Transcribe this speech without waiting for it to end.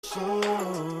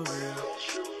Oh,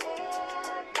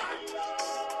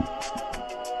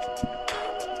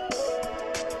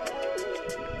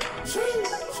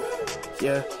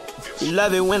 yeah. You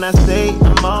love it when I say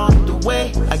I'm on the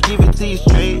way. I give it to you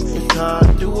straight, it's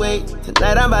hard to wait.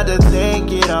 Tonight I'm about to take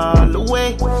it all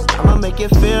away. I'ma make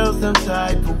it feel some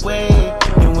type of way.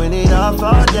 And when it all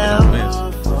fall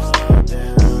down,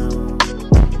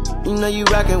 you know you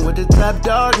rockin' with the top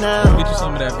dog now. Get you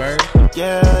some of that bird.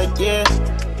 Yeah, yeah.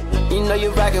 You know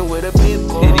you rockin' with a big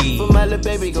boy. For my little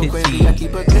baby go crazy, I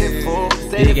keep a clip full.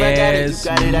 Say if I got it, you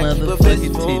got it, I keep a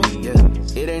fistful.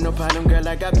 Yeah. It ain't no problem, girl,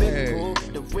 I got big cool.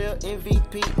 The real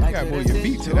MVP. I got more your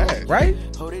beat to that. Right?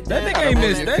 That nigga ain't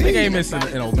missed. That nigga ain't missing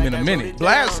in a minute.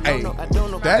 Blast, hey, that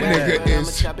nigga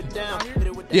is.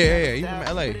 Yeah, he's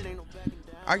from LA.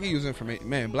 I can use information.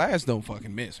 Man, Blast don't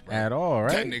fucking miss, bro. At all,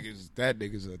 right? That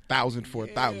nigga's 1,000 for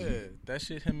 1,000. Yeah. That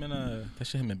shit him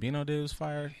and Bino did was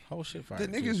fire. Whole shit fire. The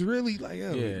nigga's really like,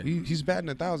 yo, he's batting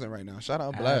 1,000 right now. Shout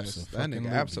out Blast. That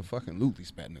nigga absolutely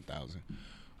batting 1,000.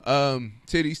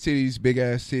 Titties, big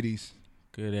ass titties.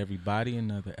 Good, everybody.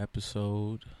 Another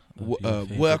episode of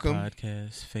your welcome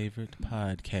favorite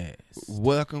podcast.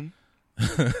 Welcome.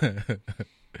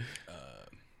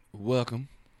 Welcome.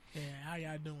 Yeah, how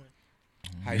y'all doing?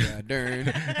 How y'all doing?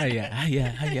 How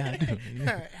y'all doing?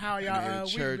 How y'all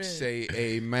church week been? say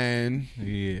amen. Yeah.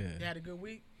 You had a good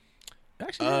week?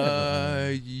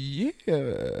 Actually,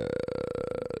 yeah.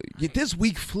 This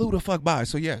week flew the fuck by.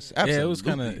 So yes, absolutely. Yeah,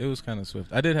 it was kind of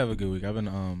swift. I did have a good week. I've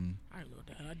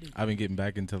been getting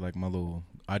back into like my little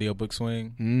audiobook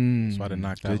swing. So I done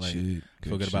knocked out like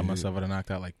feel good about myself. I done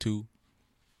knocked out like 2.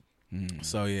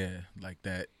 So yeah, like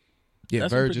that. Yeah,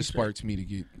 Verge just sparked me to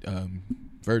get.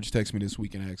 Verge texted me this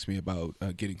week and asked me about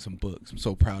getting some books. I'm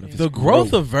so proud of his the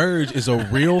growth of Verge is a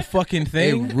real fucking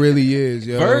thing. It really is.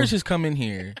 Yo. Verge has come in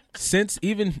here since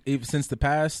the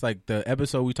past, like the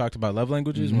episode we talked about love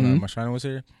languages when my Shriner was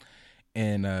here,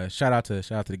 and shout out to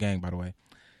the gang, by the way.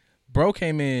 Bro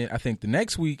came in, I think the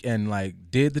next week and like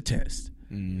did the test.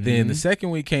 Then the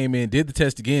second week came in, did the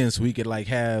test again, so he could like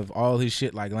have all his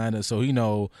shit like lined up. So you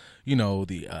know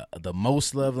the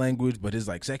most love language, but his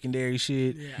like secondary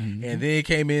shit. Yeah. And then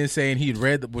came in saying he'd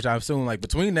read, which I assume like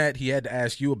between that he had to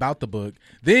ask you about the book.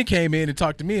 Then came in and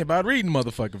talked to me about reading,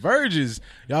 motherfucker. Verge is,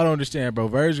 y'all don't understand, bro.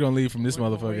 Verge gonna leave from this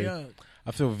motherfucker.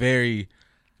 I feel very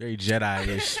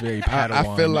Jedi-ish, very Padawan.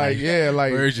 I feel like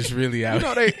Verge is really out. You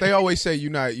know, they always say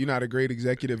you're not a great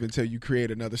executive until you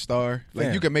create another star.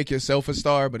 Like you can make yourself a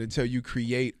star, but until you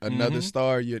create another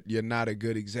star, you're not a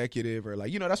good executive. Or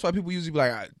like, you know, that's why people usually be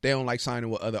like they don't like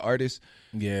signing with other artists.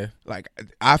 Yeah, like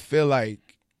I feel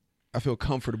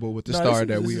comfortable with the star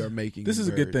that we are making. This is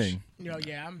a good thing.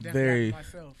 Yeah, I'm definitely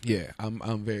myself. Yeah,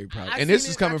 I'm very proud. And this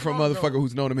is coming from a motherfucker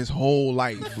who's known him his whole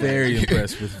life. Very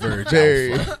impressed with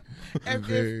Verge. When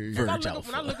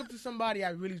I look up to somebody, I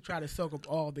really try to soak up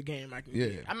all the game I can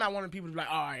get. I'm not one of the people to be like,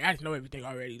 all right, I just know everything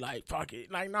already. Like, fuck it.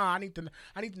 Like, nah, I need to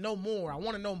know more. I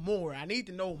want to know more. I need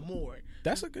to know more.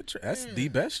 That's a good trait. That's the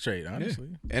best trait,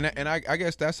 honestly. Yeah. And I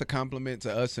guess that's a compliment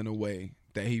to us in a way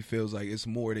that he feels like it's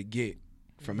more to get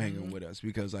from hanging with us,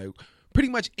 because like pretty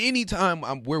much any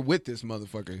time we're with this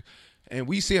motherfucker and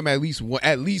we see him at least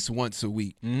once a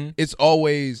week, it's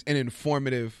always an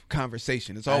informative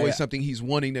conversation. It's always something he's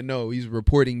wanting to know. He's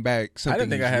reporting back something. I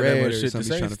didn't think I had that much shit to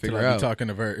say trying to figure out. Talking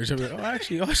to Verge, I'd be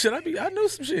like, I know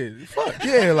some shit. Fuck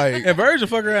yeah, like and Verge will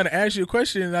fuck around and ask you a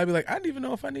question, and I'd be like, I didn't even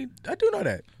know if I do know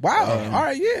that. Wow, all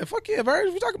right, yeah, fuck yeah,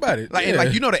 Verge, we talk about it. Like, and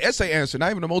like you know the essay answer,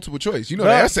 not even a multiple choice. You know the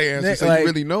essay answer, so you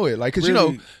really know it. Like, because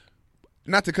really, you know.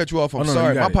 Not to cut you off, I'm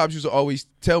sorry. My pops used to always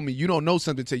tell me, you don't know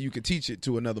something until you can teach it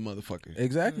to another motherfucker.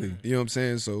 Exactly. You know what I'm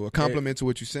saying? So a compliment to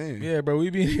what you're saying. Yeah, bro, we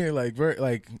be here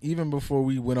like even before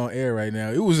we went on air right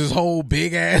now, it was this whole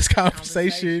big ass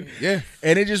conversation. Yeah.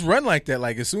 And it just run like that.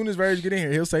 Like as soon as Verge get in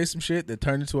here, he'll say some shit that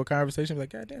turned into a conversation. Like,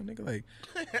 God damn, nigga, like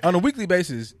on a weekly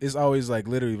basis, it's always like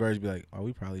literally Verge be like, oh,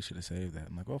 we probably should have saved that.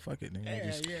 I'm like, well, fuck it,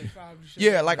 nigga.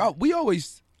 Yeah, like we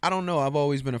always. I don't know. I've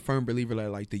always been a firm believer that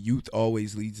like the youth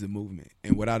always leads the movement,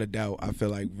 and without a doubt, I feel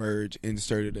like Verge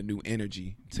inserted a new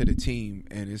energy to the team,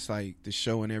 and it's like the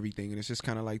show and everything, and it's just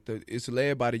kind of like it's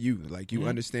led by the youth. Like you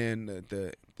understand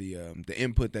the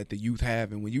input that the youth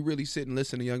have, and when you really sit and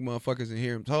listen to young motherfuckers and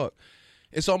hear them talk,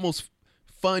 it's almost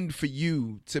fun for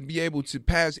you to be able to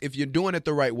pass if you're doing it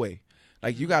the right way.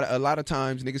 Like you got a lot of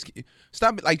times niggas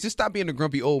just stop being the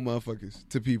grumpy old motherfuckers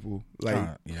to people. Like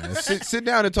sit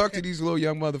down and talk to these little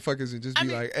young motherfuckers and just be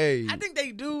like, hey, I think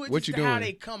they do. It's what you doing? How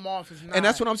they come off is not. And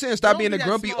that's what I'm saying. Stop being the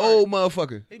grumpy old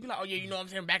motherfucker. They be like, oh yeah, you know what I'm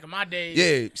saying, back in my day.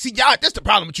 Yeah. See y'all, that's the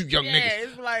problem with you young niggas.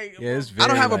 It's like it's very, I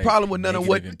don't have a problem with none of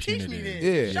what teach me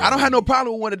this. Yeah. I don't have no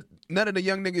problem with none of the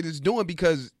young niggas is doing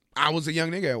because I was a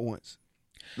young nigga at once.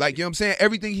 Like, you know what I'm saying?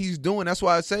 Everything he's doing, that's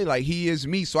why I say, like, he is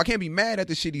me. So I can't be mad at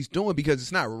the shit he's doing because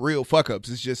it's not real fuck-ups.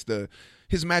 It's just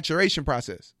his maturation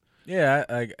process. Yeah,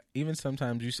 like, even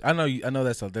sometimes I know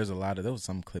there's there was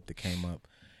some clip that came up,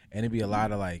 and it'd be a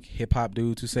lot of, like, hip-hop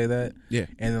dudes who say that. Yeah.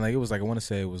 And then, like, it was, like, I want to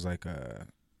say it was, like, it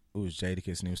was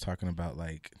Jadakiss, and he was talking about,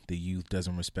 like, the youth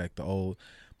doesn't respect the old.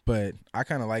 But I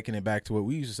kind of liken it back to what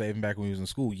we used to say even back when we was in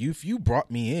school. If you brought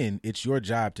me in, it's your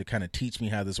job to kind of teach me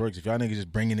how this works. If y'all niggas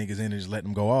just bringing niggas in and just letting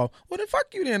them go off, well then fuck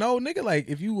you then, old nigga. Like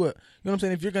if you you know what I'm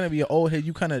saying? If you're gonna be an old head,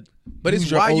 you kind of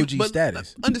use your OG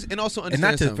status. And also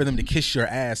understand and not for them to kiss your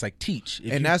ass, like teach.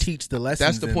 If you teach the lessons.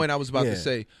 That's the point I was about to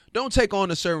say. Don't take on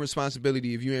a certain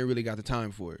responsibility if you ain't really got the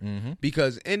time for it. Mm-hmm.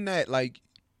 Because in that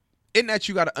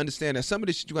you got to understand that some of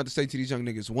this shit you got to say to these young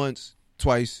niggas once,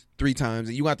 twice, 3 times,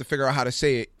 and you have to figure out how to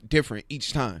say it different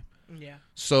each time. Yeah.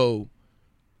 So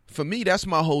for me, that's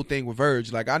my whole thing with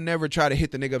Verge. Like I never try to hit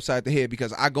the nigga upside the head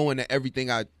because I go into everything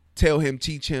I tell him,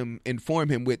 teach him, inform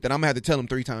him with that I'm gonna have to tell him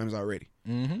 3 times already.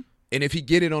 Mm-hmm. And if he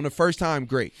get it on the first time,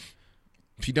 great.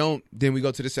 If you don't, then we go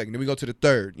to the second, then we go to the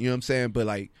third. You know what I'm saying? But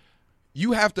like,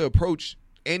 you have to approach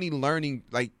any learning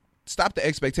like. Stop the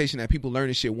expectation that people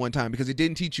learning shit one time because it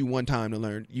didn't teach you one time to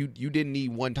learn. You didn't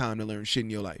need one time to learn shit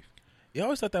in your life. You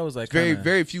always thought that was like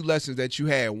very few lessons that you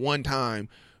had one time.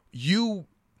 You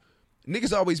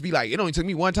niggas always be like, it only took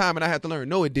me one time and I had to learn.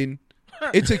 No, it didn't.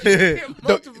 It took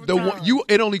you.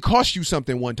 It only cost you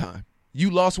something one time. You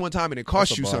lost one time and it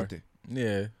cost you something.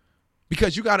 Yeah.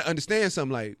 Because you got to understand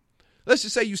something. Like, let's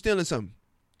just say you stealing something.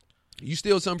 You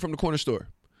steal something from the corner store.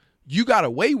 You got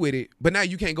away with it, but now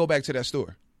you can't go back to that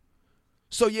store.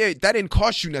 So yeah, that didn't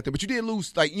cost you nothing, but you did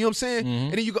lose. Like, you know what I'm saying? Mm-hmm.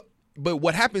 And then you go. But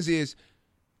what happens is,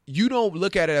 you don't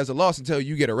look at it as a loss until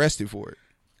you get arrested for it.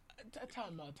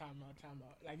 Time out.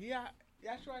 Like, y'all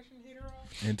sure I shouldn't hit her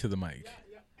off? Into the mic.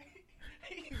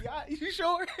 Yeah, you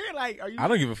sure? Like, are you? I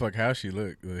don't give a fuck how she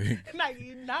look. Like,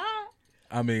 nah.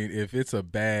 I mean, if it's what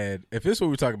we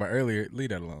were talking about earlier, leave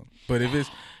that alone. But if it's,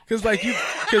 cause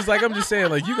I'm just saying,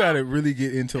 like, you gotta really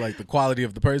get into like the quality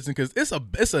of the person, cause it's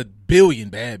a billion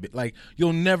bad, like,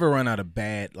 you'll never run out of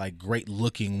bad, like, great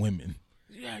looking women.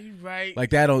 Yeah, you're right.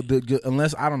 Like that,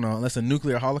 unless a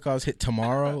nuclear holocaust hit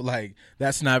tomorrow, like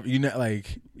that's not,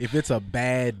 like, if it's a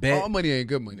bad bet, all money ain't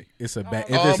good money. It's a bad.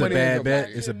 If it's a bad bet,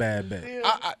 it's a bad bet.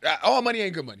 All money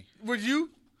ain't good money. Would you?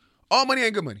 All money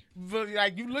ain't good money. But,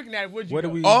 like, you looking at it, would you? What do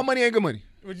we? All money ain't good money.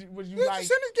 Would you like?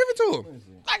 Send it, give it to him.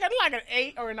 Like an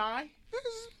 8 or a 9.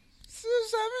 She's a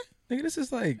 7. Nigga, this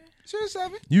is like. She's a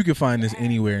 7. You can find this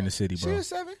anywhere in the city, bro. She's a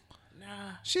 7. Nah.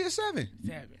 She's a 7.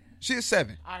 7. She's a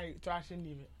 7. All right, so I shouldn't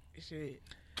even. Shit.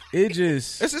 It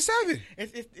just. It's a 7.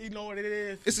 It's you know what it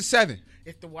is. It's a 7.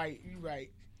 It's the white. You right.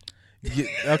 Yeah,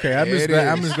 okay, I'm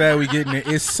just glad we getting it.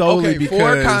 It's solely because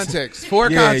for context.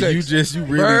 You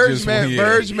really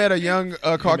Verge met a young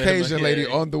Caucasian lady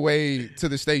on the way to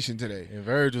the station today. And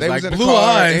Verge was they like, was in blue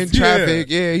eyes in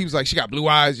traffic. Yeah, he was like, she got blue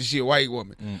eyes and she a white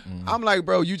woman. Mm-mm. I'm like,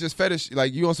 bro, you just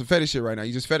you on some fetish shit right now.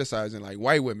 You just fetishizing like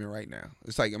white women right now.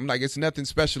 It's like, I'm like, it's nothing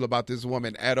special about this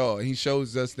woman at all. And he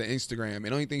shows us the Instagram, and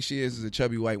the only thing she is a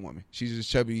chubby white woman. She's just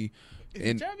chubby.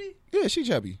 Is she chubby? Yeah, she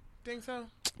chubby. Think so?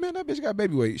 Man, that bitch got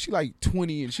baby weight. She like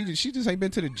 20 and she just ain't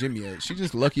been to the gym yet. She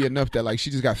just lucky enough that like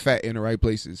she just got fat in the right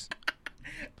places.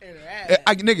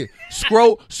 Nigga,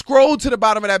 scroll to the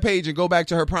bottom of that page and go back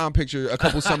to her prom picture a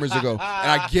couple summers ago, and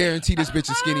I guarantee this bitch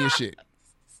is skinny as shit.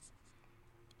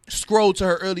 Scroll to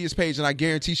her earliest page and I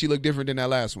guarantee she looked different than that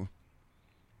last one.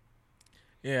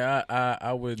 Yeah,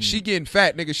 I wouldn't. She getting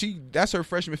fat, nigga. That's her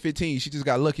freshman 15. She just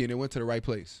got lucky and it went to the right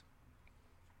place.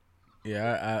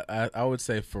 Yeah, I would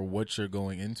say for what you're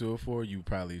going into it for, you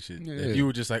probably should. Yeah. If you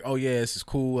were just like, oh yeah, this is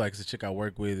cool, like it's a chick I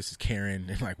work with, this is Karen,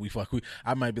 and like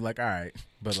I might be like, all right,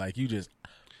 but like you just.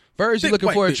 Verge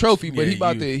looking for a trophy, but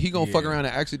yeah, he gonna fuck around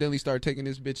and accidentally start taking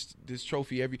this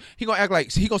trophy he gonna act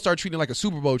like he gonna start treating it like a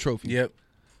Super Bowl trophy. Yep.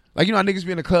 Like, you know how niggas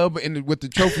be in the club with the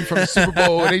trophy from the Super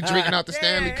Bowl and they drinking out the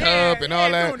Stanley Cup and all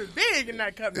that. Doing it big in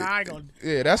that cup. Nah, I ain't gonna.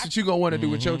 Yeah, that's what you gonna want to do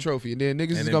with your trophy, and then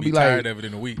niggas is gonna be tired like, of it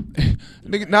in a week.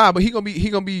 Nigga, nah, but he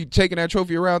gonna be taking that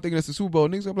trophy around thinking it's the Super Bowl.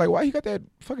 Niggas gonna be like, why he got that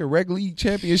fucking rec league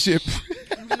championship?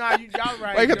 Nah, y'all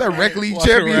right. Why he got that rec league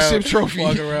championship trophy?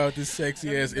 Walking around with this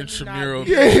sexy ass intramural.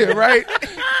 Yeah, right.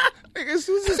 Niggas,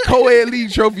 who's this co-ed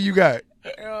league trophy you got?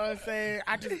 You know what I'm saying?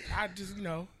 I just you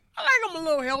know. I like I'm a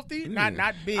little healthy, not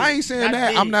big. I ain't saying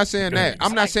that. Big. I'm not saying that.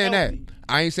 I'm not saying healthy. that.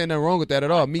 I ain't saying nothing wrong with that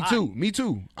at all. Me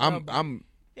too. I'm.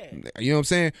 Yeah. You know what I'm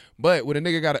saying? But what a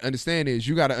nigga got to understand is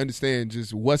you got to understand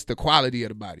just what's the quality of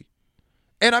the body.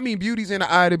 And I mean, beauty's in the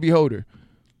eye of the beholder.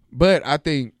 But I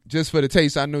think just for the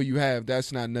taste I know you have,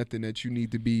 that's not nothing that you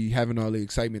need to be having all the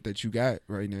excitement that you got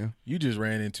right now. You just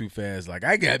ran in too fast. Like,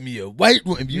 I got me a white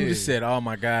one. If you just said, oh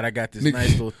my God, I got this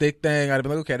nice little thick thing, I'd have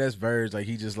been like, okay, that's Verge. Like,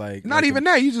 he just like. Not even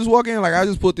that. You just walk in like, I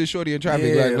just put this shorty in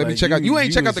traffic. Yeah, like, let me check out. You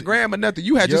ain't check out the gram or nothing.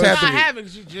 You had just I happened. haven't.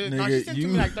 She sent it to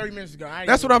me like 30 minutes ago.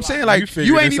 That's what I'm saying. Like,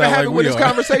 you ain't even have it when this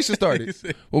conversation started.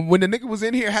 When the nigga was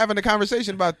in here having a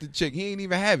conversation about the chick, he ain't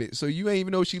even have it. So you ain't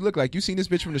even know what she looked like. You seen this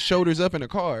bitch from the shoulders up in the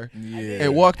car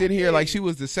and walked in here like she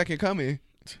was the second coming.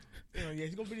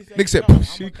 Nigga said,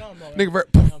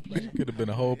 nigga could have been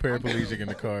a whole paraplegic in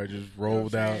the car, just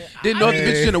rolled out. Didn't know if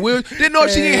the bitch was in the wheel. Didn't know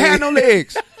if she didn't have no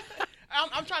legs.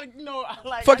 I'm trying to,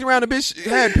 like. Fucking around the bitch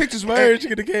had pictures. Verge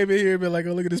could have came in here and been like,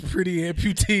 oh, look at this pretty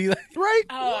amputee. Like, right?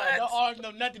 No arms,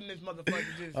 no nothing in this motherfucker.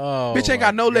 Just. Oh, bitch ain't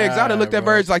got no legs. I'd have looked at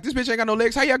Verge like, this bitch ain't got no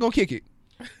legs. How y'all gonna kick it?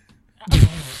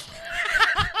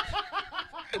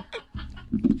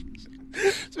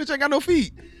 This bitch ain't got no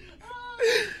feet.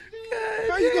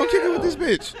 How you gonna kick it with this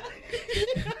bitch?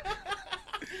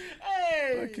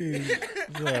 Hey.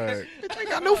 Bitch ain't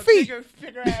got no feet.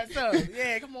 Figure ass up.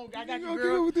 Yeah, come on. I got you,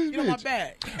 girl. Get on my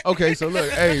back. Okay, so look.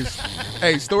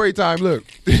 Hey, story time. Look.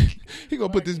 He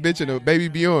gonna put this bitch in a Baby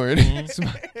Bjorn.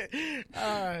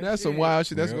 That's some wild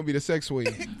shit. That's gonna be the sex swing.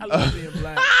 I love being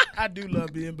black. I do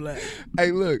love being black.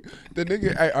 Hey, look, the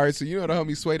nigga. Hey, all right, so you know the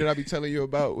homie Sway that I be telling you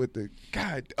about with the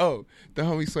the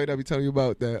homie Sway that I be telling you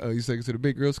about that he's taking to the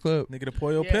Big Girls Club. Nigga, the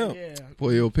Pollo Pimp. Yeah.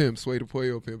 Pollo Pimp, Sway the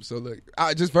Pollo Pimp. So look,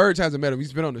 Verge hasn't met him.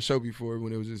 He's been on the show before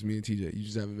when it was just me and TJ. You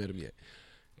just haven't met him yet.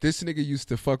 This nigga used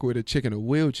to fuck with a chick in a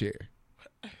wheelchair.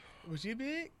 Was she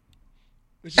big?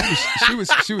 She was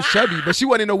chubby, but she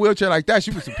wasn't in a wheelchair like that.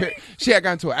 She had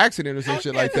gotten into an accident or some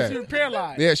shit like that. She was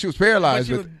paralyzed. Yeah, she was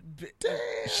paralyzed.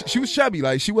 She was chubby,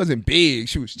 like she wasn't big.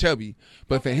 She was chubby,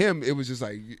 but for him, it was just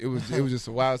like it was just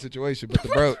a wild situation. But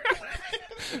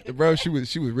the bro, she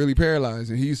was really paralyzed,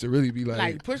 and he used to really be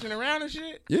like pushing around and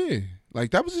shit. Yeah,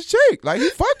 like that was his chick. Like he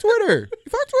fucked with her.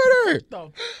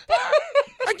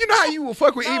 Like you know how you will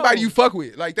fuck with anybody you fuck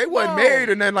with. Like they wasn't married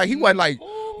or nothing. Like he wasn't like.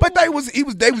 But they was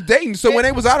dating. So when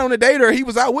they was out on a date or he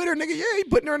was out with her, nigga, yeah, he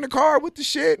putting her in the car with the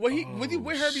shit. Was he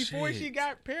with her before she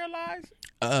got paralyzed?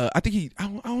 I think I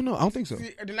don't know. I don't think so.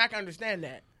 See, then I can understand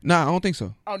that. Nah, I don't think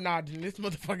so. Oh nah, this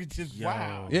motherfucker just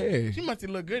wow. Yeah. She must have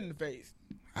looked good in the face.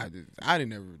 I don't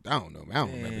know. I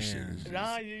don't remember shit.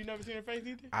 Nah, you never seen her face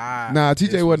either? Nah,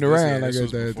 TJ wasn't around like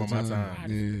that at the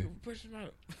time. Yeah.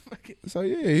 So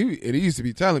yeah, he used to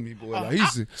be telling me, boy, like he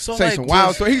used to say like some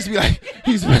wild stories. He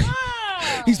used to be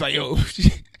like, he's like, yo,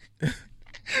 the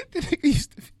nigga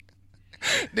used to.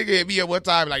 Nigga hit me at one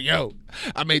time like, yo,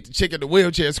 I made the chick in the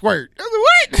wheelchair squirt. I was like,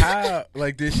 what? How?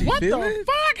 Like, did she what feel the it?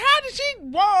 fuck? How did she?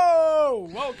 Whoa.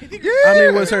 Yeah. I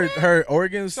mean, was her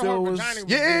organs still was?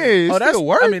 Yeah, it still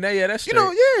worked. I mean, that's you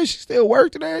know, yeah, she still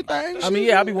worked and everything. I mean,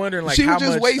 yeah, I be wondering like she how was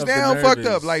just much waist of the down, nerve fucked is-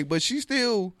 up, like, but she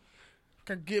still.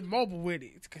 Can get mobile with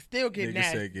it. Can still get Nigga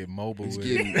nasty. said get mobile with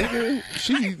Getting, it.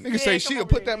 nigga say she'll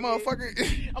put that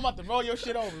motherfucker. I'm about to roll your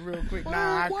shit over real quick.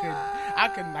 Nah, I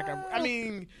couldn't. I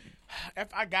mean,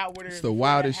 if I got with her, It's the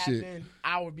wildest shit.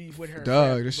 I would be with her. Dog,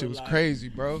 forever, this shit but, was like, crazy,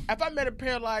 bro. If I met a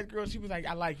paralyzed girl, she was like,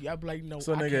 "I like you." I'd be like, "No."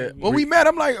 So, I nigga, can't When we met,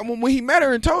 I'm like, when he met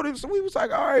her and told him, so we was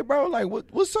like, all right, bro, like,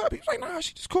 what's up? He was like, nah,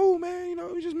 she just cool, man. You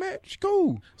know, we just met. She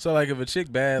cool. So like, if a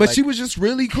chick bad, But like, she was just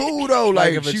really cool though.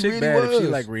 Like, if a she chick really bad, was. if she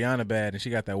like Rihanna bad and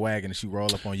she got that wagon and she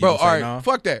roll up on you, bro, you all say right, no?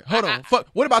 fuck that. Hold on. Fuck.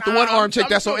 What about the one arm chick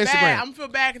that's on Instagram? I'm feel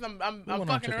bad because I'm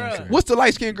fucking her up. What's the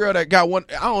light skinned girl that got one?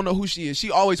 I don't know who she is. She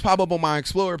always pop up on my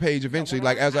Explorer page eventually,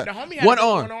 like as a The homie had one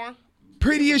one arm.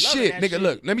 Pretty as Loving shit, that nigga. shit.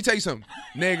 Look, let me tell you something,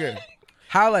 nigga.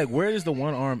 How like where is the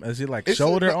one arm? Is it like It's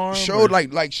shoulder like, arm? Shoulder, or-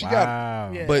 like she wow.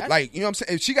 got. Yeah. But like, you know what I'm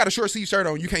saying? If she got a short sleeve shirt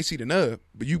on, you can't see the nub,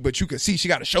 but you can see she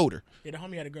got a shoulder. Yeah, the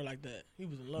homie had a girl like that. He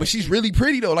was in love. But she's really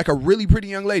pretty though, like a really pretty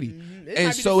young lady. It And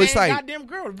might be so the it's same like, goddamn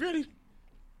girl, really.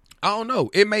 I don't know,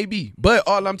 it may be, but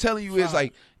all I'm telling you is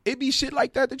like, it be shit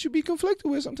like that you be conflicted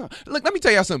with sometimes. Look, let me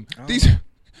tell y'all something. These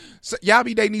so y'all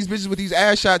be dating these bitches with these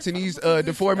ass shots and these I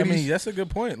deformities. mean, that's a good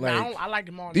point. Like, I like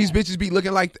them all. These bitches be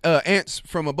looking like ants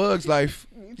from A Bug's Life.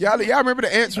 Y'all remember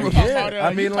the ants from? Yeah,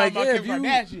 I mean, like, yeah,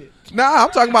 if you- Nah,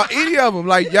 I'm talking about any of them.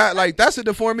 Like, y'all, like that's a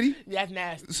deformity. Yeah, that's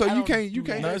nasty. So I you don't do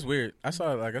can't. No, it's weird. I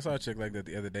saw a chick like that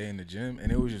the other day in the gym, and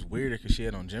it was just weird because she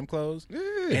had on gym clothes,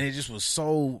 and it just was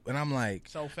so. And I'm like,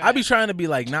 So fat. I be trying to be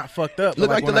like not fucked up, Look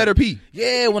but like the when letter P.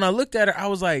 Yeah, when I looked at her, I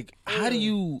was like, how do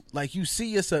you like you see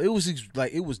yourself? It was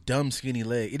like it was dumb skinny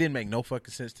leg. It didn't make no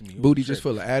fucking sense to me. It was Booty just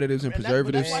tripping. full of additives and And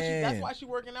preservatives. that's why she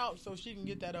working out so she can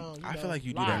get that. I feel like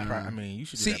you do that. I mean, you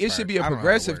should do See, that it should be a prior. I don't know how it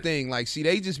progressive works. thing. Like, see,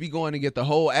 they just be going to get the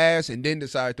whole ass and then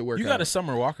decide to work You out. got a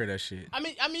Summer Walker that shit. I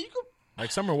mean, you could.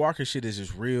 Like Summer Walker shit is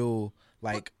just real.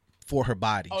 Like for her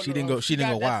body. She didn't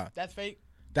go wild. That's fake.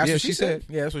 That's what she said.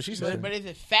 Yeah, that's what she said. But is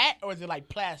it fat or is it like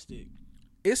plastic?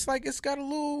 It's like it's got a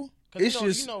little. It's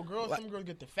just girls. Some girls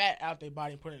get the fat out their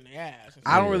body and put it in their ass.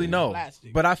 I don't really know,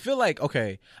 but I feel like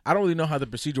I don't really know how the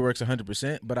procedure works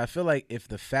 100%. But I feel like if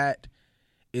the fat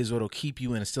is what'll keep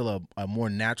you in still a more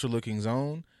natural looking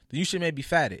zone, then you should maybe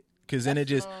fat it, because then it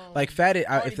just like fat it.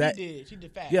 If that she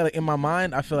did fat. Yeah, like in my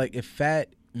mind, I feel like if fat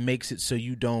makes it so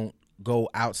you don't go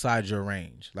outside your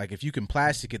range. Like if you can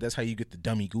plastic it, that's how you get the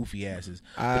dummy goofy asses.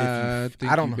 I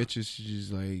don't know. Bitches should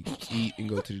just like eat and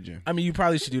go to the gym. I mean, you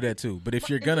probably should do that too. But if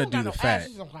you're gonna do the fat,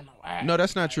 no,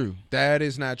 that's not true. That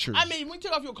is not true. I mean, when you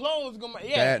take off your clothes,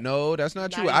 that's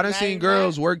not true. I done seen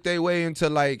girls work their way into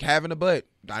like having a butt.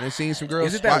 I done seen some girls.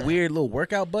 Is it that weird little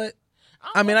workout butt?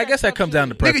 I mean, I guess that comes down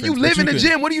to preference. Nigga, you live in the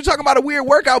gym. What are you talking about? A weird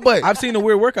workout butt? I've seen the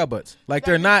weird workout butts. Like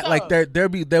they're not like they'll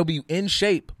be in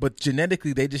shape, but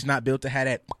genetically they just not built to have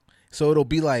that. So it'll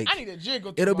be like I need a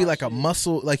jiggle. It'll be like a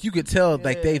muscle. Like you could tell,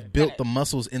 like they've built the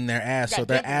muscles in their ass, so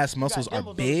their ass muscles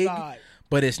are big.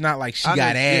 But it's not like she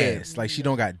got ass. Like she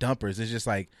don't got dumpers. It's just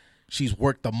like she's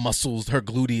worked the muscles, her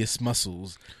gluteus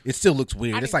muscles. It still looks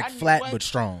weird. It's like flat but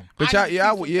strong. But see,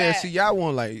 y'all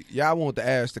want the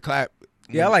ass to clap.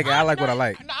 Yeah, I like what I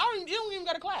like. No, you don't even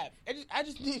got to clap. I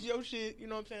just need your shit. You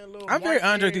know what I'm saying? A little. I'm very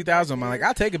Andre 3000, man. Like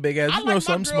I'll take a big ass. You know,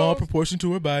 some small proportion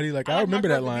to her body. Like I remember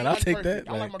that line. I'll take that.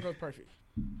 I like my girls perfect.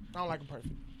 I don't like them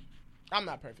perfect. I'm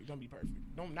not perfect. Don't be perfect.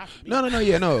 Don't not be. No.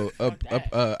 Yeah, no.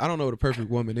 I don't know what a perfect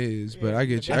woman is, but I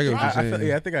get you. I get what you're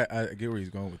saying. I think I get where he's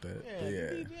going with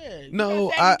that. Yeah.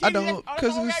 No, I don't.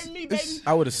 Because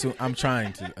I would assume. I'm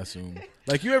trying to assume.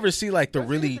 Like you ever see like the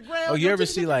really? You ever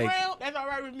see like? That's all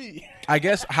right with me. I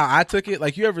guess how I took it.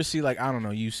 Like you ever see like I don't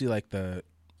know. You see like the.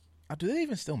 Do they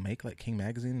even still make like King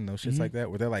Magazine and those shits like that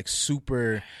where they're like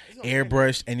super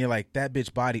airbrushed and you're like that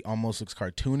bitch body almost looks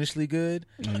cartoonishly good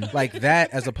like that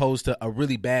as opposed to a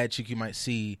really bad chick you might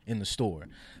see in the store.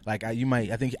 Like I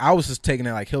think I was just taking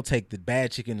it like he'll take the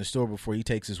bad chick in the store before he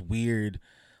takes this weird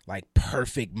like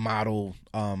perfect model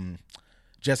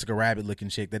Jessica Rabbit looking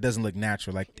chick that doesn't look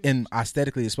natural. Like and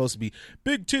aesthetically it's supposed to be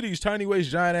big titties, tiny waist,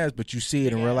 giant ass, but you see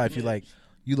it in real life you're like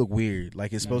you look weird.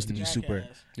 Like it's supposed to be super.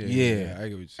 Yeah. I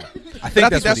get what you're saying. I think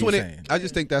that's what saying. I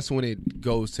just think that's when it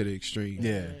goes to the extreme.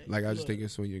 Yeah. Like I just think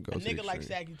it's when you go to the extreme. Nigga like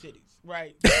saggy titties,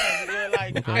 right? Yeah,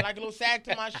 like I like a little sag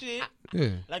to my shit. Yeah.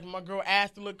 Like my girl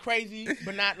ass to look crazy,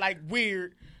 but not like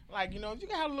weird. Like, you know, you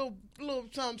can have a little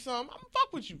something. I'm gonna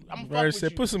fuck with you.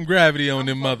 Put some gravity on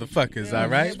them motherfuckers, all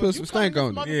right? Put some stank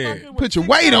on it. Yeah. Put your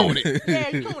weight on it. Yeah,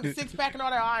 you come with a 6-pack and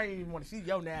all that. I ain't even want to see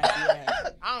your nasty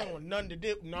ass. I don't want nothing to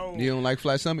do. No. You don't like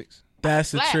flat stomachs?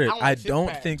 That's the trip. I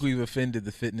don't think we've offended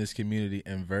the fitness community,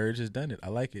 and Verge has done it. I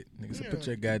like it. Niggas, so put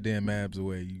your goddamn abs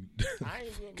away.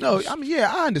 No, I mean, yeah,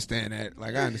 I understand that.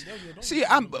 Like, I understand. See,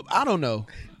 I don't know.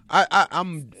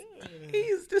 I'm.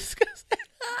 He's disgusting.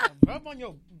 Rub on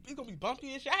your. It's gonna be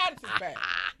bumpy and shit. I had it since back.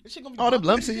 This shit gonna be all them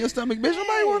lumps in your stomach, bitch.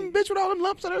 Nobody want a bitch with all them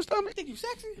lumps in her stomach. Think you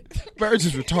sexy? Verge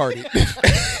is retarded.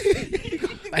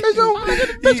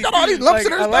 Bitch got all these lumps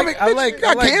in her stomach. Bitch, you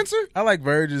got cancer. I like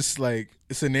Verge's like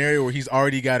scenario where he's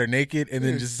already got her naked and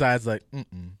then just decides like, Yeah,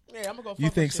 I'm gonna go fuck you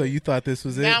think so? You thought this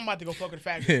was it? Now I'm about to go fuck with the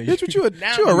factory. Bitch, what you a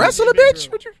wrestler,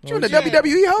 bitch? What you in the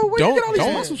WWE hoe? Where you get all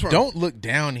these muscles from? Don't look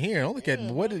down here. Don't look at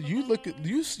what did you look at.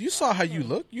 You saw how you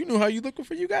look. You knew how you look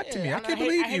before you got to me. I can't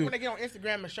believe I hate you. when they get on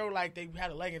Instagram and show like they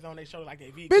had the leggings on. They show like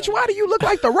they V. Bitch, why do you look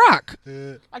like The Rock?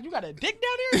 Like you got a dick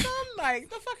down there or something? Like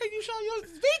the fuck are you showing your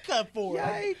V cup for?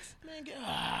 Yikes.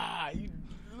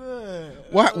 Man,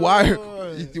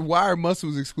 why are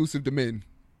muscles exclusive to men?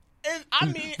 I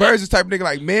mean, Verge is the type of nigga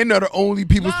like men are the only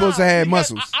people supposed to have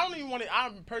muscles. I don't even want to.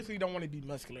 I personally don't want to be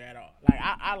muscular at all. Like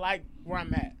I like where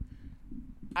I'm at.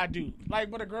 I do.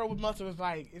 Like, but a girl with muscle is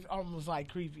like it's almost like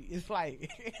creepy. It's like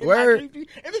it's not creepy.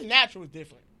 If it's natural, it's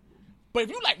different. But if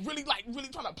you really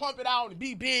trying to pump it out and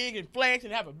be big and flex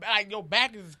and have your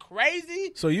back is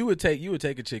crazy. So you would take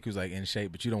a chick who's like in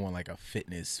shape, but you don't want like a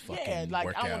fitness fucking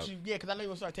workout. I want you, because I know you're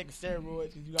gonna start taking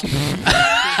steroids.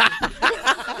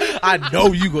 I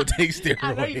know you gonna take steroids.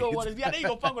 I know you gonna want to. I know you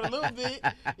gonna fuck with a little bit.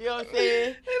 You know what I'm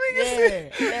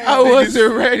saying? I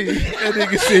wasn't ready. That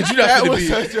nigga said you not finna be.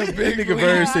 Such a big nigga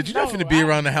Verge said you not finna be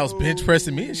around the house bench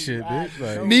pressing me and shit, bitch.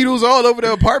 Like, needles all over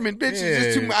the apartment, bitch. It's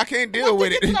just too much. I can't deal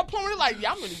with it. Like,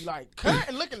 I'm really like cut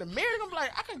and look in the mirror. I'm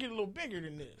like, I can get a little bigger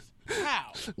than this.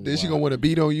 How? Then she gonna want to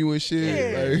beat on you and shit.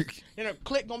 Yeah. Like, And her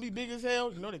click gonna be big as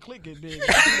hell. You know the click get big. You see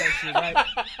that shit, right?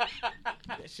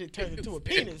 That shit turns into a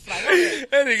penis. Like,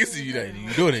 That nigga see you that.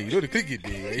 You know the click get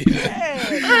big.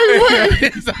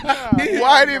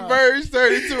 why did Birds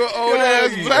turn into an old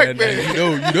ass black man? You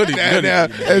know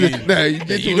Now, you get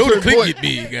to a certain click point, get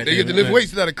big. they get to lift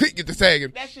weights, now the click get to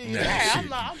sagging. that shit, I'm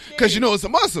scared. Because you know it's a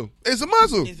muscle. It's a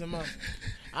muscle. It's a muscle.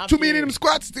 I'm Too many of scared. them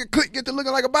squats, the click get to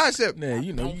looking like a bicep. Nah,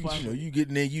 you get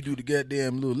in there, you do the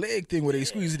goddamn little leg thing where they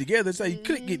squeeze it together. It's like you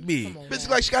click get big. Bitch,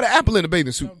 like she got an apple in a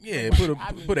bathing suit. Yeah,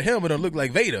 put a helmet on, look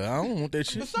like Vader. I don't want that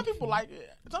shit. But some people like it.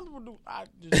 Some people do. I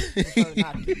just prefer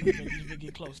not to even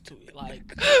get close to it. Like,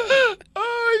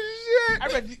 Oh shit! I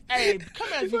bet. Hey, come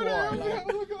as you are.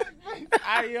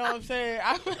 Like, you know what I'm saying?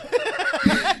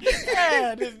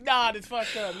 This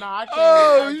fucked up. Nah, I can't.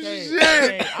 Oh, I can't.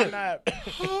 shit. I'm not.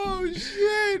 Oh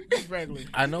shit! Regular.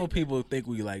 I know people think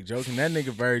we like joking. That nigga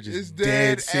Verge is It's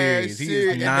dead ass serious. He serious,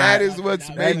 is and not. that is what's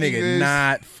that making nigga this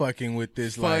not fucking with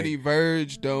this. funny. Like,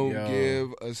 Verge don't Yo.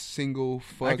 give a single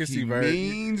fuck. I can see he Verge.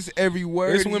 means every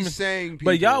word It's he's women- saying.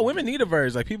 but y'all people. women need a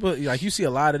Verge. Like people, like you see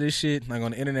a lot of this shit like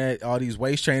on the internet. All these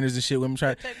waist trainers and shit. Women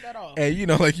try, Take that off. and you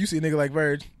know, like you see a nigga like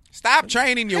Verge. Stop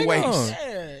training your Hang waist. on.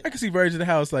 Yeah. I can see Verge in the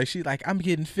house. Like she, like I'm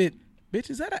getting fit. Bitch,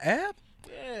 is that an ab?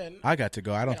 Yeah. I got to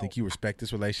go. I don't think you respect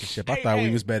this relationship. I Hey, thought we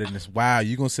hey. was better than this. Wow,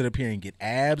 you gonna sit up here and get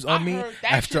abs I on me heard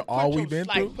that after shit all put we've been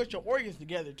your, through? Like, put your organs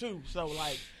together too. So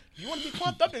like, you want to be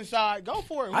clumped up inside? Go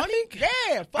for it. I Honey. think-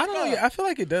 Yeah. Fuck I don't know. up. Yeah, I feel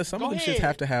like it does. Some Go of them shits ahead.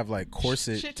 have to have like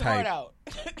corset Shit your heart type. out.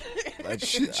 Like,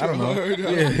 Shit I don't know. your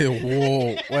heart out. Yeah,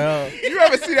 whoa. Well, You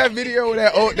ever see that video with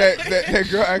that old that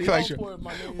girl act Go like for it,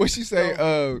 my nigga. what she say?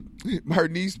 Her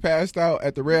niece passed out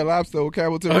at the Red Lobster on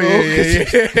Hamilton oh Road.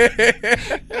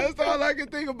 yeah. That's all I can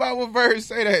think about when Verge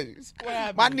say that. What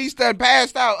happened? My niece done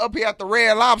passed out up here at the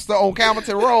Red Lobster on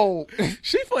Hamilton Road.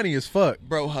 She funny as fuck.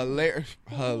 Bro, hilarious.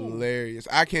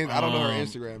 I don't know her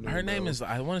Instagram. Her name is.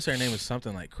 I want to say her name is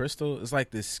something like Crystal. It's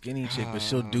like this skinny chick, but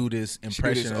she'll do this She do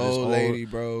impression this of this old lady,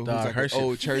 bro. Who's Dog, like her an shit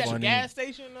old You church. at the funny. gas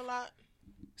station a lot.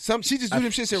 She just do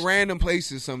them shits in random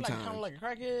places Like sometimes. kind of like a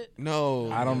crackhead.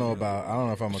 No, I don't know if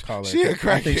I'm gonna call her. She a I think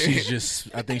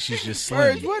crackhead. she's just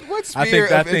slim. Verge, what I sphere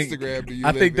think- of I think- Instagram do you I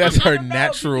live think in? that's her I don't know,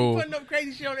 natural. people putting up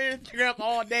crazy shit on Instagram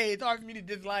all day. It's hard for me to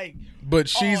just like. But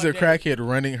she's all a day. crackhead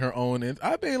running her own. And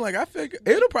I mean, like I figure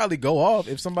it'll probably go off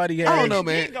if somebody has. I don't know, It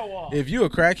man. did go off. If you a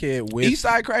crackhead with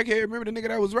Eastside crackhead. Remember the nigga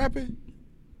that was rapping?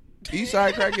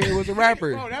 Eastside crackhead was a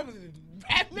rapper. Bro, that was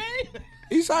Batman.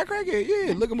 Eastside crackhead,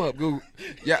 yeah. Look him up. Google.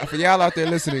 Yeah, for y'all out there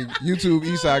listening, YouTube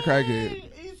Eastside crackhead.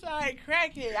 Eastside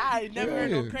crackhead. I ain't never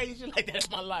heard no Yeah. crazy shit like that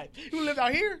in my life. You lived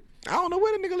out here? I don't know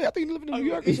where the nigga live. I think he living in New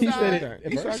York. or He something. said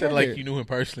it. Eastside Said like crackhead. you knew him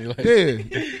personally. Like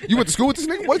Yeah. You went to school with this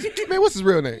nigga? What's his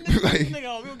real name? This Like,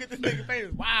 nigga, we gonna get this nigga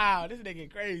famous. Wow, this nigga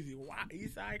crazy. Wow,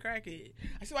 Eastside crackhead.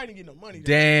 I see why I didn't get no money. though.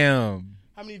 damn,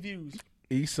 How many views?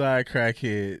 Eastside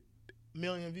crackhead.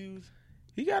 Million views.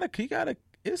 He got a.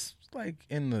 It's like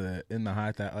in the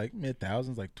high like mid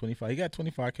thousands, like 25. He got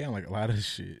 25K on like a lot of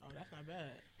shit. Oh, that's not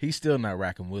bad. He's still not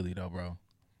Rackham Willie though, bro.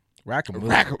 Rackham Willie.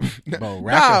 Rack 'em. Bro,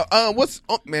 Nah,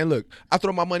 Rackham. man, look, I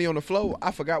throw my money on the floor. I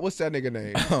forgot what's that nigga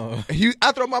name. Oh.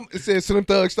 It said Slim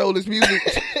Thug stole his music.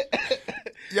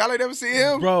 Y'all ain't never see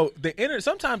him? Bro,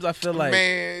 sometimes I feel like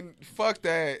Man, fuck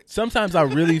that. sometimes I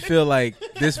really feel like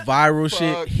this viral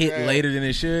shit Fuck hit that. later than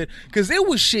it should. Cause it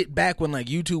was shit back when like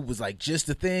YouTube was like just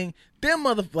a thing. Them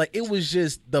it was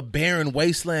just the barren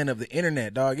wasteland of the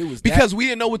internet, dog. It was Because we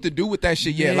didn't know what to do with that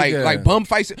shit yet. Nigga. Like bum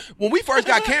fights. When we first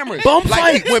got cameras. bum like,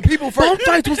 fights. When people bum first.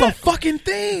 fights was a fucking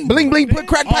thing. Bling bling put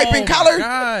crack pipe Oh in my collar.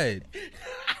 God,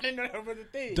 I didn't know that was a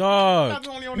thing. dog. That's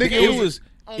only on the Nigga, game. It was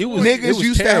Niggas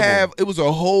used terrible. to have, it was a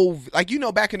whole, like,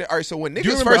 back in the, all right, so when you niggas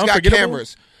remember first got Unforgettable?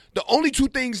 cameras, the only two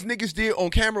things niggas did on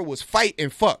camera was fight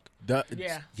and fuck.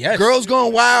 Yeah. Yes. Girls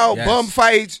Gone Wild, Yes. bum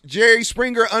fights, Jerry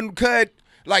Springer Uncut,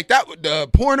 like that, the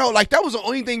porno, like that was the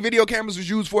only thing video cameras was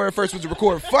used for at first was to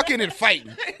record fucking and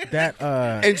fighting. That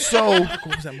And so what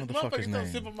was that motherfucker's Motherfuckers so name?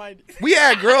 simple-minded. we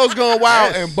had Girls Gone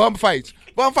Wild and bum fights.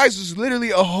 Bum fights was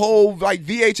literally a whole like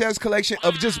VHS collection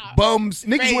of just bums.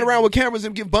 Niggas Crazy. went around with cameras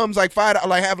and give bums like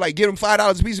 $5, give them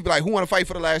 $5 a piece and be like, who want to fight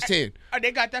for the last 10? Oh,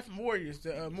 they got that from Warriors,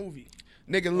 the movie.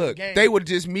 Nigga, look, Gang. they would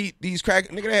just meet these crack.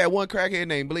 Nigga, they had one crackhead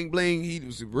named Bling Bling. He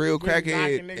was a real knocking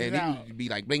crackhead, niggas and he out. would be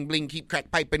like, Bling Bling, keep crack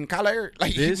pipe in collar.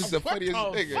 Like he This- was the funniest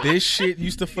What the nigga. fuck? This shit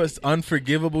used to fuss.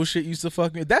 Unforgivable shit used to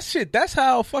fuck me. That shit. That's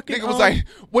how fucking. Nigga was like,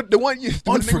 what the one? The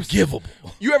one nigga was- unforgivable.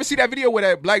 You ever see that video where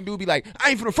that black dude be like, I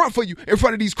ain't from the front for you in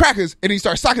front of these crackers, and he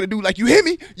starts socking the dude like, you hit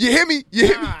me, you hit me, you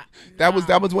hit me. That was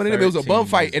one of them. It was a 13 bum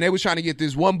fight, years. and they was trying to get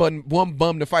this one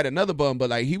bum to fight another bum, but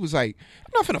like he was like,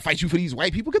 I'm not finna fight you for these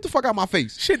white people. Get the fuck out my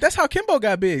face. Shit, that's how Kimbo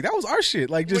got big. That was our shit.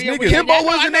 Like just Well, yeah, niggas. Kimbo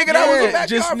was a nigga that was a backyard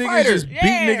just niggas fighter. just beat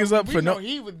niggas up we for know no.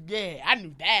 he was. Yeah, I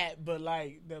knew that, but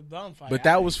like the bum fight. But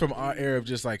that was from our era of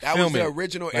just like That filming. was the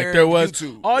original like era there of was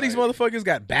YouTube. all these motherfuckers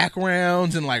got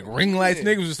backgrounds and like ring lights. Yeah.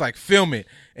 Niggas was just like film it,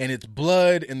 and it's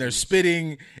blood and they're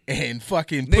spitting and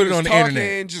fucking Niggas put it on the talking,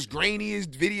 internet. just grainiest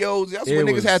videos. That's It when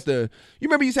niggas was- had the. You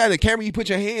remember you used to have the camera you put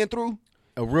your hand through,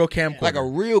 A real camcorder, like a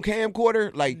real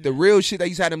camcorder, like the real shit that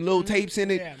used to have them little tapes in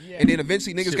it. Yeah. And then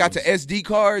eventually niggas Shit got to was- SD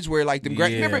cards where like them. Yeah,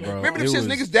 remember bro. them It shits was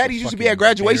niggas daddies used to be at fucking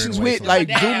graduations barren with, wasteland.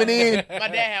 like zooming in. My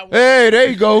dad had one. Hey, there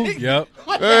you go. Yep.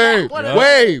 Hey, What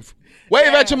wave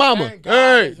Yeah, at your mama. thank God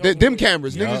Hey, it's over them with.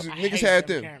 cameras, Yup. niggas I niggas hate had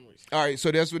them them. cameras. All right,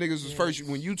 so that's what niggas was first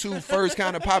when YouTube first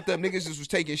kind of popped up. Niggas just was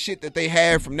taking shit that they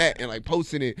had from that and like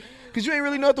posting it because you ain't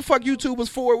really know what the fuck YouTube was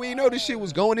for. We didn't know this shit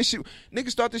was going. This shit,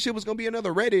 niggas thought this shit was gonna be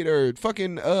another Reddit or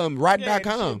fucking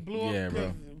Rotten.com. Yeah,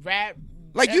 bro. Rap.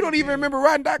 Like you don't even remember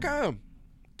Rotten.com.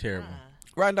 Terrible.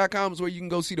 Rotten.com is where you can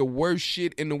go see the worst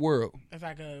shit in the world. It's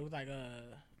like it was like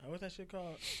what's that shit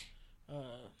called?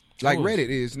 Like It was- Reddit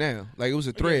is now. Like it was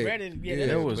a thread. Reddit, yeah, Yeah,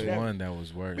 There was but- one that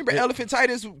was worse. Remember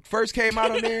Elephantitis first came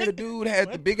out on there? The dude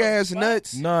had the big ass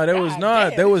nuts. No, there was God not.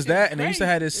 damn, There was this shit that, and they used to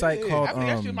have this site Yeah. called. I think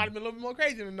that shit might have been a little bit more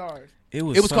crazy than ours. It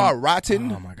was. It was some- called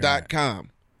Oh my God. Rotten.com.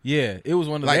 Yeah, it was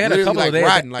one of. Like, They had a literally couple like of. They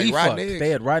Rotten, had like E-Fucked. Rotten Eggs. They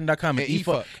had Rotten.com and And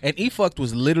eFucked. And eFucked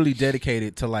was literally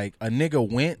dedicated to like a nigga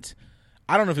went.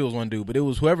 I don't know if it was one dude, but it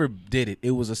was whoever did it.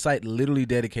 It was a site literally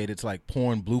dedicated to like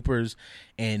porn bloopers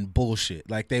and bullshit.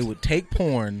 Like they would take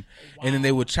porn and then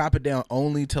they would chop it down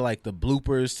only to like the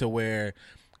bloopers to where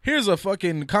here's a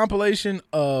fucking compilation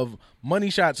of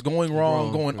money shots going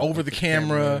wrong, going over the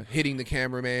camera. hitting the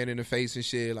cameraman in the face and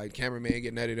shit. Like cameraman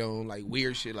getting at it on like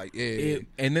weird shit. Like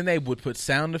And then they would put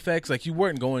sound effects. Like you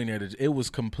weren't going there. It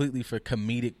was completely for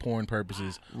comedic porn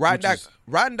purposes.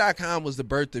 Rotten.com was the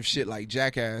birth of shit like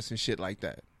Jackass and shit like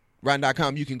that.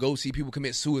 Rotten.com, you can go see people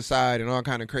commit suicide and all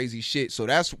kind of crazy shit. So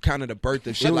that's kind of the birth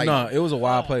of shit. It was, Like it was a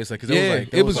wild place. Like, 'cause yeah, it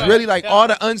was, it was really like all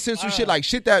the uncensored shit, like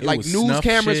shit that It like was news snuff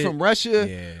cameras shit. from Russia.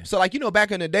 Yeah. So like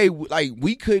back in the day, like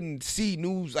we couldn't see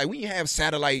news. Like we didn't have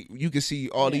satellite. You could see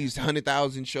all these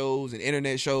 100,000 shows and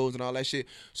internet shows and all that shit.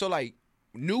 So like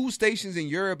news stations in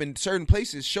Europe and certain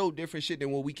places show different shit than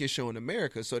what we can show in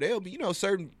America. So they'll be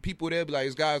certain people they'll be like,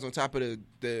 this guy's on top of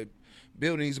the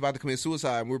building, he's about to commit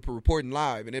suicide, and we're reporting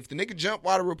live. And if the nigga jump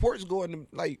while the report's going,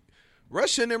 like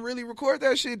Russia and them really record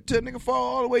that shit till the nigga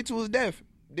fall all the way to his death.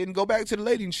 Then go back to the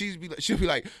lady and she'll be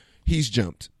like, he's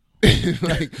jumped.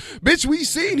 Like, bitch, we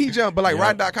seen he jumped. But like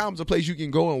Rotten.com is a place you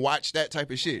can go and watch that type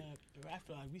of shit. I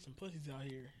feel like we some pussies out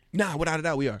here. Nah, without a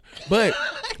doubt we are. But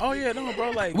oh yeah, no,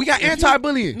 bro. Like we got if you-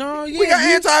 anti-bullying. No, yeah, we got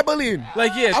you- anti-bullying.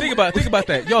 Like yeah, think about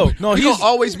that. Yo, no, We he's gonna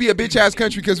always be a bitch ass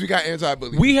country because we got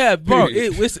anti-bullying. we have bro.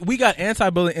 Period. We got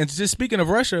anti-bullying, and just speaking of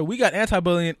Russia, we got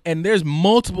anti-bullying, and there's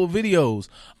multiple videos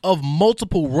of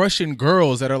multiple Russian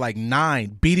girls that are like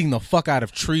 9 beating the fuck out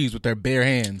of trees with their bare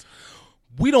hands.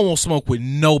 We don't want smoke with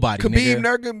nobody. Khabib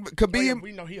nigga. Khabib,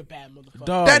 We know he a bad motherfucker.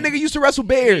 Dog. that nigga used to wrestle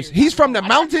bears. He's from the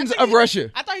mountains of Russia.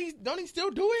 I thought don't he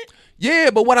still do it? Yeah,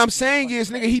 but what I'm saying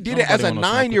is, nigga, he did it as Nobody a wanna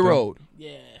smoke with 9-year-old.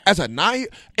 Yeah. As a 9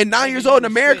 years old in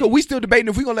America, we still debating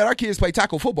if we gonna let our kids play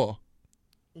tackle football.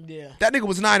 Yeah. That nigga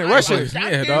was 9 in I Russia, ain't Yeah,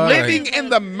 like- dog. living in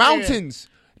the mountains.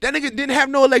 That nigga didn't have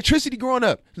no electricity growing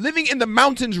up. Living in the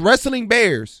mountains, wrestling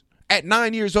bears at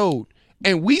 9 years old,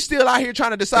 and we still out here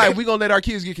trying to decide if we gonna let our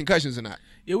kids get concussions or not.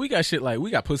 Yeah, we got shit like we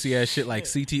got pussy ass shit like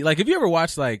CT. Like, if you ever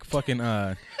watched like fucking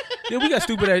yeah, we got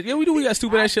stupid ass. Yeah, we do. We got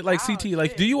stupid ass shit like CT.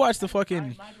 Like, do you watch the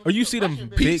fucking or you see them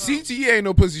big? CTE ain't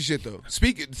no pussy shit though.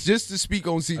 Just to speak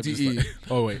on CTE.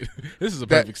 Oh wait, this is a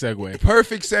perfect segue.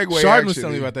 Perfect segue. Sharden was actually.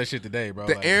 telling me about that shit today, bro.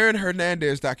 The Like, Aaron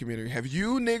Hernandez documentary. Have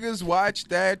you niggas watched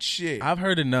that shit? I've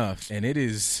heard enough, and it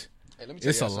is. Hey, let me tell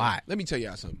It's y'all a something. lot. Let me tell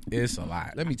y'all something. It's a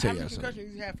lot. Let me tell How y'all many something.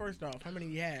 concussions he had first off? How many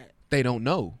he had? They don't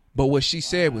know. But what she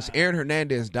said was Aaron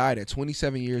Hernandez died at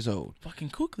 27 years old. Fucking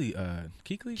Kuechly,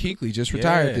 Kuechly? Kuechly just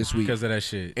retired this week. because of that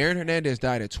shit. Aaron Hernandez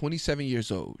died at 27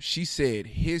 years old. She said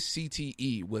his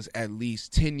CTE was at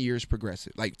least 10 years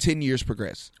progressive, like 10 years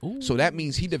progressed. So that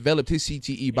means he developed his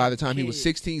CTE by the time he was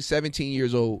 16, 17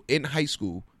 years old in high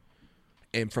school.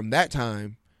 And from that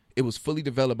time, it was fully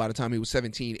developed by the time he was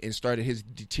 17 and started his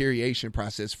deterioration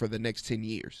process for the next 10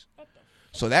 years.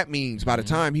 So that means by the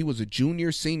time he was a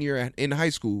junior, senior in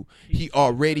high school, he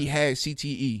already had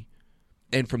CTE.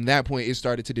 And from that point, it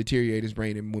started to deteriorate his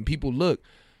brain. And when people look,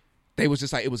 they was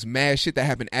just like, it was mad shit that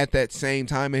happened at that same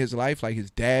time in his life. Like his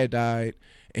dad died,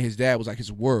 and his dad was like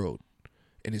his world.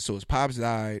 And so his pops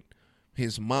died.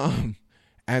 His mom,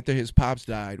 after his pops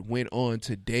died, went on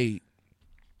to date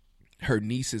her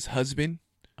niece's husband.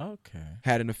 Okay.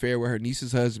 Had an affair with her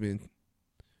niece's husband.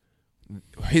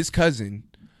 his cousin.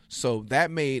 So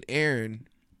that made Aaron,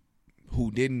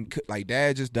 who didn't, like,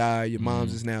 dad just died. Your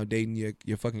mom's is now dating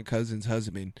your fucking cousin's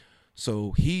husband.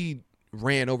 So he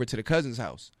ran over to the cousin's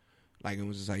house. Like, it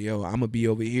was just like, yo, I'm going to be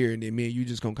over here, and then me and you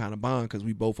just going to kind of bond because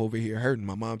we both over here hurting.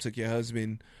 My mom took your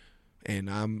husband, and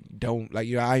I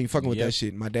ain't fucking with that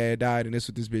shit. My dad died, and that's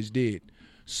what this bitch did.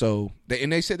 So,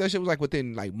 they said that shit was, like,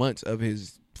 within, like, months of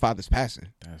his father's passing.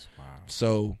 That's wild.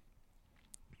 So,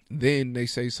 then they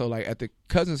say, so, like, at the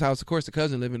cousin's house, of course, the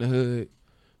cousin live in the hood,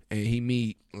 and he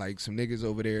meet, like, some niggas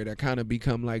over there that kind of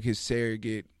become, like, his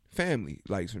surrogate family,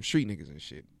 like, some street niggas and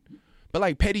shit. But,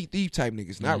 like, petty thief type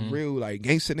niggas, not real, like,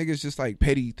 gangster niggas, just, like,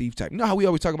 petty thief type. You know how we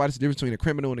always talk about it's the difference between a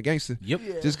criminal and a gangster? Yep.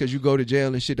 Yeah. Just because you go to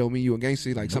jail and shit don't mean you a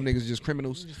gangster. Like, some niggas are just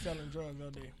criminals. You just selling drugs all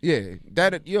day. Yeah,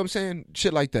 that, you know what I'm saying?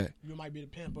 Shit like that. You might be the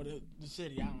pimp of the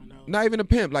city. I don't know. Not even a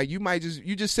pimp. Like, you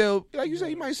just sell, like you say,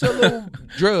 you might sell a little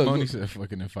drugs. Moni said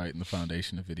fucking and fighting the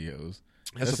foundation of videos.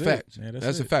 That's a fact. Yeah,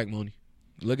 that's a fact, Moni.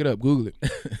 Look it up. Google it.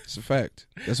 It's a fact.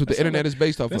 That's what the internet is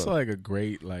based off of. That's like a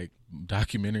great, like,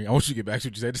 documentary. I want you to get back to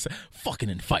what you said. Just fucking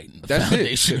and fighting the That's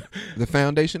foundation. It. The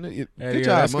foundation. Good job,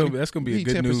 that's Moni. That's gonna be a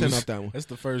good 10% news. off that one. That's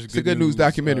the first. It's a good news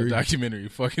documentary. Documentary.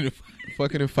 Fucking and fighting.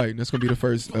 Fucking and fighting. That's gonna be the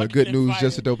first good news.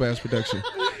 Just a dope ass production.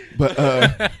 But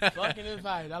fucking and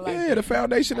fighting. I like yeah, that. the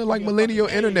foundation of like millennial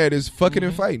internet is fucking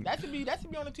and fighting. That should be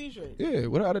on a t-shirt. Yeah,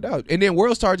 without a doubt. And then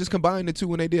World Star just combined the two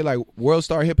when they did like World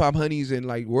Star Hip Hop Honeys and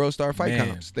like World Star Fight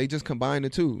Comps. They just combined the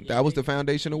two. That was the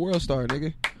foundation of World Star,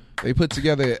 nigga. They put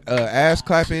together ass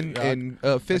clapping and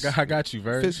fist. I got you,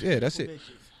 Verge. Fist, yeah, that's it.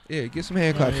 Yeah, get some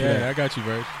hand claps for that. Yeah, I got you,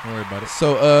 Verge. Don't worry about it.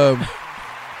 So,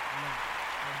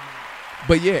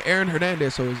 but yeah, Aaron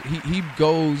Hernandez. So he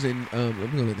goes and I'm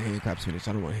gonna let the hand claps finish.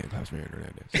 I don't want hand claps for Aaron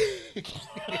Hernandez.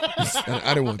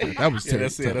 I didn't want that. That was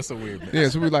terrible. That's a weird. Yeah,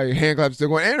 so we like hand claps. They're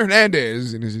going Aaron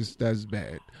Hernandez, and it's just that's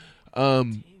bad.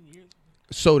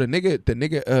 So the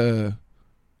nigga,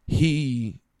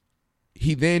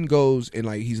 he then goes and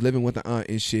like he's living with the aunt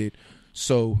and shit.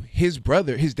 So his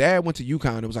dad went to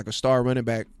UConn. It was like a star running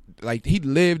back. Like he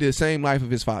lived the same life of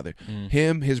his father.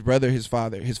 Him, his brother, his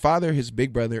father, his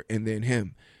big brother, and then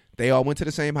him. They all went to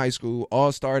the same high school.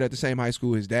 All started at the same high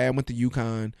school. His dad went to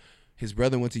UConn. His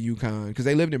brother went to UConn because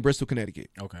they lived in Bristol,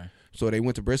 Connecticut. Okay. So they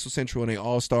went to Bristol Central and they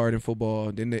all starred in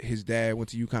football. Then his dad went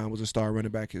to UConn, was a star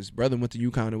running back. His brother went to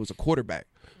UConn and was a quarterback.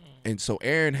 And so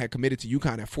Aaron had committed to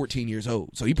UConn at 14 years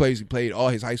old. So he played all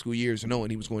his high school years knowing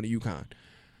he was going to UConn.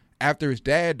 After his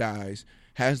dad dies,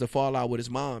 has the fallout with his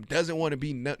mom, doesn't want to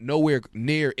be nowhere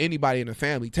near anybody in the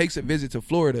family, takes a visit to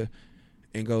Florida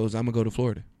and goes, I'm going to go to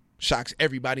Florida. Shocks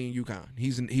everybody in UConn.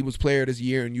 He was player this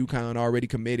year in UConn, already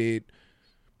committed.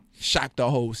 Shocked the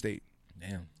whole state.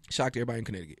 Damn. Shocked everybody in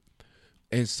Connecticut.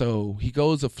 And so he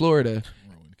goes to Florida.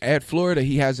 At Florida,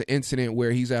 he has an incident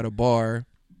where he's at a bar.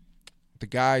 The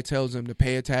guy tells him to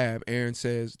pay a tab. Aaron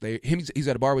says he's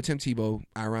at a bar with Tim Tebow,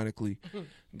 ironically.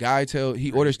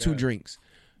 He orders 2 drinks.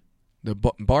 The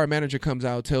bar manager comes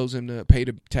out, tells him to pay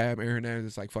the tab. Aaron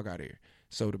Hernandez is like, fuck out of here.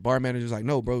 So the bar manager's like,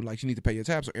 no, bro, like you need to pay your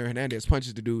tab. So Aaron Hernandez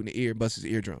punches the dude in the ear, busts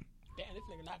his eardrum. Damn, this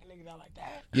nigga knocking niggas out like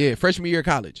that. Yeah, freshman year of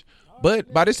college.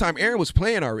 But by this time, Aaron was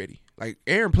playing already. Like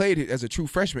Aaron played as a true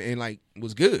freshman and like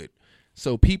was good.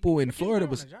 So people in Florida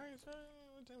was.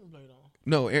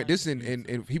 No, this is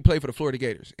in he played for the Florida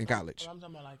Gators in college. I'm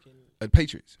talking about like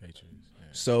Patriots. Yeah.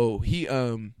 So he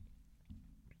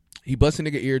busts a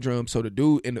nigga eardrum. So the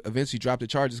dude eventually dropped the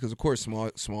charges because of course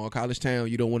small college town,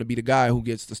 you don't want to be the guy who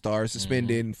gets the star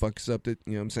suspended and fucks up the,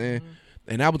 you know what I'm saying?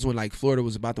 And that was when like Florida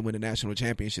was about to win a national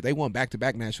championship. They won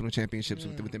back-to-back national championships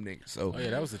with them niggas. So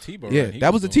that was the Tebow. Yeah,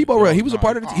 that was the Tebow run. He was a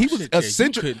part of it. He was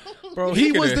essential. Bro,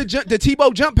 he was the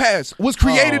Tebow jump pass was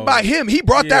created by him. He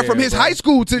brought that from his high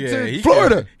school to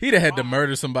Florida. He'd have had to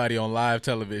murder somebody on live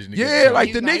television. Yeah,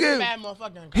 like the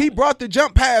nigga. He brought the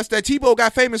jump pass that Tebow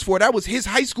got famous for. That was his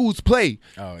high school's play.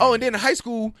 And then his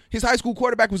high school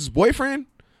quarterback was his boyfriend.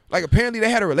 Like apparently they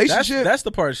had a relationship. That's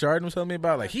the part Shardon was telling me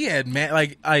about. Like he had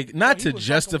like not to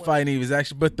justify any of his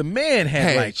actions, but the man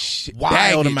had like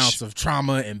wild amounts of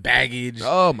trauma and baggage.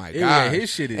 Oh my god, yeah, his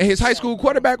shit is. And his high school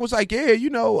quarterback was like, yeah,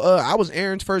 I was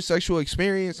Aaron's first sexual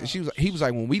experience, and he was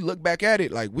like, when we look back at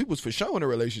it, like we was for sure in a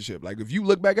relationship. Like if you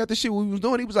look back at the shit we was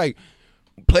doing, he was like.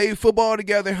 Played football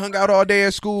together, hung out all day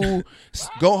at school,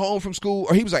 go home from school,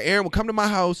 or he was like, Aaron would come to my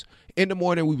house in the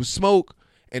morning, we would smoke.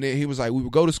 And then he was like, we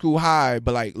would go to school high,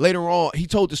 but like later on, he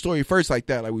told the story first like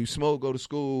that. Like we smoke, go to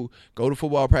school, go to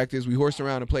football practice, we horsed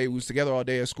around and played. We was together all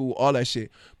day at school, all that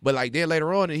shit. But like then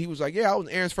later on, and he was like, yeah, I was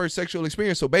Aaron's first sexual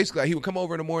experience. So basically, like, he would come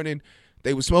over in the morning,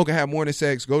 they would smoke and have morning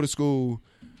sex, go to school,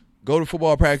 go to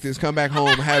football practice, come back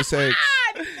home, have sex.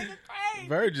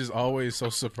 Verge is always so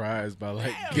surprised by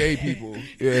like gay people.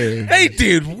 Yeah. They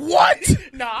did what?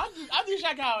 No, I'm just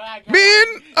shocked how A man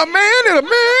and a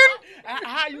man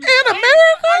how you in America.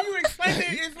 How you explain it?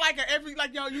 It's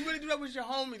like yo, you really do that with your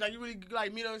homies. Like you really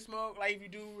like meet up and smoke. Like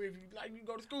if you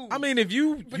go to school. I mean, if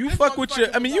you this fuck with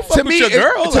your, I mean, you to fuck with your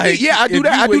girl. Like, yeah, I do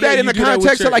that. I do that in the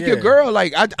context of like your yeah. girl.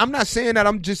 Like I'm not saying that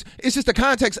it's just the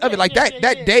context of it. Like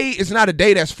that day is not a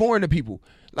day that's foreign to people.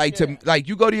 Like like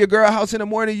you go to your girl house in the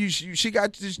morning, she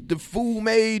got the food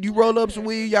made, you roll up some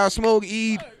weed, y'all smoke,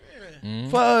 eat,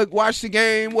 fuck, watch the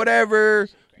game, whatever,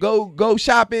 go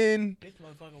shopping,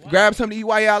 grab something to eat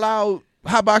while y'all out,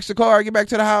 hotbox the car, get back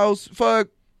to the house, fuck.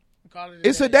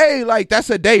 It's a day, like that's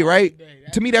a day, right?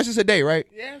 To me, that's just a day, right?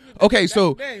 Yeah. Okay,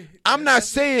 so I'm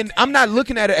not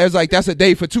looking at it as like that's a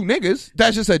day for two niggas.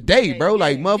 That's just a day, bro.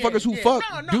 Like motherfuckers who fuck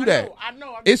do that. I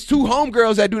know. It's two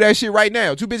homegirls that do that shit right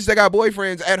now. Two bitches that got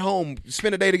boyfriends at home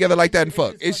spend a day together like that and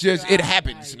fuck. It's just it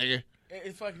happens, nigga.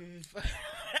 It's fucking.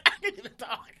 I can't even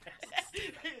talk.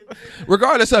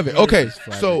 Regardless of it, okay.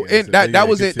 So that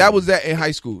was it. That was that in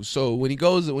high school. So when he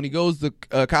goes to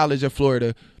college at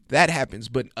Florida, that happens.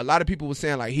 But a lot of people were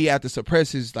saying like he had to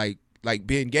suppress his like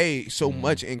being gay so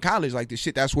much in college, like the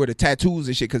shit. That's where the tattoos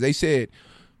and shit. Because they said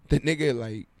the nigga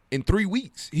like in 3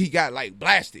 weeks he got like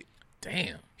blasted.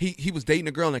 Damn. He was dating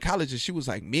a girl in college and she was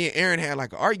like, me and Aaron had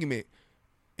like an argument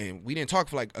and we didn't talk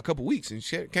for like a couple weeks and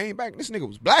shit came back. This nigga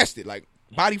was blasted, like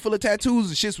body full of tattoos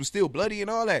and shit was still bloody and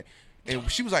all that.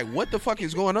 And she was like, what the fuck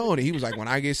is going on? And he was like, when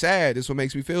I get sad, this is what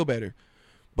makes me feel better.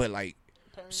 But like,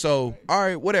 so, all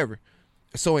right, whatever.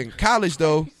 So in college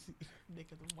though,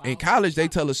 they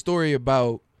tell a story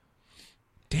about,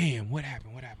 damn, what happened?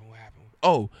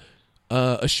 Oh,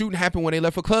 a shooting happened when they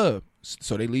left a club.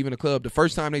 So they leaving the club. The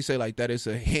first time they say like that, it's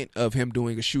a hint of him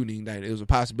doing a shooting, that it was a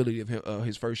possibility of him,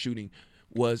 his first shooting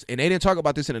was, and they didn't talk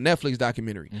about this in a Netflix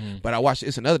documentary, but I watched,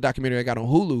 it's another documentary I got on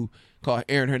Hulu called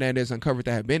Aaron Hernandez Uncovered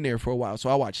that had been there for a while. So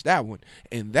I watched that one.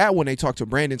 And that one, they talked to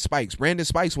Brandon Spikes. Brandon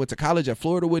Spikes went to college at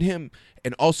Florida with him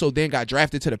and also then got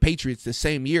drafted to the Patriots the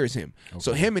same year as him. Okay.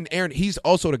 So him and Aaron, he's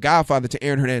also the godfather to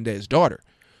Aaron Hernandez's daughter.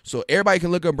 So everybody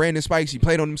can look up Brandon Spikes. He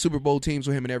played on them Super Bowl teams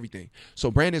with him and everything. So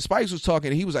Brandon Spikes was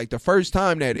talking, and he was like, the first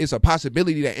time that it's a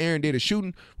possibility that Aaron did a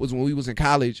shooting was when we was in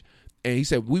college. And he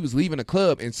said we was leaving a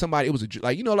club, and somebody, it was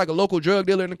like, you know, like a local drug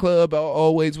dealer in the club,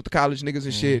 always with the college niggas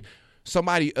and shit.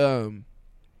 Somebody, I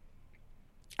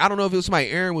don't know if it was somebody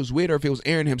Aaron was with or if it was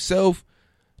Aaron himself,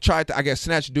 tried to, I guess,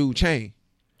 snatch a dude's chain.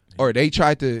 Or they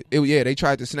tried to, they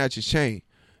tried to snatch his chain.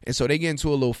 And so they get into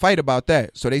a little fight about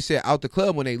that. So they said out the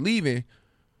club when they leaving,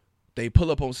 they pull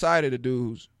up on side of the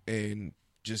dudes and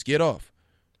just get off.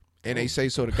 And they say,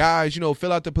 so the guys, you know,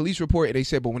 fill out the police report. And they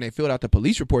said, but when they filled out the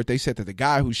police report, they said that the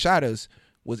guy who shot us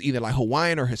was either like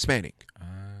Hawaiian or Hispanic.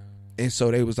 And so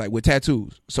they was like, with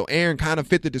tattoos. So Aaron kind of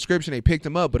fit the description. They picked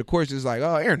him up. But of course, it's like,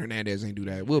 oh, Aaron Hernandez ain't do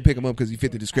that. We'll pick him up because he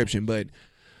fit the description. But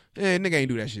nigga ain't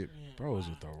do that shit. Bro, was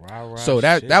with the rah-rah so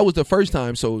that was the first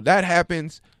time. So that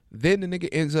happens. Then the nigga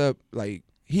ends up like,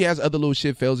 he has other little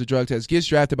shit, fails the drug test, gets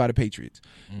drafted by the Patriots.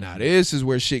 Now this is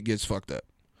where shit gets fucked up.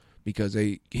 Because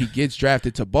he gets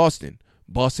drafted to Boston.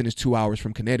 Boston is 2 hours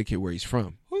from Connecticut where he's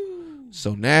from.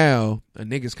 So now a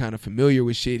nigga's kind of familiar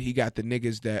with shit. He got the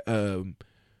niggas that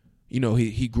you know,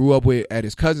 he grew up with at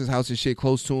his cousin's house and shit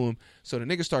close to him. So the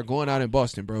nigga start going out in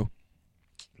Boston, bro.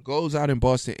 Goes out in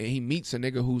Boston and he meets a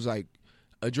nigga who's like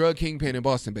a drug kingpin in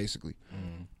Boston, basically.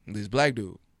 This black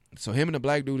dude. So him and the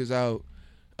black dude is out.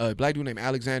 A black dude named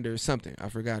Alexander something. I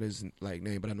forgot his like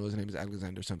name, but I know his name is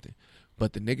Alexander something.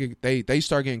 But the nigga, they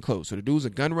start getting close. So the dude's a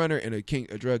gun runner and a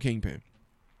drug kingpin.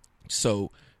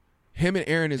 So him and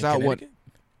Aaron is out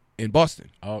in Boston.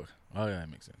 Oh yeah, that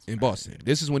makes sense. In Boston.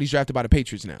 This is when he's drafted by the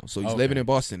Patriots now. So he's living in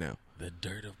Boston now. The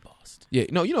dirt of Boston. Yeah,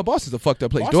 no, you know Boston's a fucked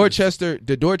up place. Dorchester,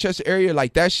 the Dorchester area,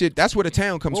 like that shit, that's where the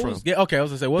town comes from. Yeah, okay, I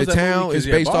was gonna say, what was the that town movie? is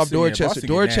based off Boston, Dorchester.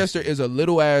 Dorchester is a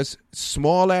little ass,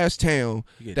 small ass town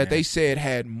that they said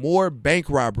had more bank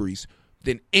robberies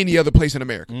than any other place in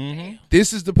America.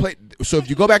 This is the place. So if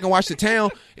you go back and watch the town,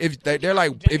 if they're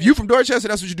like, if you from Dorchester,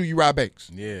 that's what you do. You rob banks.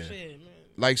 Yeah.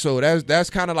 Like, so that's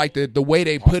kind of like the way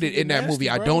they put it in that movie.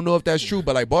 I don't know if that's true,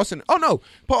 but like Boston. Oh no,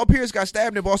 Paul Pierce got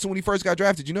stabbed in Boston when he first got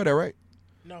drafted. You know that, right?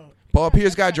 No. Paul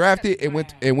Pierce got drafted and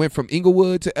went from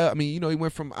Inglewood to he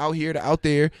went from out here to out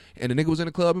there, and the nigga was in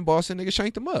the club in Boston. Nigga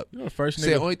shanked him up. You know, the first nigga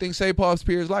said only thing saved Paul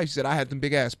Pierce's life. She said I had them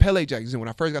big ass Pele jackets, and when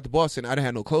I first got to Boston, I didn't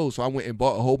have no clothes, so I went and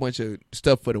bought a whole bunch of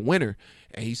stuff for the winter.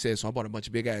 And he said, so I bought a bunch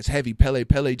of big ass heavy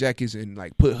Pele jackets and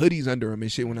like put hoodies under them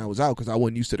and shit when I was out because I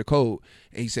wasn't used to the cold.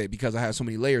 And he said because I had so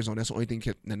many layers on, that's the only thing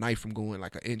kept the knife from going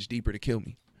like an inch deeper to kill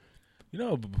me. You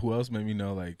know who else made me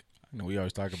know? Like, You know, we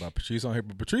always talk about Patrice on here,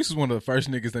 but Patrice was one of the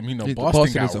first niggas that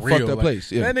Boston got is a real. fucked up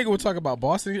place. Yeah. That nigga would talk about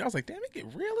Boston. I was like, damn, it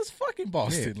get real as fucking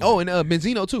Boston. Yeah. And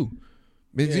Benzino too.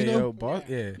 Benzino.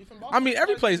 Yeah. I mean,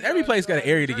 every place got an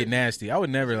area to get nasty. I would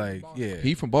never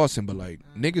He from Boston, but like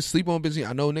niggas sleep on Benzino.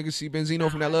 I know niggas see Benzino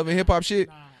from that Love and Hip Hop shit.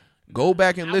 Go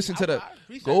back and listen to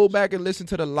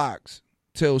the Locks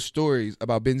tell stories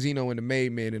about Benzino and the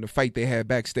Made Men and the fight they had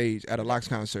backstage at a Locks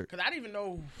concert. Because I didn't even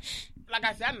know, like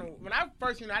I said, I know when I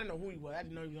first seen him, I didn't know who he was. I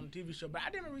didn't know he was on a TV show, but I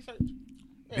didn't research.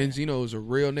 Yeah. Benzino is a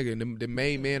real nigga, and the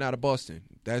Made Man out of Boston.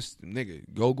 That's the nigga.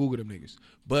 Go Google them niggas.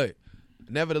 But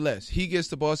nevertheless, he gets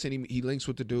to Boston. He links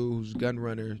with the dude who's gun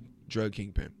runner, drug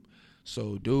kingpin.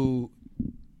 So dude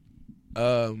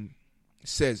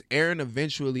says Aaron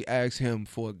eventually asks him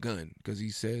for a gun because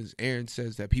Aaron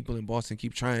says that people in Boston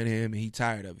keep trying him and he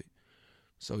tired of it.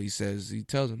 So he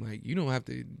tells him like, you don't have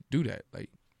to do that. Like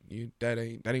that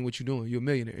ain't what you're doing. You're a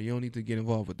millionaire. You don't need to get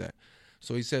involved with that.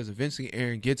 So he says eventually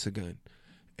Aaron gets a gun.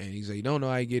 And he's like, you don't know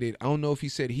how I get it. I don't know if he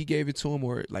said he gave it to him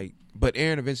or like, but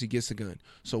Aaron eventually gets a gun.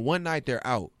 So one night they're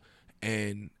out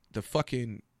and the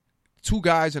fucking two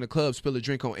guys in the club spill a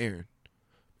drink on Aaron.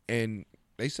 And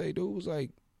they say dude was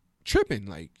like tripping,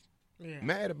 like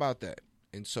mad about that.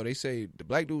 And so they say the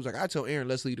black dude was like, I tell Aaron,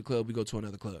 let's leave the club. We go to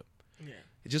another club. Yeah.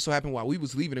 It just so happened while we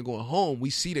was leaving and going home, we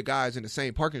see the guys in the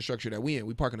same parking structure that we in.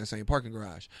 We park in the same parking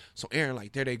garage. So Aaron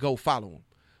like, there they go, follow him.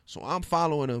 So I'm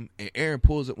following him, and Aaron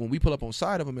pulls up. When we pull up on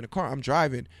side of him in the car, I'm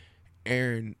driving.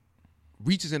 Aaron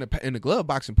reaches in the glove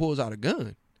box and pulls out a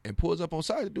gun and pulls up on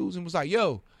side of the dudes and was like,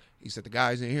 yo. He said the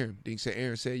guys didn't hear him. Then he said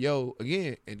Aaron said, yo,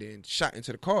 again, and then shot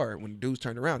into the car when the dudes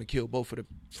turned around and killed both of the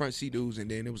front seat dudes, and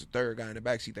then there was a third guy in the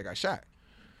back seat that got shot.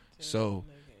 So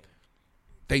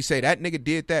they say that nigga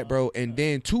did that, bro, and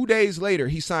then 2 days later,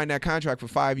 he signed that contract for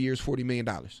 5 years, $40 million.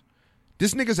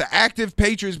 This nigga's an active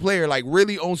Patriots player, like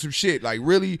really on some shit, like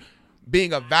really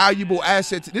being a valuable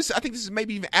asset. I think this is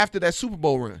maybe even after that Super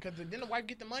Bowl run. Because didn't the wife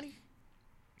get the money?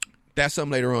 That's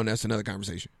something later on. That's another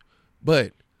conversation.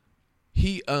 But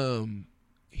he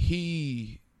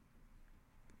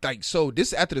like, so this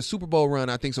is after the Super Bowl run,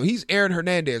 I think. So he's Aaron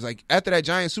Hernandez. Like after that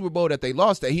giant Super Bowl that they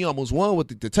lost, that he almost won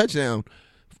with the touchdown.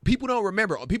 People don't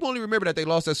remember. People only remember that they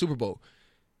lost that Super Bowl.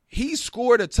 He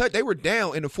scored a touch. They were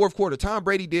down in the fourth quarter. Tom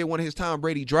Brady did one of his Tom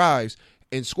Brady drives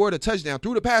and scored a touchdown,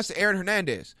 threw the pass to Aaron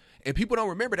Hernandez. And people don't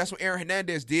remember that's when Aaron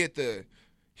Hernandez did the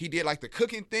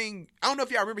cooking thing. I don't know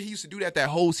if y'all remember he used to do that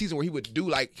whole season where he would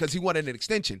do because he wanted an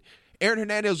extension. Aaron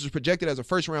Hernandez was projected as a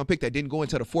first-round pick that didn't go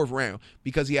into the fourth round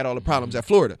because he had all the problems at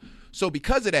Florida. So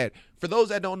because of that, for those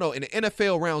that don't know, in the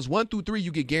NFL rounds 1 through 3,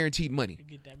 you get guaranteed money.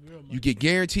 You get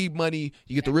guaranteed money.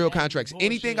 You get the real contracts.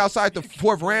 Anything outside the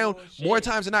fourth round, more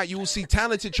times than not, you will see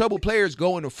talented, troubled players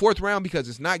go in the fourth round because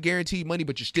it's not guaranteed money,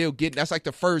 but you're still getting. That's like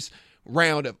the first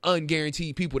round of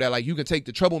unguaranteed people that like you can take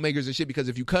the troublemakers and shit because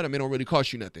if you cut them, it don't really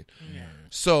cost you nothing. Yeah.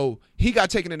 So he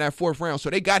got taken in that fourth round. So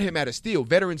they got him at a steal,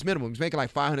 veterans minimum. He's making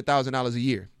like $500,000 a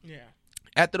year. Yeah.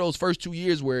 After those first 2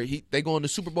 years where they go on the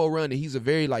Super Bowl run and he's a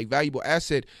very like valuable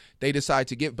asset, they decide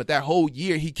to get. But that whole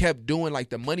year he kept doing like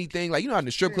the money thing, like you know in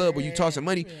the strip club where you toss some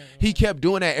money. Yeah. He kept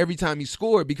doing that every time he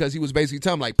scored because he was basically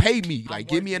telling him like, pay me, like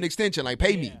give me an extension, like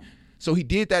pay me. So he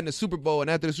did that in the Super Bowl, and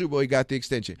after the Super Bowl he got the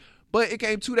extension. But it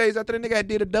came 2 days after the nigga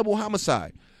did a double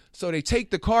homicide. So they take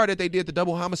the car that they did the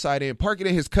double homicide in, park it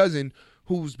in his cousin,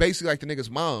 who's basically like the nigga's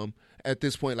mom at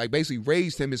this point, like basically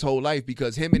raised him his whole life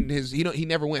because him and he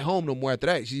never went home no more after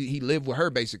that. He lived with her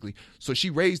basically. So she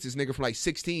raised this nigga from like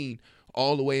 16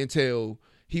 all the way until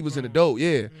he was an adult.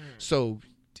 Yeah. So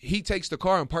he takes the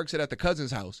car and parks it at the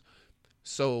cousin's house.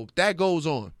 So that goes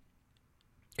on.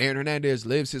 Aaron Hernandez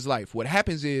lives his life. What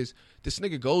happens is this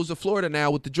nigga goes to Florida now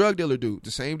with the drug dealer dude,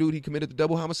 the same dude he committed the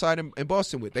double homicide in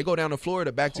Boston with. They go down to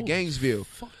Florida, back to Gainesville.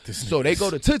 So they go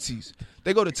to Tootsie's.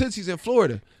 They go to Tootsie's in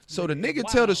Florida. So the nigga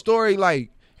tell the story like,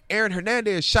 Aaron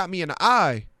Hernandez shot me in the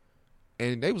eye.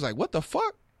 And they was like, what the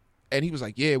fuck? And he was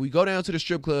like, yeah, we go down to the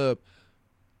strip club.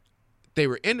 They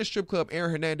were in the strip club.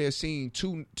 Aaron Hernandez seen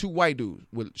two white dudes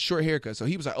with short haircuts. So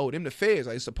he was like, oh, them the feds.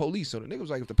 Like, it's the police. So the nigga was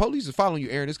like, if the police is following you,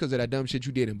 Aaron, it's because of that dumb shit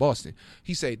you did in Boston.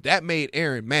 He said that made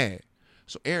Aaron mad.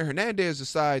 So Aaron Hernandez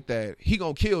decide that he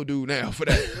gonna kill dude now for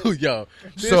that. Yo,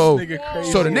 so nigga crazy.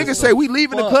 So the nigga say we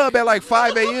leaving the club at like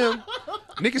 5 a.m.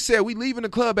 Nigga said we leaving the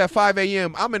club at 5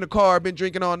 a.m. I'm in the car, been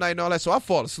drinking all night and all that. So I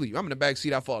fall asleep. I'm in the back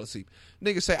seat. I fall asleep.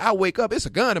 Nigga say I wake up. It's a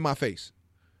gun in my face.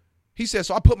 He said,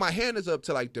 so I put my hands up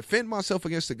to like defend myself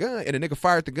against the gun, and the nigga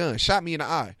fired the gun, shot me in the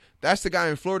eye. That's the guy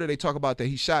in Florida they talk about that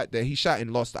he shot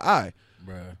and lost the eye.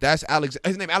 Bruh. That's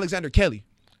his name Alexander Kelly.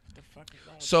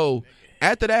 So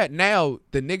after that, now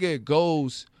the nigga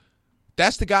goes,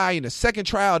 that's the guy in the second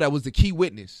trial that was the key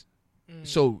witness.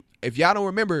 So if y'all don't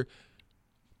remember,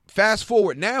 fast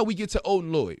forward, now we get to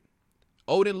Odin Lloyd.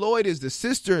 Odin Lloyd is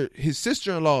his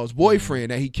sister-in-law's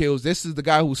boyfriend that he kills. This is the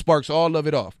guy who sparks all of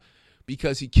it off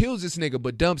because he kills this nigga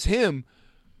but dumps him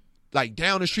like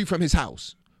down the street from his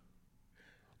house.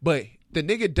 But the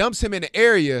nigga dumps him in the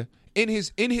area in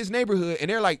his neighborhood, and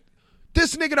they're like,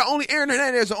 this nigga the only Aaron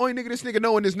Hernandez, the only nigga this nigga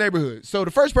know in this neighborhood. So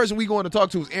the first person we going to talk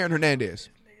to is Aaron Hernandez.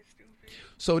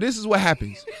 So this is what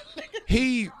happens.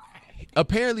 He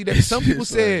apparently some people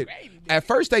said at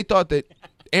first they thought that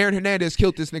Aaron Hernandez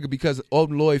killed this nigga because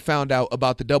Odin Lloyd found out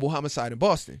about the double homicide in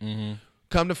Boston. Mm-hmm.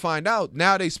 Come to find out,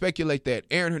 now they speculate that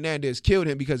Aaron Hernandez killed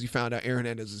him because he found out Aaron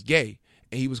Hernandez was gay,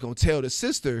 and he was going to tell the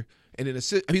sister, and then he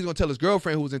was going to tell his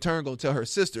girlfriend, who was in turn going to tell her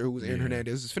sister, who was Aaron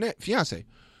Hernandez's fiance.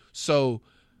 So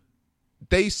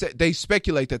they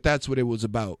speculate that that's what it was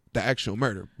about, the actual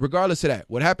murder. Regardless of that,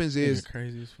 what happens is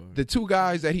the two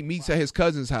guys that he meets at his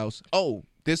cousin's house. Oh,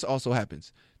 this also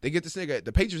happens. They get this nigga.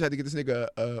 The Patriots had to get this nigga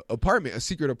a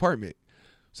secret apartment.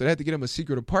 So they had to get him a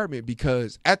secret apartment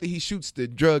because after he shoots the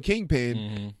drug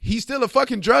kingpin, he's still a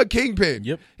fucking drug kingpin.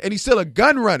 Yep. And he's still a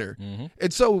gun runner.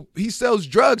 And so he sells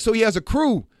drugs, so he has a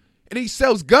crew. And he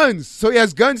sells guns, so he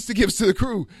has guns to give to the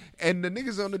crew. And the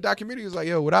niggas on the documentary was like,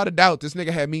 yo, without a doubt, this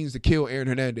nigga had means to kill Aaron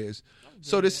Hernandez.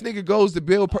 So this nigga goes to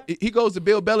Bill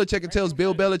Belichick and tells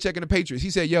Bill Belichick and the Patriots. He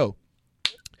said, yo,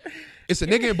 it's a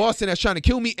nigga in Boston that's trying to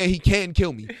kill me, and he can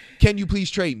kill me. Can you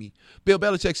please trade me? Bill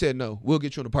Belichick said, no, we'll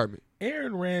get you an apartment.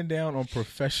 Aaron ran down on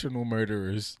professional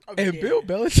murderers. And Bill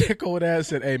Belichick over there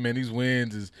said, hey, man, these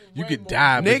wins is you could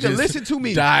die. Nigga, but listen to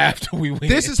me. Die after we win.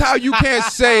 This is how you can't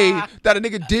say that a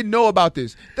nigga didn't know about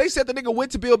this. They said the nigga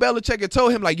went to Bill Belichick and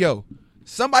told him, like, yo,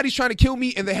 somebody's trying to kill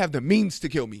me, and they have the means to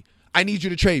kill me. I need you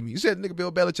to trade me. You said nigga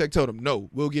Bill Belichick told him, no,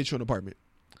 we'll get you an apartment.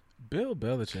 Bill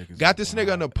Belichick got this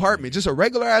nigga an apartment, just a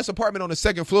regular ass apartment on the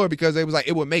second floor because they was like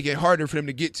it would make it harder for them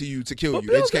to get to you to kill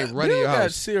you. They just can't run in your house.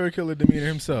 Got serial killer demeanor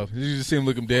himself. You just see him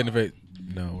look him dead in the face.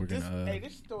 No, we're gonna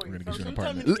get you an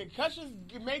apartment. The concussions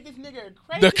made this nigga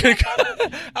crazy.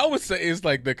 I would say it's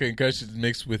like the concussions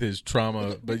mixed with his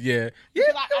trauma, but yeah.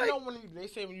 I know when they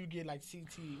say when you get like CT.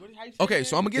 How you say okay,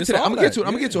 so I'm gonna get to that. I'm gonna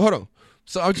get to it. Hold on.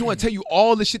 So I just want to tell you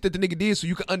all the shit that the nigga did so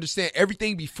you can understand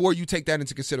everything before you take that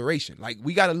into consideration. Like,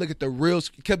 we got to look at the real,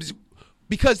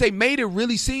 because they made it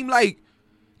really seem like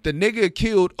the nigga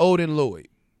killed Odin Lloyd.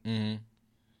 Mm-hmm.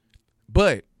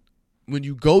 But when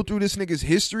you go through this nigga's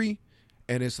history,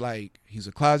 and it's like he's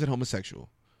a closet homosexual,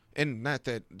 and not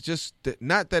that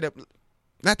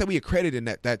we accredited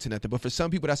that to nothing, but for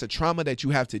some people that's a trauma that you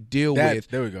have to deal with.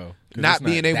 There we go. Not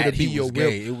being able to be your real.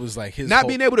 It was like his not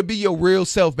being able to be your real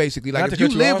self, basically. Like if you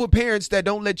live with parents that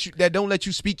don't let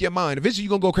you speak your mind, eventually you're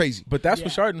gonna go crazy. But that's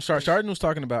what Chardon was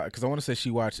talking about, because I want to say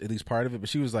she watched at least part of it, but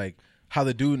she was like, how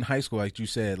the dude in high school, like you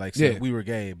said, we were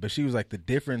gay, but she was like, the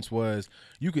difference was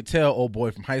you could tell old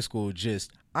boy from high school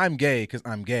just, I'm gay because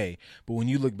I'm gay. But when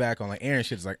you look back on like Aaron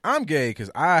shit, it's like, I'm gay because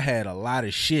I had a lot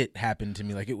of shit happen to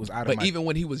me. Like it was out of my... But even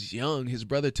when he was young, his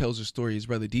brother tells a story. His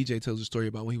brother DJ tells a story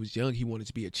about when he was young, he wanted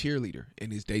to be a cheerleader.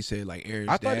 And they said like Aaron's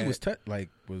dad... I thought he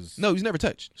was No, he was never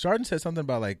touched. Chardon said something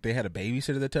about like they had a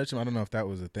babysitter that touched him. I don't know if that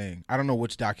was a thing. I don't know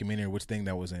which documentary or which thing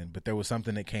that was in, but there was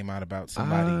something that came out about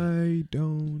somebody.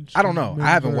 I don't know. I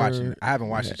haven't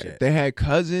watched it yet. They had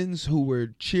cousins who were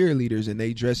cheerleaders, and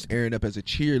they dressed Aaron up as a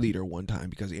cheerleader one time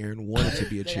because Aaron wanted to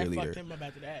be a cheerleader.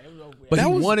 But he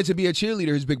wanted to be a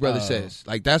cheerleader, his big brother says.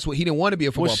 Like that's what he didn't want to be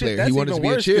a football player. He wanted to be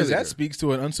a cheerleader. That speaks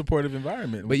to an unsupportive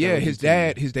environment. But yeah, his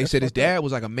dad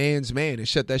was like a man's man and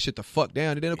shut that shit the fuck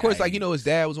down. And then of course, like, you know, his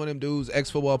dad was one of them dudes,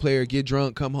 ex-football player, get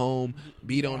drunk, come home,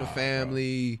 beat on the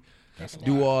family,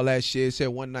 do all that shit. Said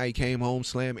one night he came home,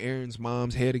 slammed Aaron's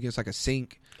mom's head against like a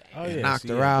sink, and knocked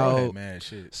her out.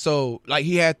 So like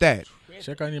he had that.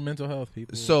 Check on your mental health,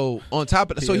 people. So on top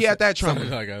of he had that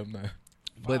trauma.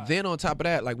 But then on top of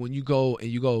that, like when you go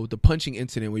the punching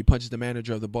incident where he punches the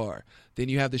manager of the bar, then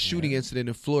you have the shooting incident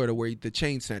in Florida where the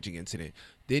chain snatching incident,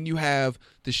 then you have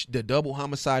the double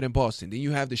homicide in Boston, then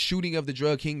you have the shooting of the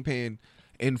drug kingpin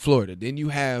in Florida, then you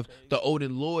have the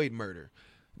Odin Lloyd murder,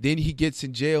 then he gets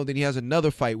in jail, then he has another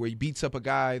fight where he beats up a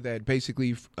guy that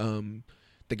basically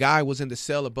the guy was in the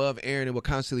cell above Aaron and would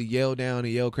constantly yell down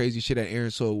and yell crazy shit at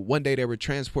Aaron. So one day they were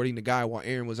transporting the guy while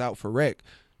Aaron was out for rec.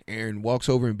 Aaron walks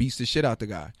over and beats the shit out the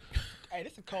guy. Hey,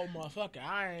 this is a cold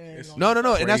motherfucker.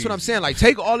 No. And that's what I'm saying. Like,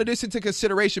 take all of this into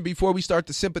consideration before we start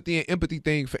the sympathy and empathy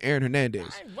thing for Aaron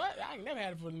Hernandez. I ain't never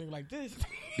had it for a nigga like this.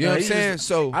 You know what I'm saying?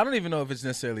 So I don't even know if it's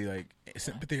necessarily like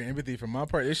sympathy or empathy from my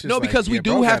part. It's just because we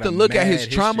do have to look at his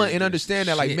trauma and understand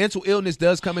that like mental illness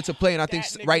does come into play. And I think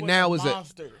right now is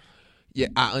monster. Yeah,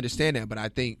 I understand that, but I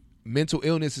think mental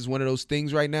illness is one of those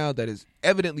things right now that is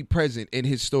evidently present in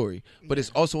his story, but it's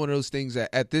also one of those things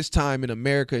that at this time in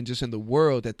America and just in the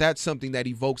world, that's something that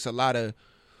evokes a lot of.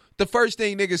 The first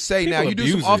thing niggas say people now, you do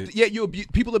some often,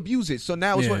 people abuse it. So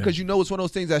now it's because it's one of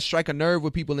those things that strike a nerve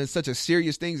with people in such a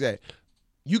serious things that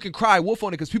you can cry wolf on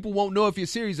it because people won't know if you're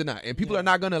serious or not, and people are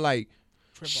not gonna like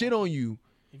shit on you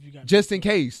just in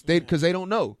case because they don't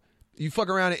know. You fuck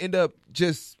around and end up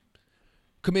just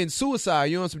committing suicide.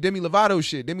 You on some Demi Lovato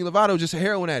shit. Demi Lovato just a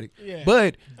heroin addict. Yeah.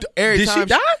 But every time she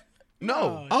die?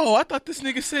 No. Oh, I thought this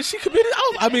nigga said she committed.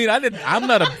 I'm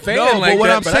not a fan. No, like but what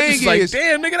that, I'm but saying is, like,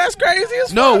 damn, nigga, that's crazy as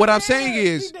fuck. No, what I'm saying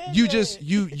is,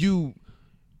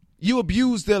 you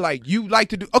abuse the like. You like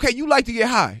to do. Okay, you like to get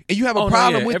high, and you have a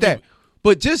problem with that.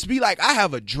 But just be like, I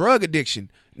have a drug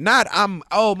addiction. Not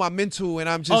my mental, and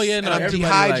I'm just I'm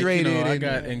dehydrated. Like, and I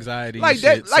got anxiety. Like and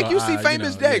that. shit, Like so you see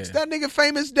Famous Dex. That nigga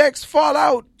Famous Dex fall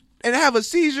out and have a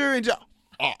seizure and just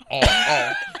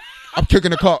I'm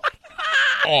kicking the car.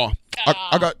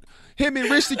 I got him and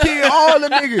Rich the Kid, all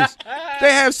them niggas.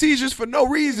 They have seizures for no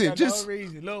reason. Just no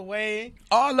reason. Lil Wayne.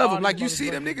 All of them. Like you see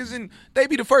them niggas and they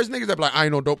be the first niggas that be like, I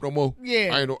ain't no dope no more.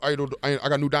 Yeah. I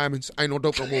got new diamonds. I ain't no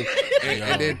dope no more.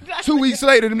 And then 2 weeks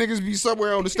later, the niggas be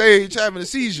somewhere on the stage having a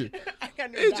seizure.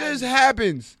 It just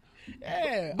happens.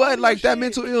 Yeah. But like that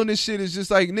mental illness shit is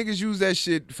just like niggas use that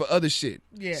shit for other shit.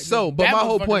 Yeah. So, but my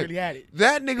whole point, really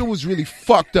that nigga was really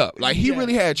fucked up. Like he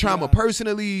really had trauma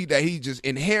personally that he just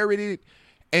inherited.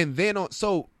 And then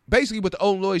so basically with the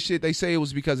old Lloyd shit, they say it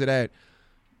was because of that.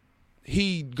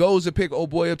 He goes to pick old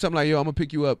boy up, telling him like, yo, I'm gonna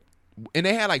pick you up. And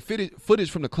they had like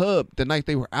footage from the club the night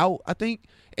they were out, I think.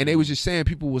 And they was just saying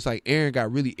people was like, Aaron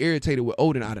got really irritated with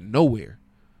Odin out of nowhere.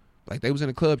 Like they was in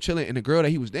the club chilling, and the girl that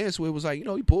he was dancing with was like,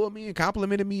 he pulled me and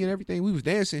complimented me and everything. We was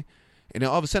dancing, and then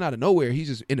all of a sudden out of nowhere, he's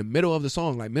just in the middle of the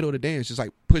song, like middle of the dance, just like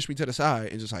pushed me to the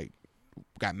side and just like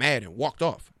got mad and walked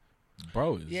off.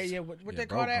 Bro, what they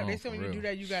call that? They say when you do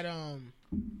that, you got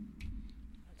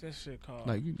what's that shit called?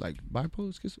 Like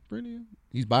bipolar, schizophrenia.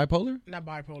 He's bipolar. Not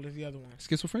bipolar. It's the other one.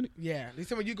 Schizophrenic. Yeah, they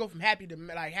say when you go from happy to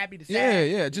sad.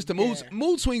 Yeah. Just the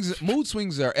mood swings. Mood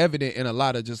swings are evident in a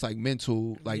lot of just like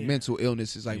mental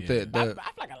illnesses. Like I feel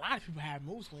like a lot of people have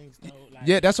mood swings though.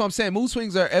 Like, that's what I'm saying. Mood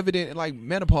swings are evident in like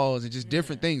menopause and just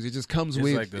different things. It just comes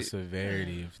with like the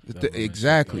severity of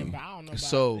exactly. Yeah, I don't know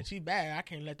so she bad. I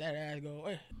can't let that ass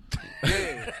go.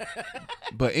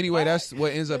 But anyway, that's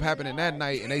what ends up happening that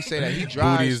night, and they say that he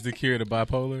drives. Booty is the cure to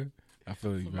bipolar. I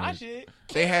feel you, man.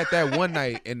 They had that one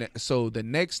night, and so the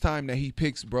next time that he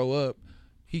picks bro up,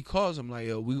 he calls him like,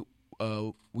 "Yo,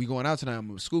 we going out tonight. I'm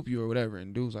gonna scoop you or whatever."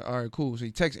 And dude's like, "All right, cool." So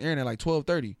he texts Aaron at like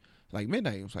 12:30, like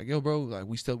midnight. He was like, "Yo, bro, like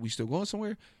we still going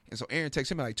somewhere?" And so Aaron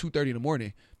texts him at like 2:30 in the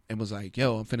morning and was like,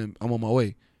 "Yo, I'm on my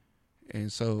way."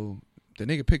 And so the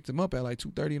nigga picked him up at like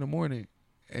 2:30 in the morning,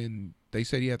 and they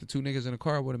said he had the two niggas in the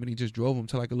car with him, and he just drove him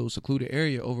to like a little secluded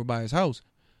area over by his house.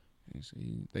 And so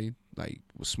they like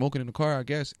was smoking in the car, I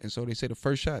guess. And so they say the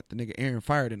first shot, the nigga Aaron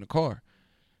fired in the car.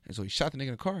 And so he shot the nigga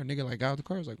in the car. And nigga like got out the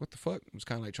car. Was like, what the fuck? He was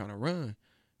kind of like trying to run.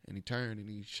 And he turned and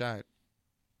he shot.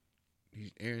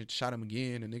 Aaron shot him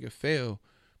again. And nigga fell.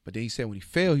 But then he said when he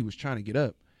fell, he was trying to get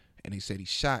up. And he said he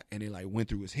shot and it like went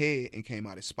through his head and came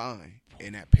out his spine.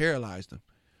 And that paralyzed him.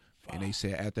 And they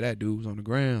said after that, dude was on the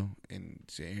ground. And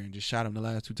said Aaron just shot him the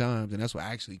last 2 times. And that's what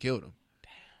actually killed him.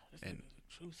 Damn,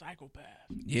 true psychopath.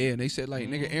 Yeah, and they said like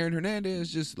nigga Aaron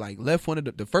Hernandez just like left one of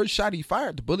the first shot he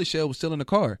fired, the bullet shell was still in the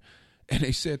car, and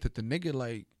they said that the nigga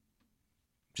like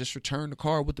just returned the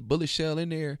car with the bullet shell in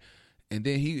there, and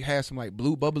then he had some like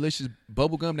blue bubblicious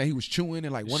bubble gum that he was chewing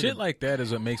and like one shit like that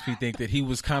is what makes me think that he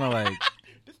was kind of like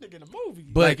this nigga in a movie.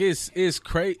 But like it's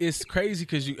crazy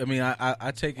because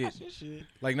I take it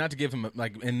like not to give him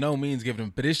like in no means give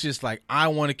him, but it's just like I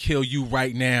want to kill you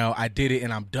right now. I did it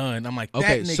and I'm done. I'm like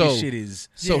that nigga shit is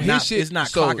his shit is not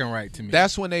clocking right to me.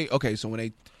 That's when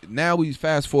now we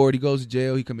fast forward. He goes to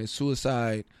jail. He commits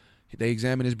suicide. They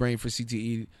examine his brain for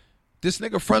CTE. This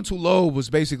nigga frontal lobe was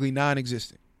basically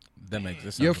non-existent. That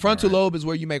makes your frontal lobe is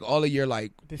where you make all of your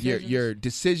like your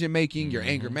decision making, your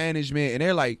anger management, and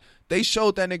they're like they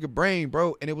showed that nigga brain,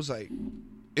 bro, and it was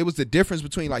the difference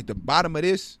between like the bottom of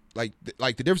this, like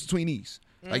the difference between these.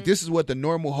 Like this is what the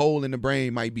normal hole in the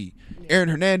brain might be. Aaron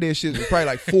Hernandez shit was probably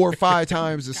like 4 or 5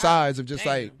 times the size of just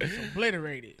like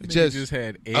obliterated. Just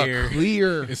had air,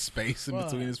 clear space in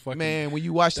between his fucking. Man, when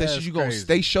you watch that shit,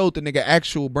 they showed the nigga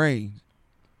actual brain.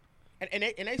 And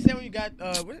they say when you got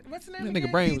what's the name? That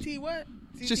nigga brain CT what?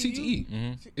 It's just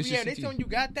CTE. They say when you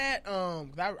got that.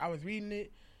 I was reading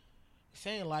it.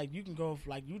 saying like you can go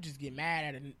like you just get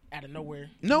mad out of nowhere.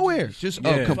 Just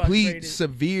a complete frustrated.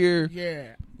 severe.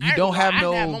 Yeah, You don't have I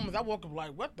no. had moments I woke up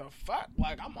like, what the fuck?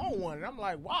 Like I'm on one, and I'm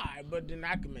like, why? But then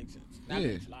that can make sense. That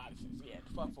makes a lot of sense. Yeah,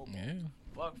 fuck football. Yeah.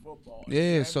 Fuck football.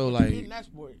 Yeah, so like, in that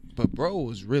sport. but bro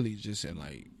was really just in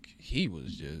like he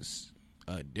was just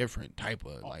a different type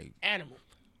of like animal.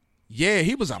 Yeah,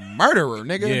 he was a murderer,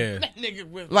 nigga. Yeah. That nigga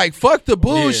was Like fuck the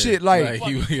bullshit. Yeah, Like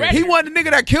he wasn't the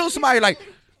nigga that killed somebody. Like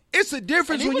it's a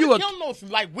difference when you killing those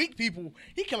like weak people.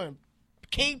 He killing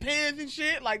kingpins and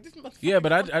shit. Like this. Yeah,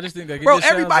 but I just think that bro, it just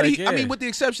sounds everybody. like, yeah. I mean, with the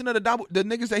exception of the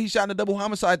niggas that he shot in a double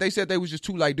homicide, they said they was just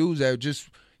two like dudes that just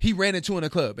he ran into in a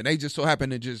club and they just so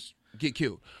happened to just get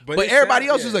killed. But everybody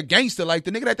else is a gangster. Like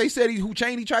the nigga that they said he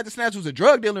tried to snatch was a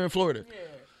drug dealer in Florida. Yeah.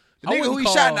 The nigga who he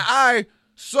shot in the eye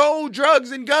sold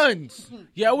drugs and guns.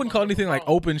 Yeah, I wouldn't call anything like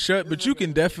open shut, but you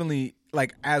can definitely,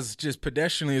 like, as just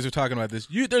pedestrianly as we're talking about this,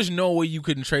 there's no way you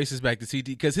couldn't trace this back to CT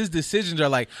because his decisions are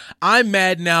like, I'm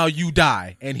mad now, you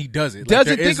die, and he does it.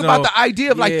 Doesn't think about the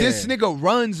idea of like this nigga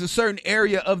runs a certain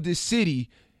area of this city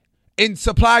and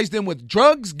supplies them with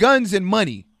drugs, guns, and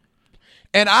money.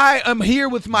 And I am here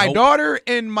with my daughter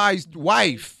and my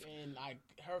wife.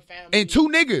 And two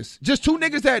niggas. Just two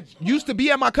niggas that used to be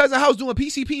at my cousin's house doing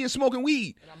PCP and smoking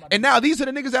weed. And now these are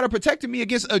the niggas that are protecting me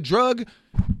against a drug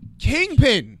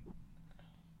kingpin.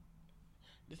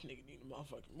 This nigga need a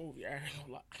motherfucking movie. I ain't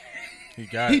gonna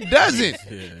lie. He doesn't.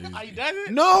 He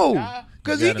doesn't? No.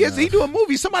 Because he do a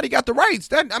movie. Somebody got the rights.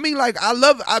 That I mean, like,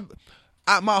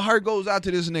 my heart goes out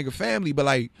to this nigga family, but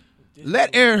like,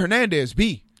 let Aaron Hernandez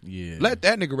be. Yeah. Let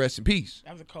that nigga rest in peace.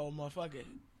 That was a cold motherfucker.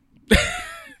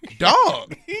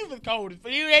 Dog. He was cold.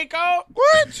 You ain't cold?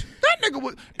 What? That nigga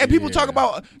was. And people talk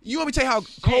about. You want me to tell you how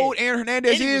cold Aaron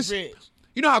Hernandez is?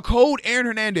 You know how cold Aaron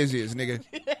Hernandez is, nigga.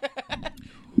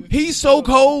 He's so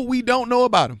cold, we don't know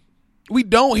about him. We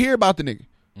don't hear about the nigga.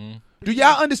 Do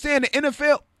y'all understand the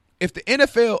NFL? If the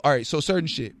NFL, all right, so certain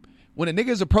shit. When a nigga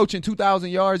is approaching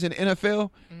 2,000 yards in the NFL,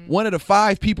 one of the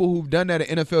 5 people who've done that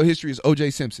in NFL history is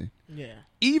O.J. Simpson. Yeah.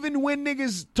 Even when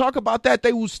niggas talk about that,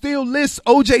 they will still list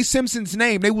O.J. Simpson's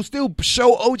name. They will still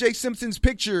show O.J. Simpson's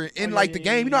picture in the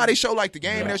game. You know how they show like the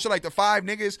game and they show like the 5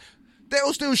 niggas?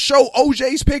 They'll still show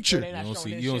O.J.'s picture.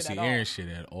 You don't see Aaron shit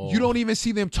at all. You don't even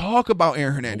see them talk about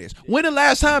Aaron Hernandez. When the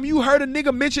last time you heard a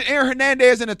nigga mention Aaron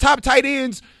Hernandez in the top tight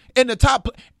ends in the top?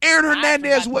 Aaron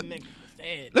Hernandez, what?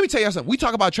 Let me tell you something. We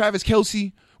talk about Travis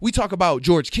Kelce. We talk about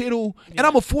George Kittle. And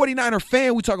I'm a 49er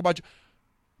fan. We talk about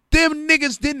them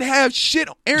niggas didn't have shit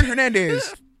on Aaron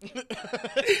Hernandez.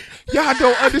 Y'all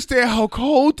don't understand how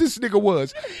cold this nigga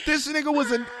was. This nigga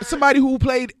was somebody who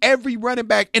played every running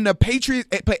back in the Patriots,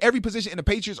 played every position in the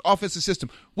Patriots offensive system,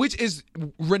 which is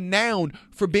renowned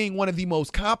for being one of the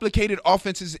most complicated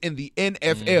offenses in the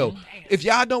NFL. If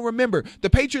y'all don't remember, the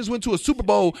Patriots went to a Super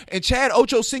Bowl and Chad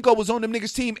Ochocinco was on them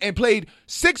niggas team and played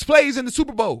 6 plays in the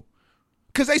Super Bowl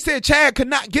because they said Chad could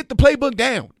not get the playbook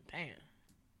down.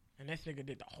 And this nigga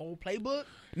did the whole playbook?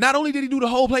 Not only did he do the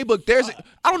whole playbook,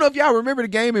 I don't know if y'all remember the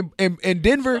game in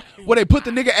Denver where they put the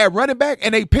nigga at running back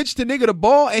and they pitched the nigga the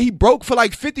ball and he broke for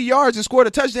like 50 yards and scored a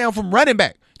touchdown from running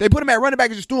back. They put him at running back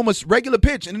and just threw him a regular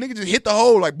pitch and the nigga just hit the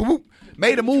hole like boop,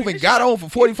 made a move and got on for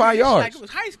 45 yards. Like it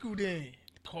was high school then.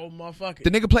 Cold motherfucker.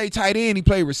 The nigga played tight end, he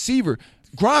played receiver.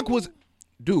 Gronk was,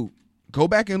 dude, go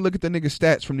back and look at the nigga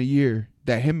stats from the year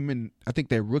that I think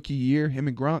that rookie year, him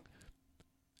and Gronk.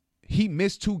 He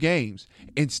missed 2 games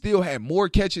and still had more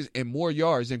catches and more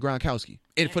yards than Gronkowski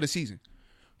for the season.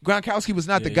 Gronkowski was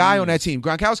not the guy on that team.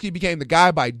 Gronkowski became the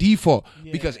guy by default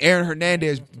because Aaron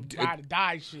Hernandez. Ride or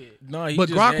die shit. No, but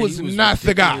Gronk was not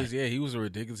the guy. Yeah, he was a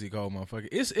ridiculously cold motherfucker.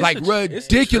 It's like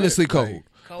ridiculously cold.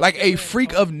 Like a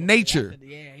freak of nature.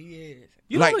 Yeah, he is.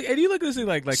 You look at this thing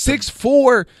like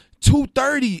 6'4",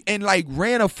 230 and like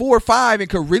ran a 4.5 and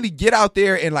could really get out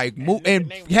there and like move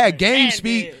and had game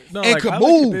speed and could move.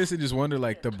 Look at this and just wonder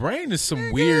like the brain is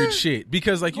some weird shit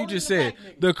because like you just said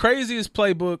the craziest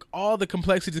playbook, all the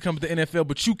complexities that come with the NFL,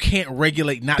 but you can't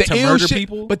regulate not to murder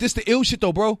people. But this the ill shit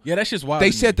though, bro. Yeah, that's just wild.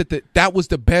 They said that was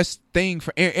the best thing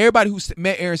for Aaron. Everybody who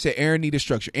met Aaron said Aaron needed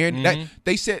structure.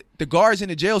 They said the guards in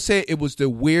the jail said it was the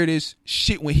weirdest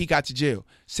shit when he got to jail.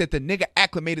 Said the nigga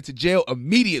acclimated to jail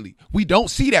immediately. We don't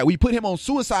see that. We put him on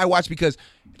suicide watch because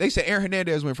they said Aaron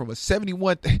Hernandez went from a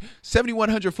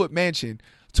 7,100 foot mansion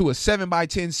to a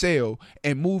 7x10 cell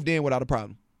and moved in without a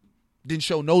problem. Didn't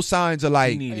show no signs of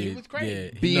like being.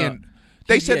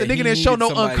 They said the nigga didn't show no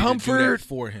uncomfort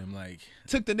for him. Like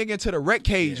took the nigga into the rec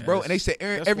cage, bro. And they said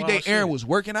Aaron every day Aaron was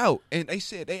working out, and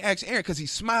they asked Aaron because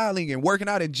he's smiling and working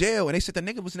out in jail, and they said the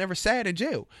nigga was never sad in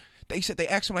jail. They said they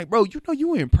asked him like, bro, you know you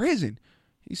were in prison.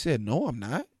 He said, no, I'm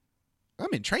not.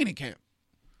 I'm in training camp.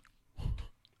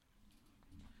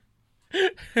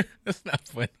 That's not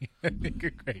funny. That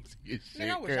nigga crazy as shit.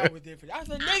 Nigga, I wish I was different. I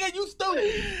said, nigga, you stupid.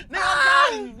 Nigga, I'm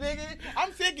tired of you, nigga.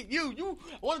 I'm sick of you. You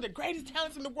one of the greatest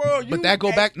talents in the world. But that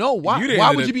go back. No,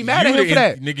 why would you be mad at him for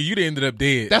that? Nigga, you'd ended up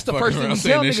dead. That's the first thing you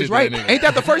tell niggas, right? Ain't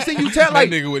that the first thing you tell? Like,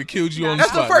 that nigga would have killed you on the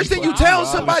spot. That's the first thing you tell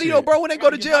somebody, though, bro. When they go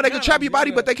to jail, they can trap your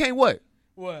body, but they can't what?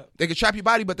 What? They can trap your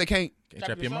body, but they can't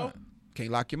trap your mind. Can't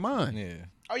lock your mind. Yeah.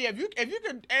 Oh yeah, if you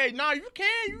could, hey, nah, you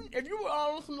can. If you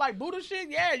on some like Buddha shit,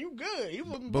 yeah, you good. You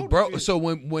but bro, shit. So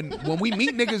when we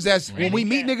meet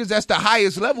niggas that's the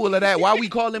highest level of that, why we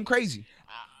call them crazy?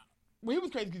 Well, he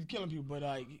was crazy because he's killing people, but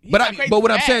like, but what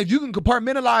I'm saying, you can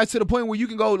compartmentalize to the point where you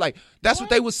can go like, that's what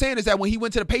they was saying is that when he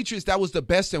went to the Patriots, that was the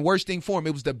best and worst thing for him.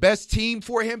 It was the best team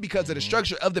for him because of the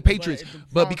structure of the Patriots,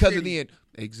 but because of the end,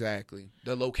 exactly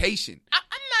the location. I'm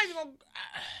not even gonna.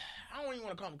 I don't even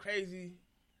want to call him crazy.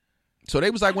 So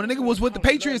they was like, when a nigga was with the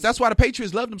Patriots, that's why the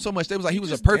Patriots loved him so much. They was like, he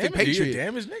was a perfect Patriot. He a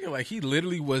damaged nigga. Like, he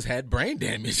literally had brain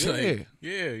damage. Yeah. Like,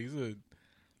 yeah, he's a...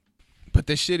 But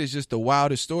this shit is just the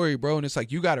wildest story, bro. And it's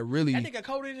like, you got to really... That nigga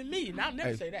colder than me, and I'll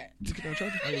never say that.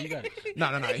 Oh, yeah, you got it. No.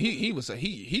 He was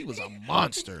a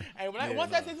monster. Hey,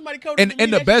 once I say somebody colder than me... In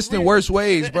the best and worst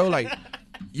ways, bro. Like...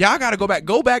 Y'all got to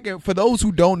go back and for those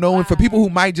who don't know and for people who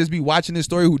might just be watching this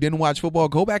story who didn't watch football,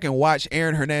 go back and watch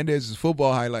Aaron Hernandez's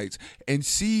football highlights and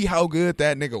see how good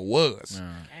that nigga was.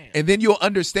 And then you'll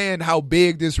understand how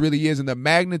big this really is and the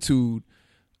magnitude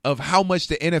of how much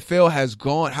the NFL has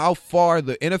gone, how far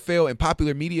the NFL and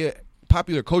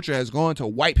popular culture has gone to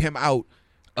wipe him out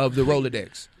of the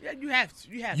Rolodex. Yeah, you have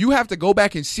to. You have to go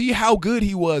back and see how good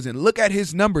he was and look at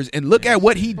his numbers and look at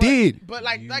what he did. But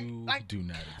like do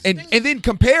not. And then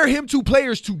compare him to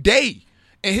players today.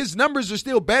 And his numbers are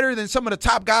still better than some of the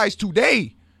top guys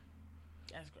today.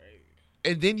 That's great.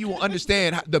 And then you will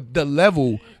understand the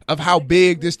level of how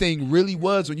big this thing really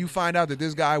was when you find out that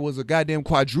this guy was a goddamn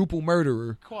quadruple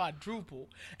murderer. Quadruple.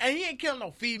 And he ain't killing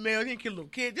no females. He ain't killing no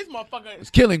kids. This motherfucker is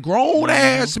killing grown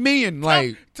ass men.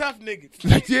 Like tough niggas.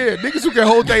 Like, yeah, niggas who can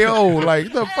hold their own.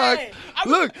 Like, the fuck?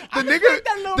 Look,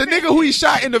 the nigga who he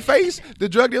shot in the face, the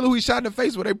drug dealer who he shot in the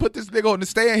face, when they put this nigga on the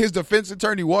stand, his defense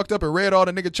attorney walked up and read all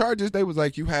the nigga charges. They was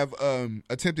like, you have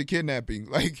attempted kidnapping,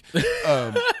 like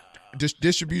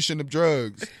distribution of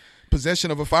drugs,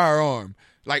 possession of a firearm.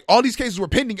 Like, all these cases were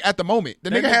pending at the moment.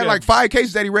 The nigga had like 5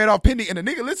 cases that he read off pending, and the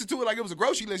nigga listened to it like it was a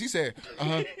grocery list. He said,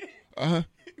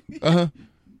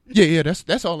 yeah,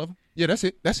 that's all of them. Yeah, that's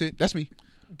it. That's me.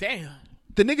 Damn.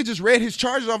 The nigga just read his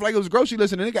charges off like it was a grocery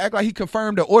list, and the nigga act like he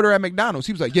confirmed the order at McDonald's.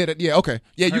 He was like, yeah, okay.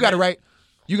 Yeah, you got it right.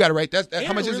 You got it right. That's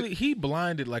how much really, is it? He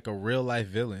blinded like a real life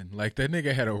villain. Like, that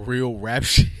nigga had a real rap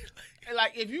sheet.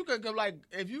 Like, if you could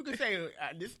say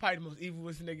this is probably the most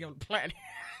evilest nigga on the planet.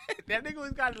 That nigga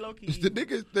was kind of low key. The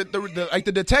niggas,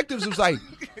 the detectives was like,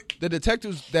 the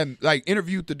detectives that like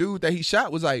interviewed the dude that he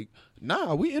shot was like,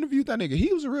 nah, we interviewed that nigga.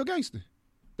 He was a real gangster.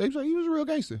 They was like, he was a real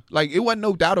gangster. Like, it wasn't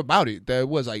no doubt about it. That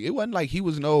was like, it wasn't like he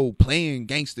was no playing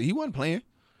gangster. He wasn't playing.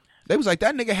 They was like,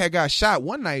 that nigga had got shot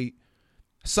one night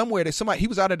somewhere that he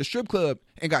was out at the strip club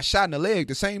and got shot in the leg.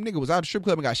 The same nigga was out at the strip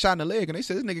club and got shot in the leg. And they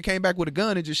said this nigga came back with a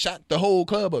gun and just shot the whole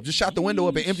club up, just shot the window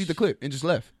up and emptied the clip and just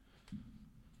left.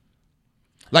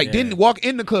 Like, didn't walk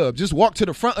in the club, just walked to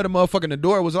the front of the motherfucker and the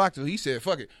door was locked. So he said,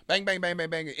 fuck it. Bang, bang, bang, bang,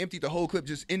 bang, and emptied the whole clip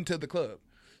just into the club.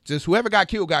 Just whoever got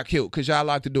killed because y'all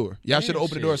locked the door. Y'all should have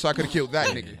opened the door so I could have killed that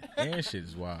nigga. And shit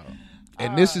is wild.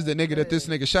 And this is the nigga that this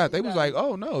nigga shot. They was like,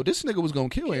 oh no, this nigga was gonna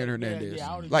kill Aaron Hernandez.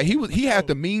 Like, he had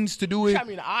the means to do it. Shot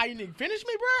me in the eye, you nigga finish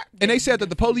me, bro. And they said that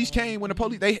the police came when the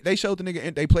police they showed the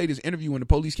nigga, they played his interview when the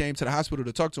police came to the hospital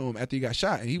to talk to him after he got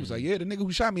shot. And he was like, yeah, the nigga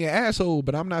who shot me an asshole,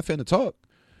 but I'm not finna talk.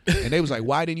 And they was like,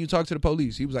 why didn't you talk to the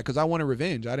police? He was like, because I wanted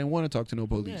revenge. I didn't want to talk to no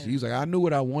police. Yeah. He was like, I knew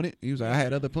what I wanted. He was like, I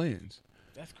had other plans.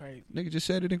 That's crazy. Nigga just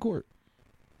said it in court.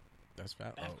 That's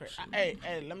foul. That's crazy.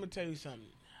 Hey, let me tell you something.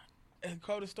 The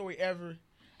coldest story ever.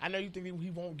 I know you think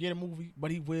he won't get a movie, but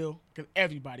he will, because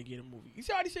everybody get a movie. You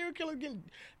see all these serial killers getting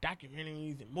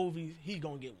documentaries and movies? He's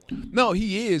going to get one. No,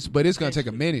 he is, but it's going to take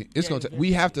a minute. It's going to.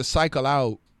 We have to cycle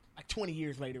out. Like 20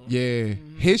 years later. Yeah.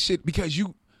 Mm-hmm. His shit, because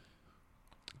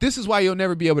this is why you'll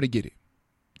never be able to get it.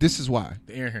 This is why.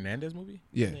 The Aaron Hernandez movie?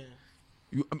 Yeah.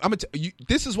 I'm gonna tell you,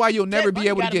 this is why you'll never be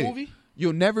able to get it.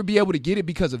 You'll never be able to get it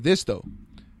because of this, though.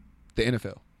 The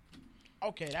NFL.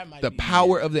 Okay, that might be the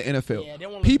power of the NFL.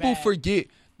 Yeah, people forget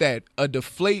that a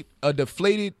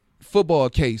deflated football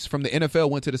case from the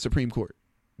NFL went to the Supreme Court.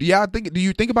 Do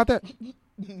you think about that?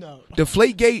 No.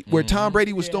 Deflategate, where Tom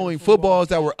Brady was throwing footballs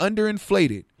that were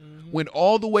underinflated, went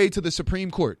all the way to the Supreme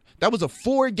Court. That was a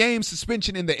 4-game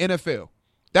suspension in the NFL.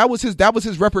 That was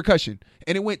his repercussion,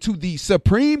 and it went to the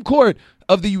Supreme Court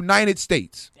of the United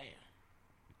States.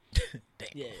 Damn.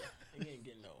 Yeah. He ain't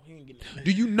getting no.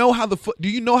 Do you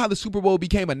know how the Super Bowl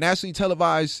became a nationally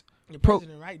televised? The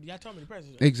president, right? Y'all told me the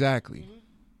president. Exactly.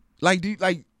 Mm-hmm.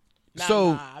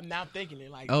 I'm now thinking it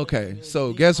like. Okay,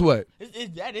 so guess what?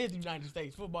 That is the United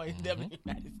States. Football is definitely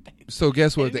the United States. So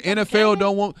guess what? The NFL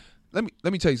don't want. Let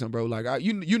me tell you something, bro. Like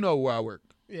you know where I work.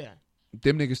 Yeah.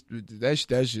 Them niggas,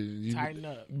 that shit. Tighten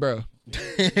up, bro.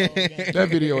 That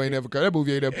video ain't never cut. That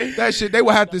movie ain't ever. That shit. They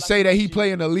would have to say that he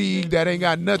play in a league that ain't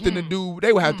got nothing to do.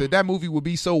 They would have to. That movie would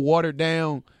be so watered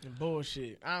down.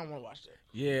 Bullshit. I don't want to watch that.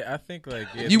 Yeah, I think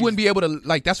you wouldn't be able to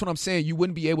that's what I'm saying. You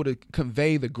wouldn't be able to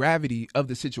convey the gravity of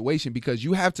the situation because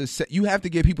you have to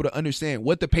get people to understand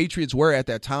what the Patriots were at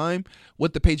that time,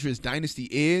 what the Patriots dynasty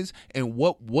is, and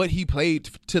what he played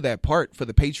to that part for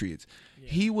the Patriots.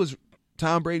 Yeah. He was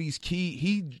Tom Brady's key.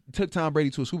 He took Tom Brady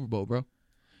to a Super Bowl, bro.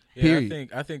 Yeah, period.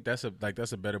 I think that's a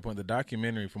better point. The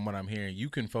documentary, from what I'm hearing, you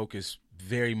can focus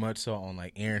very much so on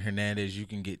like Aaron Hernandez. You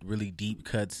can get really deep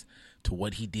cuts to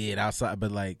what he did outside,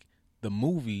 but like. The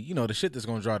movie, the shit that's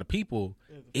gonna draw the people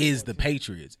is the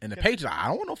Patriots, and the Patriots. I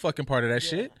don't want no fucking part of that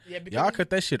shit. Yeah, y'all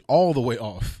cut that shit all the way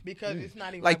off because it's not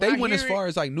even like they went as far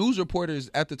as like news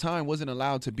reporters at the time wasn't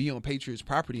allowed to be on Patriots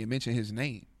property and mention his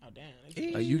name. Oh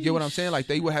damn! Like, you get what I'm saying? Like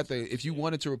they would have to, if you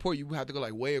wanted to report, you would have to go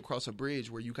like way across a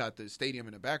bridge where you got the stadium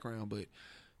in the background, but.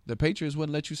 The Patriots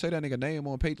wouldn't let you say that nigga name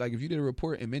on Patriot. Like if you did a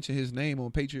report and mention his name on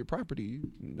Patriot property,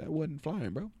 that wasn't flying,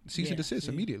 bro. Cease and desist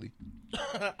immediately.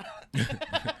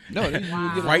 No,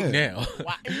 right now.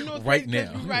 Right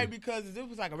now. Right, because if it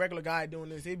was like a regular guy doing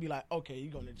this, he'd be like, okay,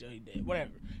 you going to jail, he dead, whatever.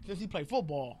 Since he played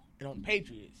football and on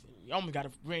Patriots, you almost got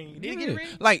a ring. Did he get a ring?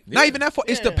 Like not even that far.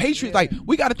 It's the Patriots. Like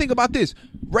we got to think about this.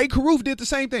 Ray Caruth did the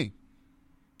same thing.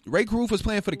 Ray Caruth was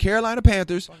playing for the Carolina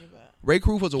Panthers. Ray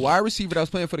Caruth was a wide receiver that was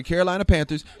playing for the Carolina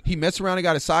Panthers. He messed around and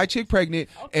got a side chick pregnant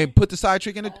and put the side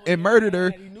chick in and murdered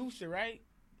her. He noosed her, right?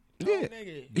 Yeah.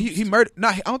 He murdered. Nah,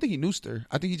 I don't think he noosed her.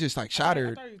 I think he just like shot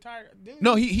her.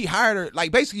 No, he hired her.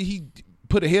 Like basically he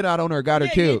put a hit out on her, got her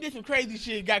killed. He did some crazy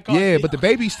shit, got caught. Yeah, but the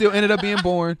baby still ended up being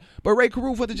born. But Ray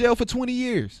Caruth went to jail for 20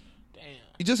 years. Damn.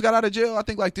 He just got out of jail, I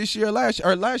think, like this year or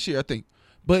last year, I think.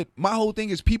 But my whole thing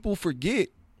is people forget.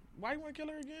 Why you want to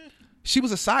kill her again? She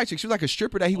was a side chick. She was like a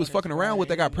stripper that he was fucking around with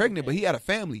that got pregnant, but he had a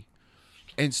family.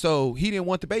 And so he didn't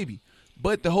want the baby.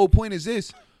 But the whole point is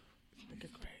this.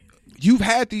 You've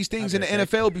had these things in the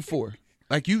NFL before.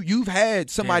 Like you've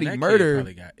had somebody murder. Kid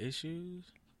probably got issues.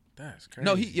 That's crazy.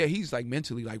 No, he's like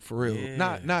mentally like for real.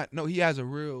 Yeah. No, he has a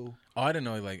real. Oh, I didn't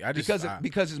know. Like I just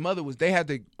because his mother was. They had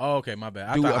to. Oh, okay, my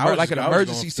bad. Do an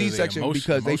emergency C-section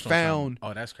because they found.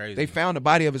 Oh, that's crazy. They found the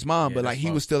body of his mom, but like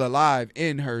he was still alive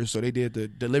in her, so they did the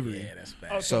delivery. Yeah, that's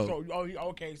bad. So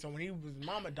okay, so when his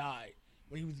mama died,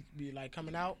 when he was like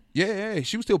coming out. Yeah,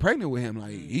 she was still pregnant with him.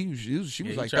 Like she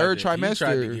was like third trimester. He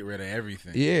tried to get rid of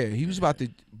everything. Yeah, he was about to,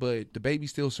 but the baby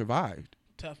still survived.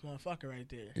 Tough motherfucker right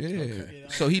there. Yeah. Okay.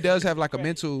 So he does have like a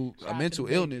mental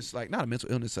illness, like not a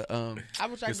mental illness,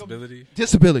 disability.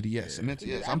 Disability, yes.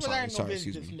 Yes. I'm sorry.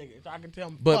 Excuse me. Nigga, so I can tell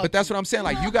him, but that's what I'm saying.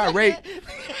 Like you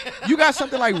got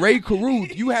something like Ray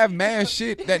Caruth. You have mad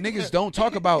shit that niggas don't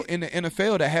talk about in the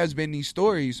NFL that has been these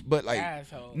stories, but like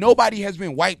nobody has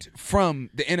been wiped from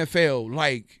the NFL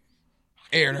like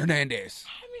Aaron Hernandez.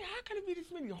 I mean, how can it be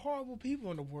this many horrible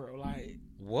people in the world? Like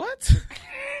what?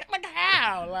 Like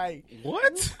how? Like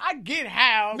what? I get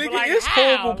how. Nigga, like, it's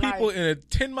how? horrible people in a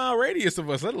 10-mile radius of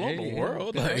us, let alone the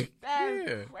world. Like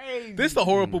that's crazy. This the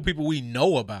horrible people we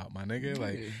know about, my nigga.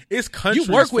 Like it's countries.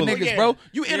 You work with niggas, bro.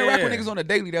 You interact with niggas on a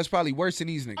daily. That's probably worse than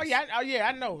these niggas. Oh yeah,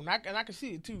 I know, and I can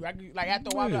see it too. Like after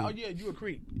a while, like, oh yeah, you a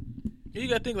creep. You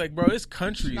gotta think like, bro, it's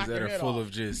countries that are full of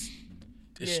just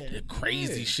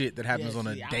crazy shit that happens on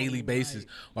a daily basis.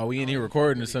 While we in here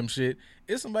recording or some shit,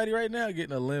 it's somebody right now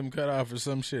getting a limb cut off or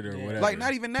some shit or whatever. Like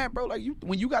not even that, bro. Like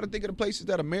when you got to think of the places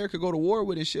that America go to war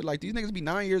with and shit. Like these niggas be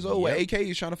 9 years old with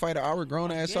AKs trying to fight our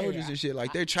grown ass soldiers and shit.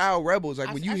 Like they're child rebels.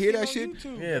 Like when you hear that shit,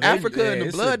 Africa and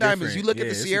the Blood Diamonds. You look at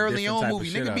the Sierra Leone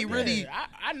movie, nigga be really.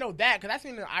 I know that because I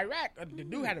seen in Iraq the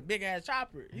dude had a big ass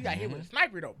chopper. He got hit with a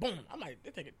sniper though. Boom. I'm like,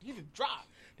 he just dropped.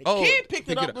 The kid picked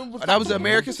it up. And was that was an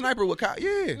American sniper with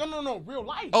yeah. No, real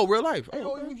life. Oh, real life.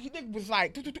 He was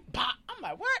like, pop. I'm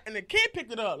like, what? And the kid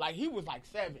picked it up. Like he was like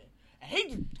 7. And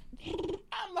he just.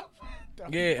 I'm like,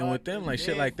 and with them like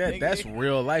shit like that, that's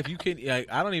real life. You can like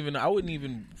I wouldn't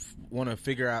even want to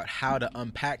figure out how to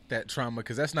unpack that trauma,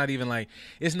 because that's not even like,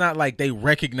 it's not like they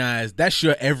recognize that's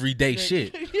your everyday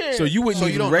shit. Yeah. So you wouldn't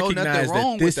even recognize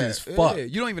that this is fucked. Yeah,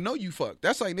 you don't even know you fucked.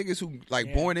 That's like niggas who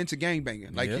like born into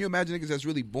gangbanging. Like you imagine niggas that's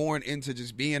really born into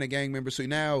just being a gang member. So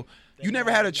now you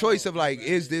never had a choice of like,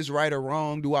 is this right or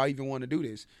wrong? Do I even want to do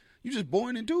this? You just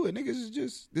born into it. Niggas is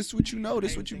just, this is what you know.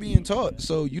 This is what you being taught.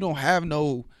 So you don't have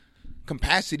no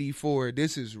capacity for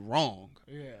this is wrong.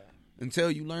 Yeah. Until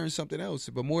you learn something else.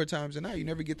 But more times than not, you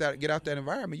never get out that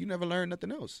environment. You never learn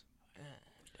nothing else.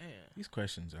 Damn. These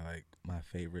questions are like my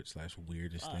favorite /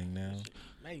 weirdest thing now.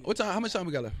 What time? How much time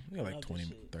we got left? We got like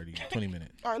 20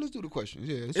 minutes. All right, let's do the questions.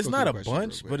 Yeah, it's not a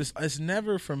bunch, but it's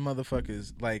never from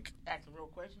motherfuckers like asking real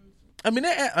questions. I mean,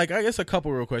 like I guess a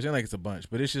couple real questions. Like it's a bunch,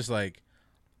 but it's just like,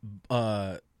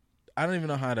 I don't even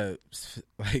know how to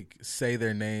like say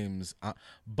their names.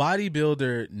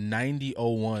 Bodybuilder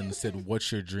 9001 said,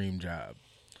 "What's your dream job?"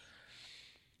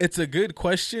 It's a good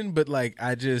question, but like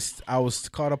I was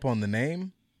caught up on the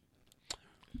name.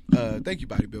 Thank you,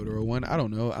 Bodybuilder 01. I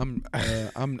don't know.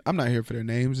 I'm not here for their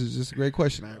names. It's just a great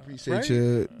question. I appreciate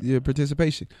your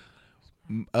participation.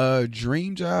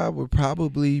 Dream job would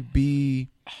probably be,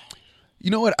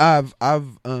 you know what, I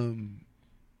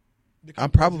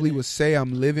probably would say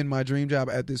I'm living my dream job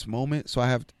at this moment. So I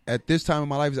have, at this time in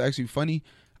my life, is actually funny.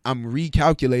 I'm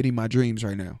recalculating my dreams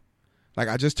right now. Like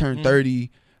I just turned 30.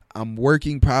 I'm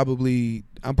probably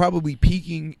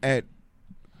peaking at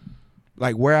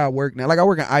like where I work now. Like I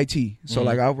work in IT. So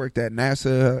like I worked at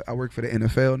NASA. I work for the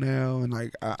NFL now. And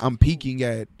like I'm peaking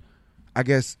at, I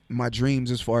guess, my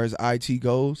dreams as far as IT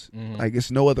goes. Like it's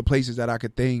no other places that I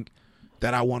could think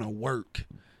that I want to work.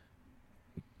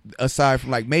 Aside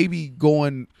from like maybe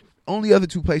going, only other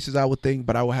two places I would think,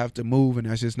 but I would have to move, and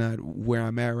that's just not where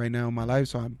I'm at right now in my life.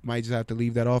 So I might just have to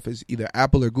leave that office, either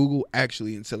Apple or Google,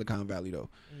 actually in Silicon Valley though,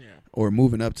 or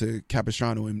moving up to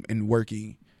Capistrano and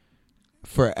working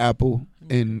for Apple.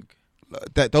 And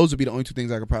those would be the only two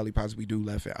things I could probably possibly do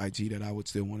left at IT that I would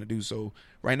still want to do. So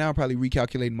right now I'm probably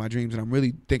recalculating my dreams, and I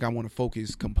really think I want to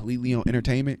focus completely on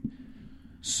entertainment.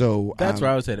 So that's where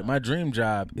I was headed. My dream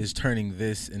job is turning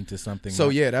this into something. So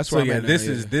yeah, that's where this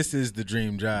is the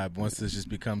dream job. Once this just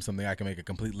becomes something I can make a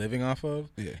complete living off of,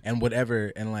 and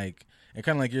whatever, and kind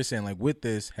of like you're saying, like with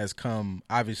this has come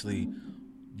obviously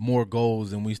more goals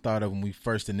than we thought of when we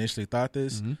first initially thought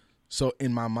this. So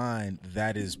in my mind,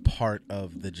 that is part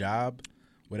of the job.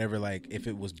 Whatever, like if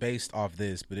it was based off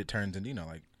this, but it turns into,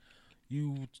 like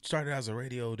you started as a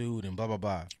radio dude and blah blah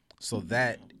blah. So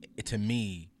that to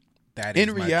me. That is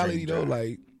in reality though,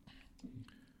 like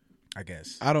I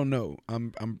guess I don't know.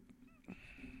 I'm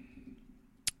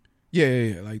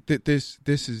like this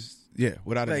is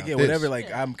without a doubt. Whatever. Like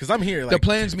because I'm here. Like, the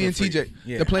plans me and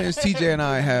TJ, the plans TJ and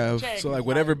I have. So like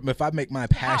whatever. If I make my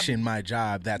passion my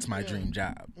job, that's my dream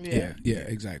job. Yeah,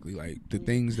 exactly. Like the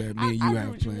things that me and you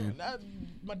have planned. That's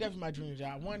definitely my dream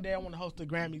job. One day I want to host a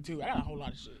Grammy too. I got a whole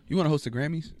lot of shit. You want to host the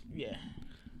Grammys? Yeah.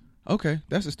 Okay,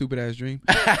 that's a stupid ass dream.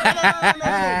 No.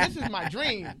 This is my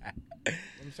dream.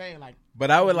 I'm saying like.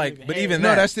 But I would like. But even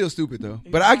no, that's still stupid though.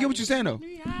 But I get what you're saying though.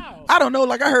 I don't know.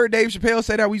 Like I heard Dave Chappelle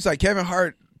say that. We was like Kevin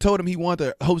Hart told him he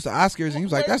wanted to host the Oscars, and he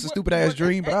was like, "That's a stupid ass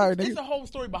dream." But all right, it's a whole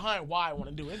story behind why I want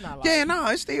to do it. It's not like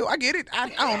it's still. I get it. I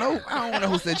don't know. I don't want to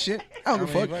host that shit. I don't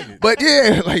give a fuck. But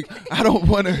yeah, like I don't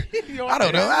want to. I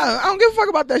don't know. I don't give a fuck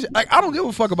about that shit. Like I don't give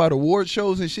a fuck about award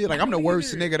shows and shit. Like I'm the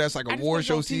worst nigga that's like award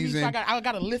show season. So I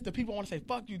got a list of people I want to say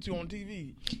fuck you to on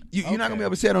TV. You're not gonna be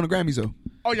able to say it on the Grammys though.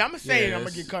 Oh yeah, I'm gonna say it. I'm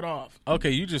gonna get cut off. Okay,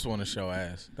 you just want to show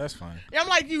ass. That's fine. Yeah, I'm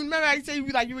like you. Remember I say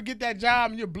you would get that job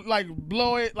and you like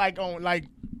blow it like on like.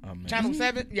 Channel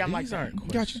 7? Yeah, I'm These like, aren't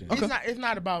questions. Okay. It's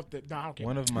not about the. No, I don't care.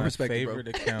 One of my favorite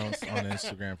accounts on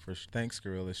Instagram for thanks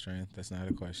Gorilla Strength. That's not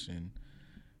a question.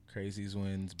 Crazies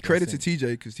wins. Credit to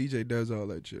TJ because TJ does all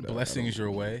that shit. Blessings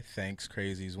your way. Thanks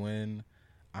Crazies win.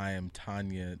 I am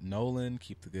Tanya Nolan.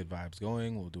 Keep the good vibes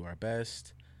going. We'll do our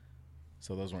best.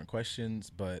 So those weren't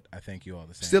questions, but I thank you all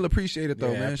the same. Still appreciate it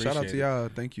though, man. Shout out to y'all.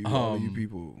 Thank you, all of you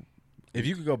people. If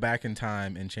you could go back in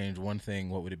time and change one thing,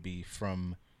 what would it be?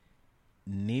 From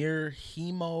Near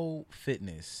Hemo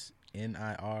Fitness,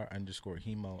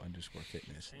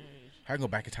 NIR_Hemo_Fitness. If I can go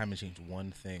back in time and change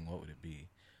one thing, what would it be?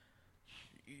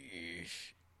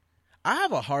 I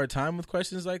have a hard time with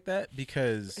questions like that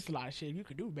because it's a lot of shit you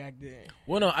could do back then.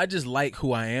 Well, no, I just like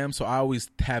who I am, so I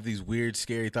always have these weird,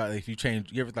 scary thoughts. Like if you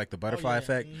change, you ever like the butterfly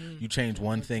effect? You change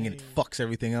one thing and it fucks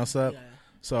everything else up. Yeah.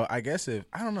 So I guess I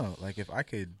don't know,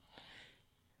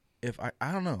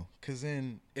 because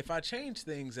then if I change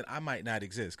things, then I might not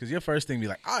exist. Because your first thing be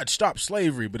like, I'd stop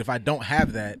slavery, but if I don't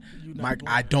have that,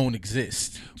 I don't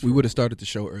exist. We would have started the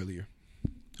show earlier.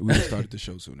 We would have started the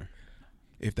show sooner.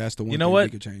 if that's the one You know thing what? we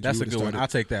could change. That's a good one. I'll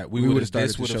take that. We would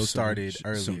have started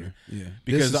earlier. Sooner. Yeah.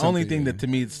 Because the only thing that to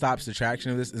me stops the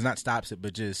traction of this is not stops it,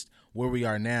 but just where we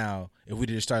are now. If we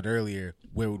did start earlier,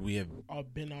 where would we have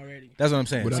been already? That's what I'm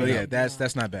saying. Without So doubt.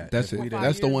 that's not bad. That's it.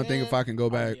 That's the one thing. If I can go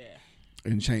back yeah.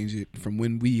 and change it from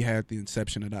when we had the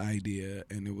inception of the idea,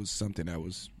 and it was something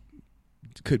that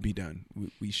could be done,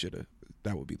 we should have.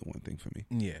 That would be the one thing for me.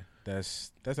 Yeah,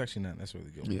 that's actually not. That's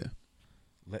really good. Yeah.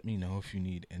 Let me know if you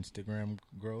need Instagram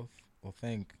growth. Well,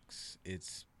 thanks.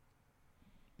 It's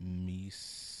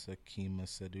Misakima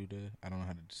Saduda. I don't know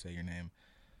how to say your name,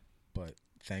 but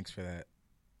thanks for that.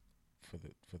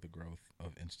 For the growth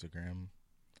of Instagram.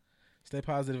 Stay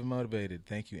positive and motivated.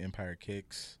 Thank you, Empire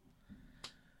Kicks.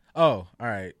 Oh, all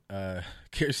right.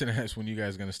 Kirsten asked when you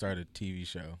guys are going to start a TV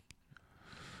show.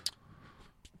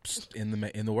 In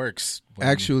the works.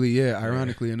 Actually, yeah,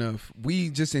 ironically enough, we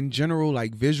just in general,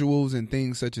 like visuals and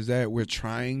things such as that, we're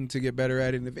trying to get better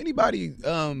at it. And if anybody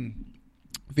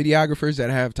videographers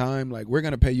that have time, like, we're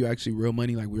gonna pay you actually real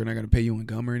money, like we're not gonna pay you in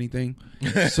gum or anything,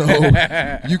 so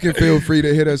you can feel free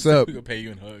to hit us up. We're gonna pay you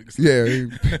in hugs. Yeah,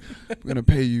 we're gonna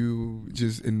pay you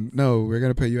we're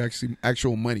gonna pay you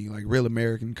actual money, like real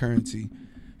American currency.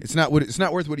 It's not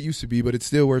worth what it used to be, but it's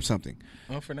still worth something.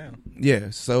 Oh, for now.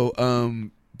 Yeah, so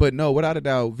but no, without a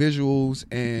doubt, visuals,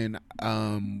 and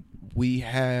we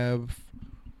have,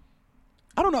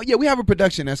 I don't know, yeah, we have a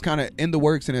production that's kind of in the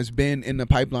works and has been in the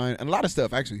pipeline, and a lot of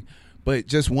stuff actually. But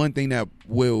just one thing that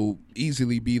will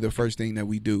easily be the first thing that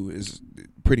we do is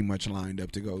pretty much lined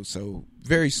up to go. So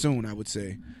very soon, I would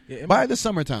say, by the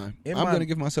summertime. I'm going to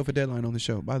give myself a deadline on the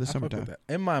show, by the summertime.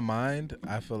 In my mind,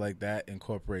 I feel like that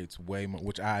incorporates way more,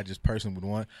 which I just personally would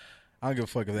want. I don't give a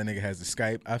fuck if that nigga has the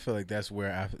Skype. I feel like that's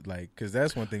where I like, because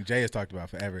that's one thing Jay has talked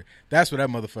about forever. That's where that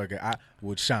motherfucker I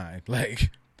would shine. Like,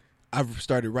 I've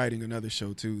started writing another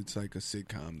show too. It's like a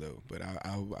sitcom though, but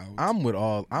I'm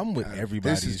with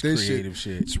everybody's creative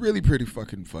shit. It's really pretty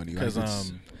fucking funny. Because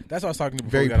that's what I was talking to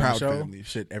before very we got proud on the show. family.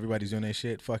 Shit, everybody's doing their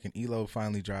shit. Fucking Elo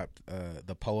finally dropped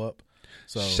the Up.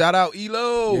 So shout out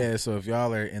Elo. Yeah, so if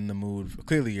y'all are in the mood,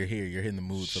 clearly you're here. You're in the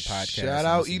mood for podcasts. Shout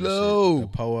out Elo.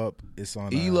 The Up is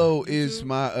on. Elo is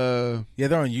my yeah,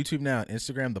 they're on YouTube now, and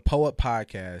Instagram. The Up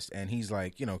podcast, and he's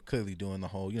like, clearly doing the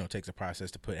whole, takes a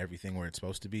process to put everything where it's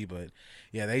supposed to be. But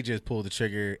yeah, they just pulled the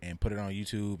trigger and put it on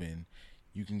YouTube, and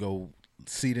you can go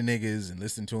see the niggas and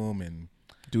listen to them and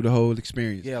do the whole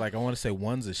experience. Yeah, like I want to say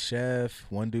one's a chef,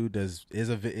 one dude is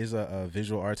a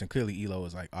visual arts, and clearly Elo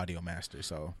is like audio master.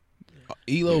 So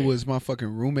Elo was my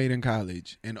fucking roommate in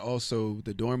college, and also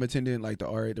the dorm attendant, like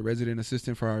the resident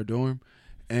assistant for our dorm,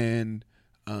 and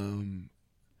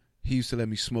he used to let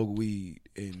me smoke weed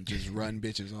and just run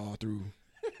bitches all through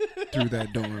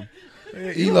that dorm.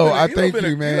 Elo, I thank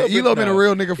you, man. Elo been a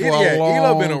real nigga for a long time.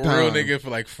 Elo been a real nigga for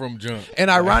like from jump.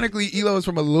 And ironically, Elo is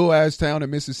from a little ass town in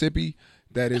Mississippi.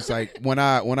 That is like when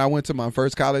I went to my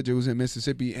first college, it was in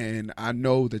Mississippi, and I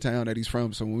know the town that he's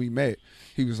from. So when we met,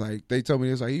 he was like, they told me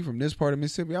he was like, he from this part of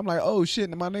Mississippi. I'm like, oh shit,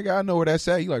 my nigga, I know where that's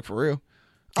at. He like, for real?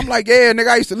 I'm like, yeah, nigga,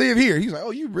 I used to live here. He's like,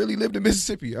 oh, you really lived in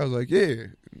Mississippi? I was like, yeah.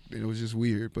 And it was just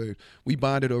weird, but we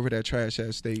bonded over that trash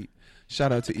ass state.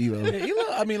 Shout out to Elo. Yeah,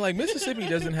 Elo, I mean, like Mississippi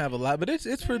doesn't have a lot, but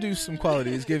it's produced some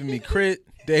quality. It's giving me Crit,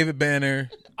 David Banner,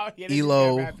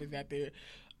 Elo,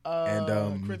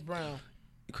 and Chris Brown.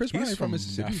 Chris Brown is from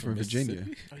Mississippi, from Virginia.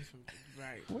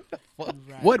 Right.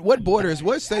 What borders?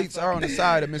 What states are on the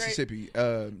side of Mississippi?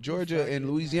 Georgia and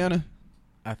Louisiana.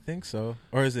 I think so.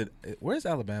 Or is it? Where's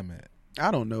Alabama at? I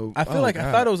don't know. I feel I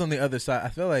thought it was on the other side. I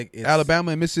feel like it's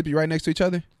Alabama and Mississippi right next to each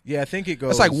other. Yeah, I think it goes.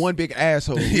 It's like one big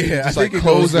asshole. Yeah, I think it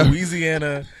goes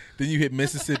Louisiana, then you hit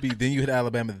Mississippi, then you hit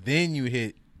Alabama, then you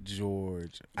hit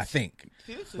Georgia. I think.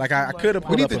 Like I could have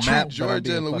put up a map.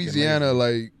 Georgia and Louisiana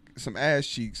like some ass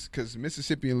cheeks, because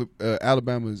Mississippi and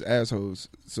Alabama is assholes,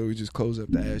 so we just close up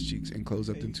the ass cheeks and close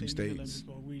up them two states.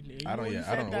 I don't know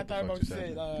what the fuck you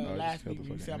said. Last week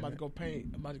you said I'm about to go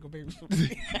paint.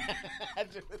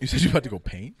 You said you about to go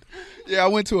paint? Yeah, I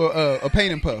went to a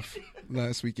paint and puff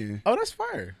last weekend. Oh, that's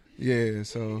fire. Yeah,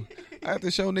 so I have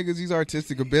to show niggas these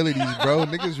artistic abilities, bro.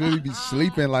 Niggas really be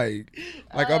sleeping like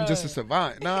I'm just a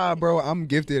savant. Nah, bro, I'm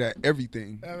gifted at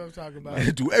everything. That's what I'm talking about.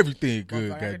 I do everything good,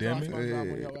 goddamn it.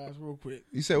 Real quick.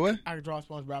 You said what? I can draw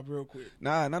SpongeBob real quick.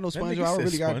 Nah, not no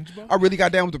SpongeBob. I really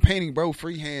got down with the painting, bro.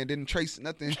 Freehand, didn't trace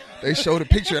nothing. They showed a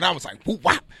picture and I was like, whoop,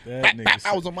 wop.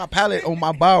 I was on my palette on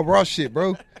my Bob Ross shit,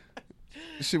 bro.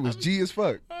 This shit was G as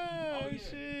fuck. Oh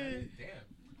shit.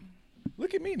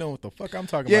 Look at me knowing what the fuck I'm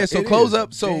talking Yeah, about. so It close is.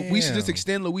 up. So we should just Damn.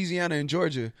 extend Louisiana and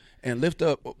Georgia and lift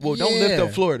up. Well, don't lift Yeah.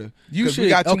 up Florida. You Because we should-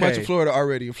 got too much okay. of Florida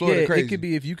already. And Florida Yeah, crazy. it could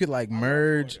be if you could like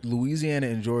merge Louisiana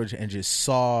and Georgia and just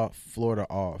saw Florida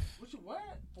off. What?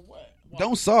 For what?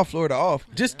 Don't saw Florida off.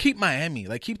 Just keep Miami,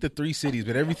 like keep the 3 cities,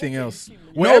 but everything else.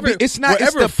 No, it's not.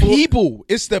 It's the Flo- people.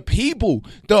 It's the people.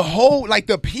 The whole, like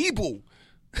the people.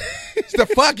 It's the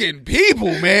fucking people,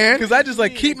 man. Because I just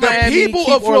like keep The Miami, people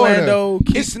keep of Florida. Orlando,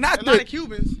 keep, It's not A lot the of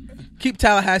Cubans. keep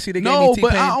Tallahassee. They no, gave me but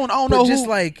T-Pain. I don't But know just who.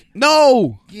 like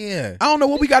No, yeah, I don't know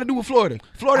what we got to do with Florida.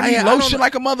 Florida I needs don't lotion know.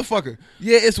 like a motherfucker.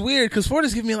 yeah. It's weird because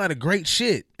Florida's giving me a lot of great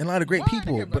shit and a lot of great Why? They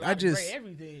people, give but a I lot of just great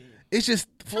everything. it's just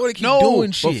Florida keep No,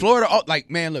 doing shit. but Florida, like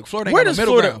man, look, Florida ain't Where got does no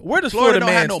middle Florida- ground. where does Florida Florida don't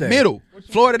have man no stay? middle.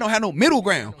 Florida don't have no middle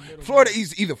ground. Florida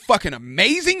is either fucking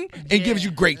amazing and gives you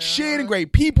great shit and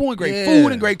great people and great Yeah.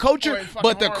 food and great Or culture, it's fucking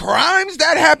but the horrible. crimes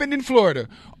that happen in Florida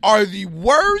are the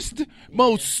worst,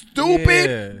 most stupid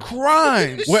Yeah.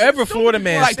 crimes. Wherever Florida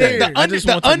man Like stays, the I just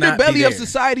the want to not be underbelly of there.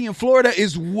 society in Florida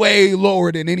is way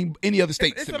lower than any other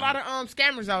states. It's to a me. lot of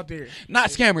scammers out there. Not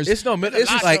scammers. It's no middle. It's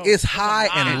It's a just lot, like though. it's It's a high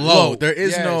lot. and low. There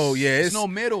is Yes. no It's no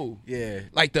middle. yeah.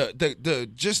 Like the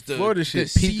just the Florida shit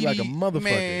the peaked like a seedy- motherfucker.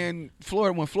 Man,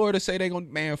 Florida when Florida say they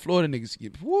gonna Florida niggas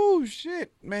get woo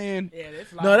shit, man. Yeah,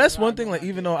 that's a lot No, that's a one lot thing. going Like on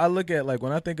even there. though I look at like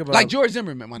when I think about Like George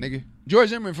Zimmerman, my nigga. George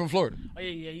Zimmerman from Florida. Oh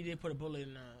yeah, he did put a bullet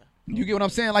in. You get what I'm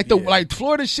saying? Like the Yeah. like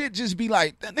Florida shit just be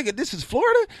like, nigga, this is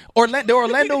Florida? The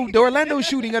Orlando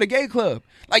shooting at a gay club.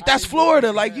 Like that's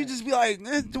Florida. Like you just be like,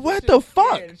 what the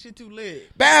fuck? Yeah, the shit too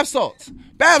lit. Bath salts.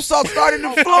 Bath salts started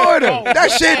in Florida. Oh,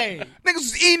 That shit, hey. niggas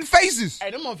was eating faces.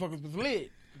 Hey, them motherfuckers was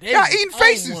lit. They Y'all was eating on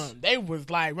faces. one. They was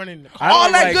like running the I All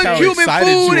don't that like good how Cuban excited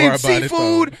you food are and about it,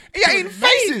 seafood. though. Yeah, eating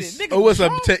Amazing. faces. Nigga Oh, what's was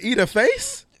up drunk. to eat a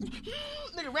face?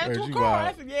 Nigga ran Where'd to a you car. go?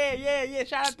 I said, yeah.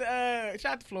 Shout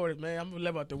out to Florida, man. I'm gonna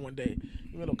live out there one day.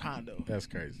 In a little condo. That's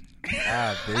crazy.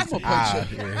 I'll visit. gonna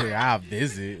punch I'll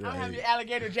visit. I'm having Like, your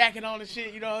alligator jacket on and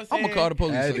shit. You know what I'm I'm saying? gonna call the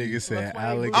police. that on you. nigga said I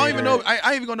alligator. I don't even know. I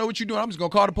ain't even gonna know what you're doing. I'm just gonna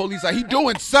call the police. Like he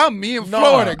doing something. Me in No,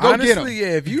 Florida. Go honestly, get him.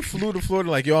 yeah. If you flew to Florida,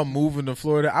 like y'all moving to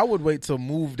Florida, I would wait till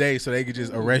move day so they could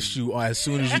just arrest you as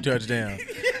soon as you touch down,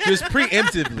 just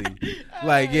preemptively.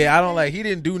 Like, yeah, I don't like. He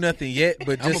didn't do nothing yet,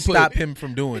 but I'ma just put- stop him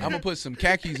from doing I'm it. gonna put some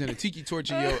khakis and a tiki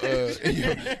torch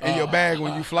in your bag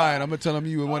when you fly, and I'm gonna tell them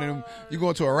you in one of them. You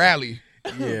going to a rally.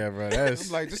 Yeah, bro. That's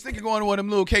I'm like, this nigga going to one of them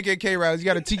little KKK rallies. You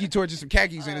got a tiki torch and some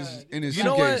khakis in his you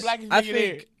know what? suitcase. Blackest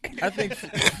I nigga think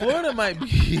Florida might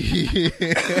be.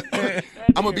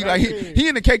 I'm gonna be like, he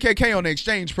in the KKK on the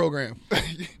exchange program.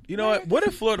 You know what? What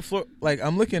if Florida? Like,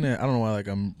 I'm looking at. I don't know why. Like,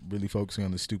 I'm really focusing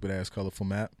on the stupid ass colorful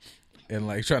map, and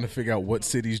like trying to figure out what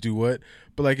cities do what.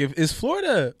 But like, if is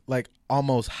Florida like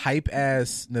almost hype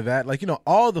ass Nevada? Like, you know,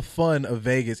 all the fun of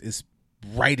Vegas is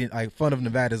right in. Like, fun of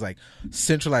Nevada is like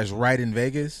centralized right in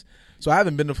Vegas. So I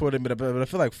haven't been to Florida, but I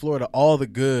feel like Florida, all the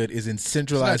good is in It's not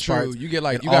centralized true. parts. You get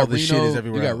like and you all got the Reno. shit is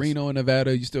everywhere You got else. Reno in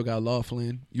Nevada. You still got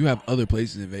Laughlin. You have other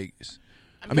places in Vegas.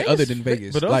 I mean, Vegas- other than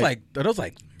Vegas, but those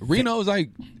like Reno is like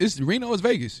Reno is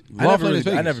Vegas. I never Laughlin really, is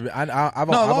Vegas. I never. I've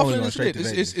No, only Laughlin gone is straight lit. to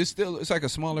Vegas. It's still it's like a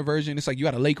smaller version. It's like you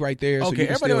got a lake right there. So Okay, you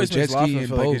can everybody still always jet makes ski Laughlin and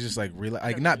feel like boat. it's just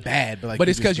like not bad, but like. But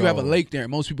it's because because you have a lake there.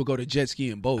 Most people go to jet ski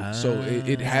and boat, so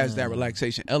it has that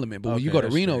relaxation element. But when you Okay, go to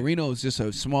that's Reno, straight. Reno is just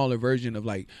a smaller version of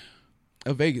like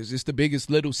of Vegas. It's the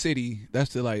biggest little city.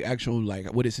 That's the like actual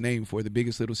like what it's named for. The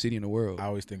biggest little city in the world. I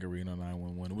always think of Reno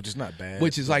 911, which is not bad.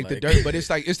 Which is but like the dirt, but it's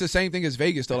like it's the same thing as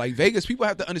Vegas though. Like Vegas, people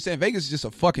have to understand Vegas is just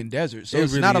a fucking desert, so It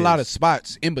it's really not a lot is. of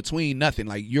spots in between. Nothing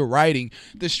like you're riding.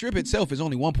 The strip itself is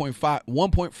only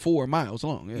 1.4 miles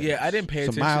long. Yeah, I didn't pay It's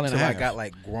a attention mile and a until I half. got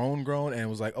like grown, and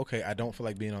was like, okay, I don't feel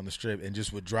like being on the strip, and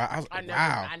just would drive. I was like,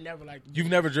 wow. I never like. You've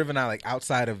never driven out like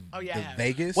outside of Oh, yeah, I have.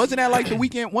 Vegas? Wasn't that like the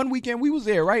weekend? One weekend we was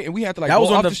there, right? And we had to like that go was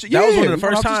off one of the the, strip. that was Yeah, one of the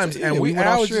we went first off the times, strip. and Yeah, we went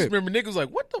I off was just strip. remember niggas was like,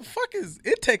 what the fuck is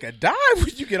it? Take a dive when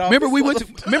you get off. Remember this we went to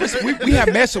motherfucker? remember we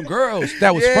had met some girls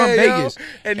that was Yeah, from yo. Vegas,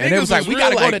 and it niggas was like we real,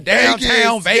 gotta go to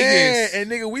downtown Vegas. Yeah,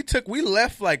 and nigga, we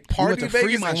left like We party went to Vegas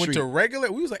Fremont and went to Street.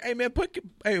 regular. We was like, hey man,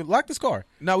 lock this car.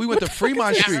 No, we went to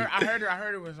Fremont I Street.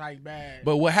 heard it was like bad.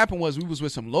 But what happened was we was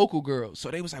with some local girls, so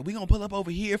they was like, "We gonna pull up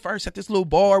over here first at this little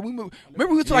bar." Remember we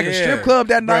went to like a strip club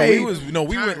that Bro, night.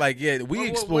 we went like we Was they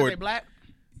explored. black?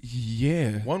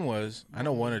 Yeah, One was I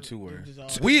know one or two were.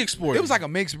 Just, We explored. it was like a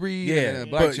mixed breed. yeah, and a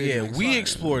black but chick. yeah, we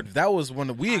explored. That was one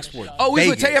that we explored. Oh, we was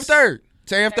with Vegas. TF Third.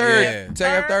 Tay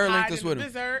Third linked us with him.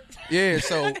 Dessert. Yeah,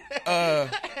 so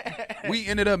we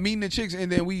ended up meeting the chicks,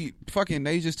 and then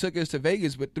they just took us to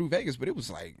Vegas, but through Vegas. But it was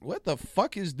like, what the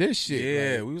fuck is this shit?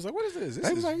 Yeah, like, we was like, what is this? This they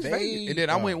is was like, it's Vegas. And then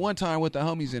I went one time with the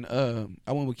homies, and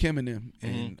I went with Kim and them,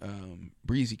 and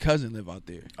Breezy cousin live out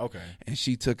there. Okay, and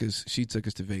she took us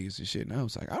to Vegas and shit. And I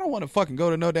was like, I don't want to fucking go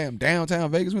to no damn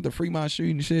downtown Vegas with the Fremont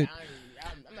Street and shit.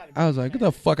 I was like, get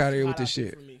the fuck out of here with this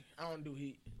shit. I don't do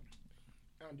heat.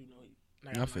 I don't do no heat.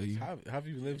 Like, I feel you. How have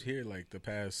you lived here like the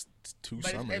past 2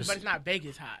 summers? But it's not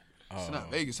Vegas hot. It's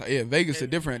not Vegas hot. Yeah, Vegas is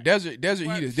different. Desert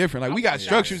heat is different. Like we got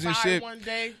structures and shit. One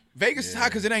day, Vegas is hot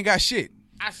because it ain't got shit.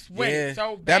 I sweat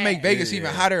so bad. That make Vegas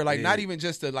even hotter. Like not even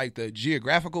just the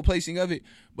geographical placing of it,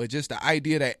 but just the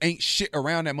idea that ain't shit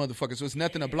around that motherfucker. So it's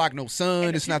nothing to block no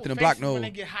sun. It's nothing to block no. When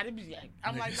they get hot, it be like,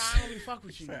 I'm like, nah, I don't really fuck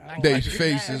with you. Like, they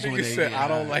faces when they said, I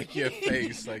don't like your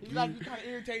face. Like you kind of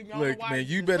irritate me. Look, man,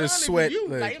 you better sweat.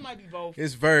 Look, like, it might be both.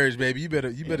 It's Verge, baby. You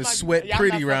better sweat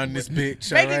pretty around this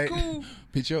bitch. All right. Cool.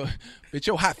 Bitch,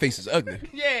 your hot face is ugly.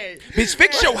 Yeah. Bitch,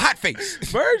 fix your hot face.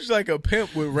 Verge like a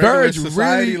pimp with regular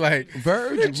society.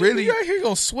 Verge really. You out here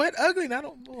gonna sweat ugly? And I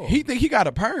don't know. He think he got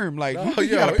a perm. Like he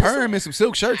got a perm and some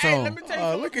silk shirts on.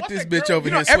 Look at this bitch over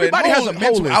here. Everybody has a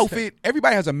mental outfit.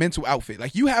 Everybody has a mental outfit.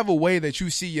 Like you have a way that you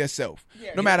see yourself.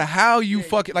 No matter how you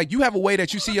fuck it, like you have a way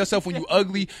that you see yourself when you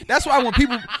ugly. That's why when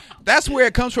people, that's where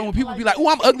it comes from. When people be like, "Oh,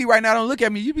 I'm ugly right now. Don't look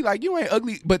at me." You be like, "You ain't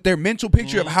ugly," but their mental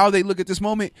picture of how they look at this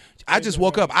moment. I just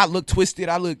woke up. I look twisted.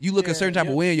 You look a certain type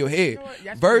of way in your head.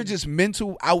 Verge's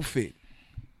mental outfit.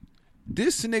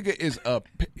 This nigga is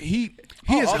he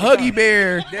is Huggy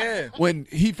Bear. Yeah. When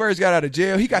he first got out of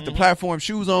jail, he got the platform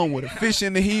shoes on with a fish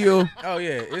in the heel. Oh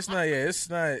yeah, it's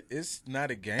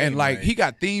not a game. And like he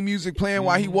got theme music playing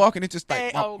while he walking. It's just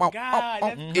like,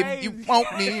 if you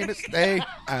want me to stay,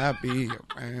 I'll be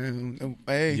around the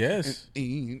way. Yes.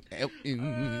 He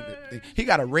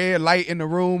got a red light in the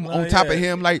room on top of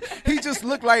him. Like he just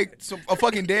looked like a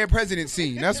fucking dead president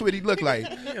scene. That's what he looked like.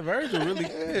 Yeah, Virgil really.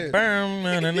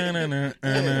 I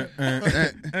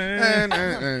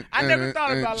never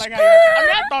thought about like how.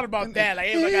 I thought about that. Like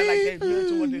everybody got like their view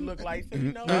to what they look like. So,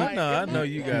 you know, I know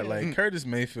you got like Curtis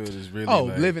Mayfield is really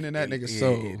living in that nigga's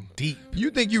soul deep.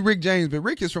 You think you Rick James, but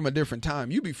Rick is from a different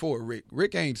time. You before Rick.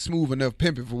 Rick ain't smooth enough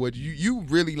pimping for what you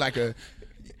really like a.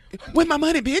 Where's my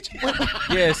money, bitch?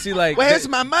 Yeah, see, like where's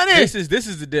my money? This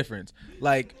is the difference.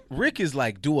 Like Rick is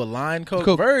like do a line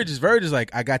coke. Verge is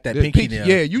like I got that pinky now.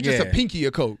 Yeah, you just a pinky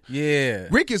of coke. Yeah.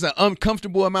 Rick is an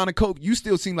uncomfortable amount of coke. You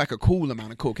still seem like a cool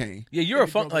amount of cocaine. Yeah, you're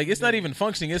like it's not even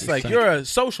functioning. It's like you're a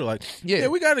social. Like yeah,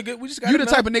 we just got. You the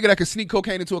type of nigga that can sneak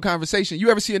cocaine into a conversation. You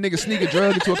ever see a nigga sneak a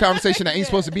drug into a conversation that ain't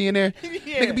supposed to be in there?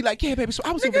 Yeah. Nigga be like, yeah, baby. So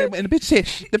I was over there, and the bitch said,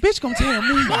 the bitch gonna tell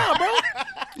me, nah, bro.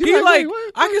 He like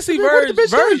I can see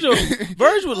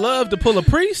Verge would love to pull a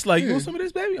priest. Like, you want some of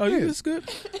this, baby? Oh, yeah, this good.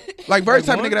 Like Verge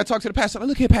type of nigga that talk to the pastor. Like,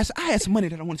 look here, pastor. I had some money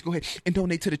that I wanted to go ahead and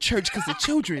donate to the church because the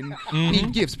children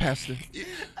need gifts, pastor.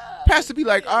 Pastor be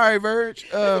like, all right, Verge.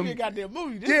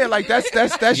 Yeah, like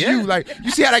that's you. Like, you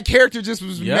see how that character just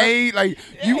was made? Like,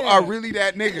 you are really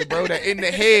that nigga, bro. That in the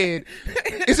head,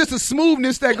 it's just a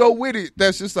smoothness that go with it.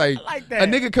 That's just like a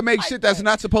nigga can make shit that's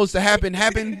not supposed to happen.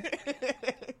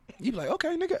 You be like,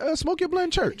 okay, nigga, smoke your blunt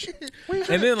in church.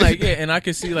 And then like, and I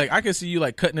can see you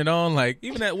like cutting it on, like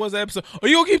even that was the episode. Oh,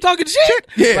 you gonna keep talking shit?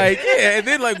 Yeah. Like, yeah, and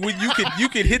then like when you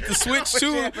could hit the switch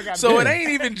too. So it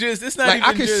ain't even just it's not like even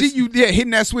I can see you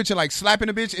hitting that switch and like slapping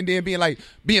a bitch and then being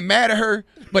mad at her,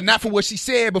 but not for what she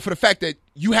said, but for the fact that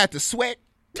you had to sweat.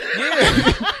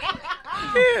 Yeah.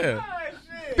 Yeah.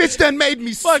 Bitch done made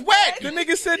me sweat. The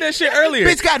nigga said that shit earlier.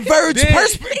 Bitch got Verge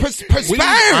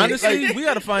perspiring. Honestly, we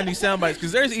gotta find these sound bites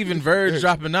because there's even Verge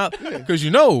dropping out because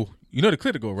you know the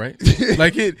clitoral, right?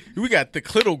 Like we got the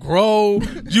clitoral grow.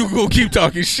 You go keep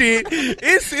talking shit.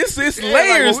 It's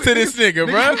layers to this nigga,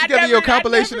 bro. Give me your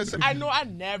compilation. I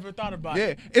never thought about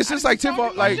it. Yeah, it's just like Tiff.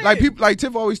 Like people like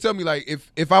Tiff always tell me like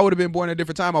if I would have been born at a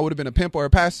different time, I would have been a pimp or a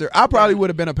pastor. I probably would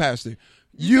have been a pastor.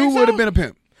 You would have been a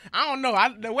pimp. I don't know.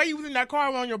 The way you was in that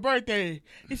car on your birthday,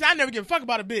 he said, I never give a fuck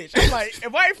about a bitch. I'm like,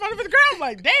 if I ain't in front of his girl, I'm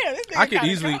like, damn, this nigga I could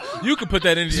easily, you could put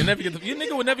that in and never your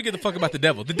nigga would never get the fuck about the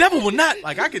devil. The devil would not,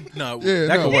 like, could work.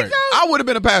 I would have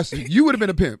been a pastor. You would have been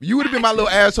a pimp. You would have been my little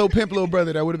asshole pimp little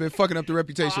brother that would have been fucking up the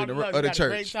reputation of the church.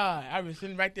 Great time. I was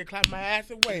sitting right there clapping my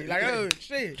ass away. Like, oh,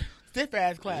 shit. Stiff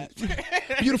ass clap.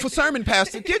 Beautiful sermon,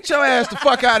 pastor. Get your ass the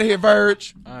fuck out of here,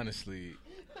 Verge. Honestly.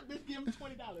 Bitch, give him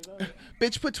 $20.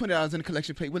 Bitch, put $20 in the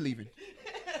collection plate. We're leaving.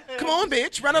 Come on,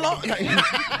 bitch, run along.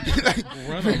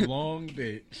 Run along,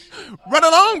 bitch. Run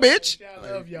along, bitch.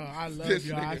 I love y'all. I love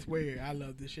y'all. I swear, I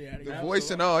love this shit. The voice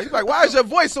and all. He's like, why is your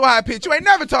voice so high pitched? You ain't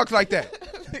never talked like that.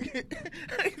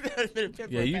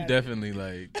 Yeah, you definitely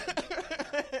like.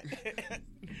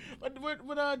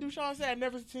 What Dushawn said, I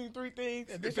never seen 3 things.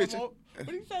 And this what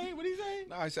he say? What he say?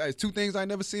 No, I said it's 2 things I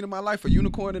never seen in my life: a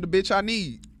unicorn and a bitch I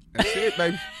need. That's it,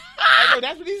 baby.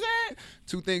 That's what he said?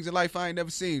 2 things in life I ain't never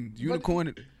seen: unicorn.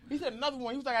 And... He said another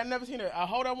one. He was like, I never seen a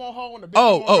hoe that won't hold and a bitch that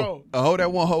won't hold. A hoe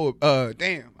that won't hold.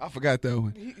 Damn, I forgot that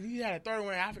one. He had a third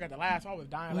one. I forgot the last one. I was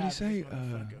dying. What did he say?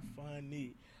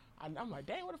 Funny. I'm like,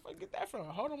 dang, where the fuck get that from?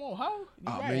 Hold on, hoe.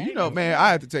 Oh right, man, you know, man,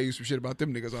 I have to tell you some shit about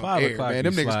them niggas on air, man.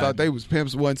 Them niggas thought they was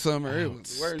pimps one summer. It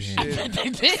was the worst shit. They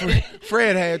did.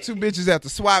 Fred had 2 bitches at the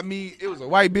swap meet. It was a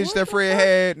white bitch that Fred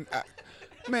had.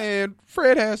 Man,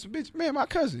 Fred had some bitches. Man, my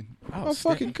cousin. My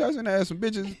fucking cousin had some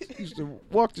bitches. He used to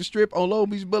walk the strip on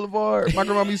Long Beach Boulevard. My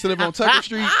grandma used to live on Tucker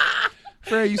Street.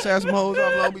 Fred used to have some hoes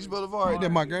off Long Beach Boulevard. And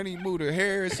then my granny moved to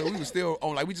Harris, so we was still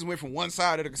on. Like, we just went from one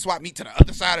side of the swap meet to the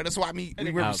other side of the swap meet.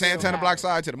 We went from Santana Block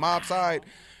side to the mob side.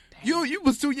 You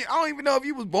was too young. I don't even know if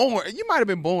you was born. You might have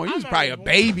been born. You was probably a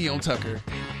baby on Tucker.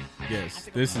 Yes,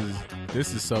 this is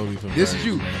solely for This Verge, is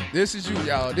you. man. This is you,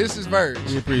 y'all. This is Verge.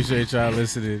 We appreciate y'all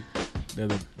listening.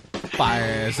 Another fire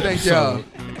ass Thank episode. y'all.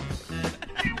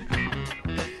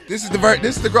 This is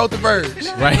the growth of Verge.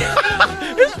 Right.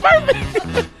 It's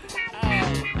perfect.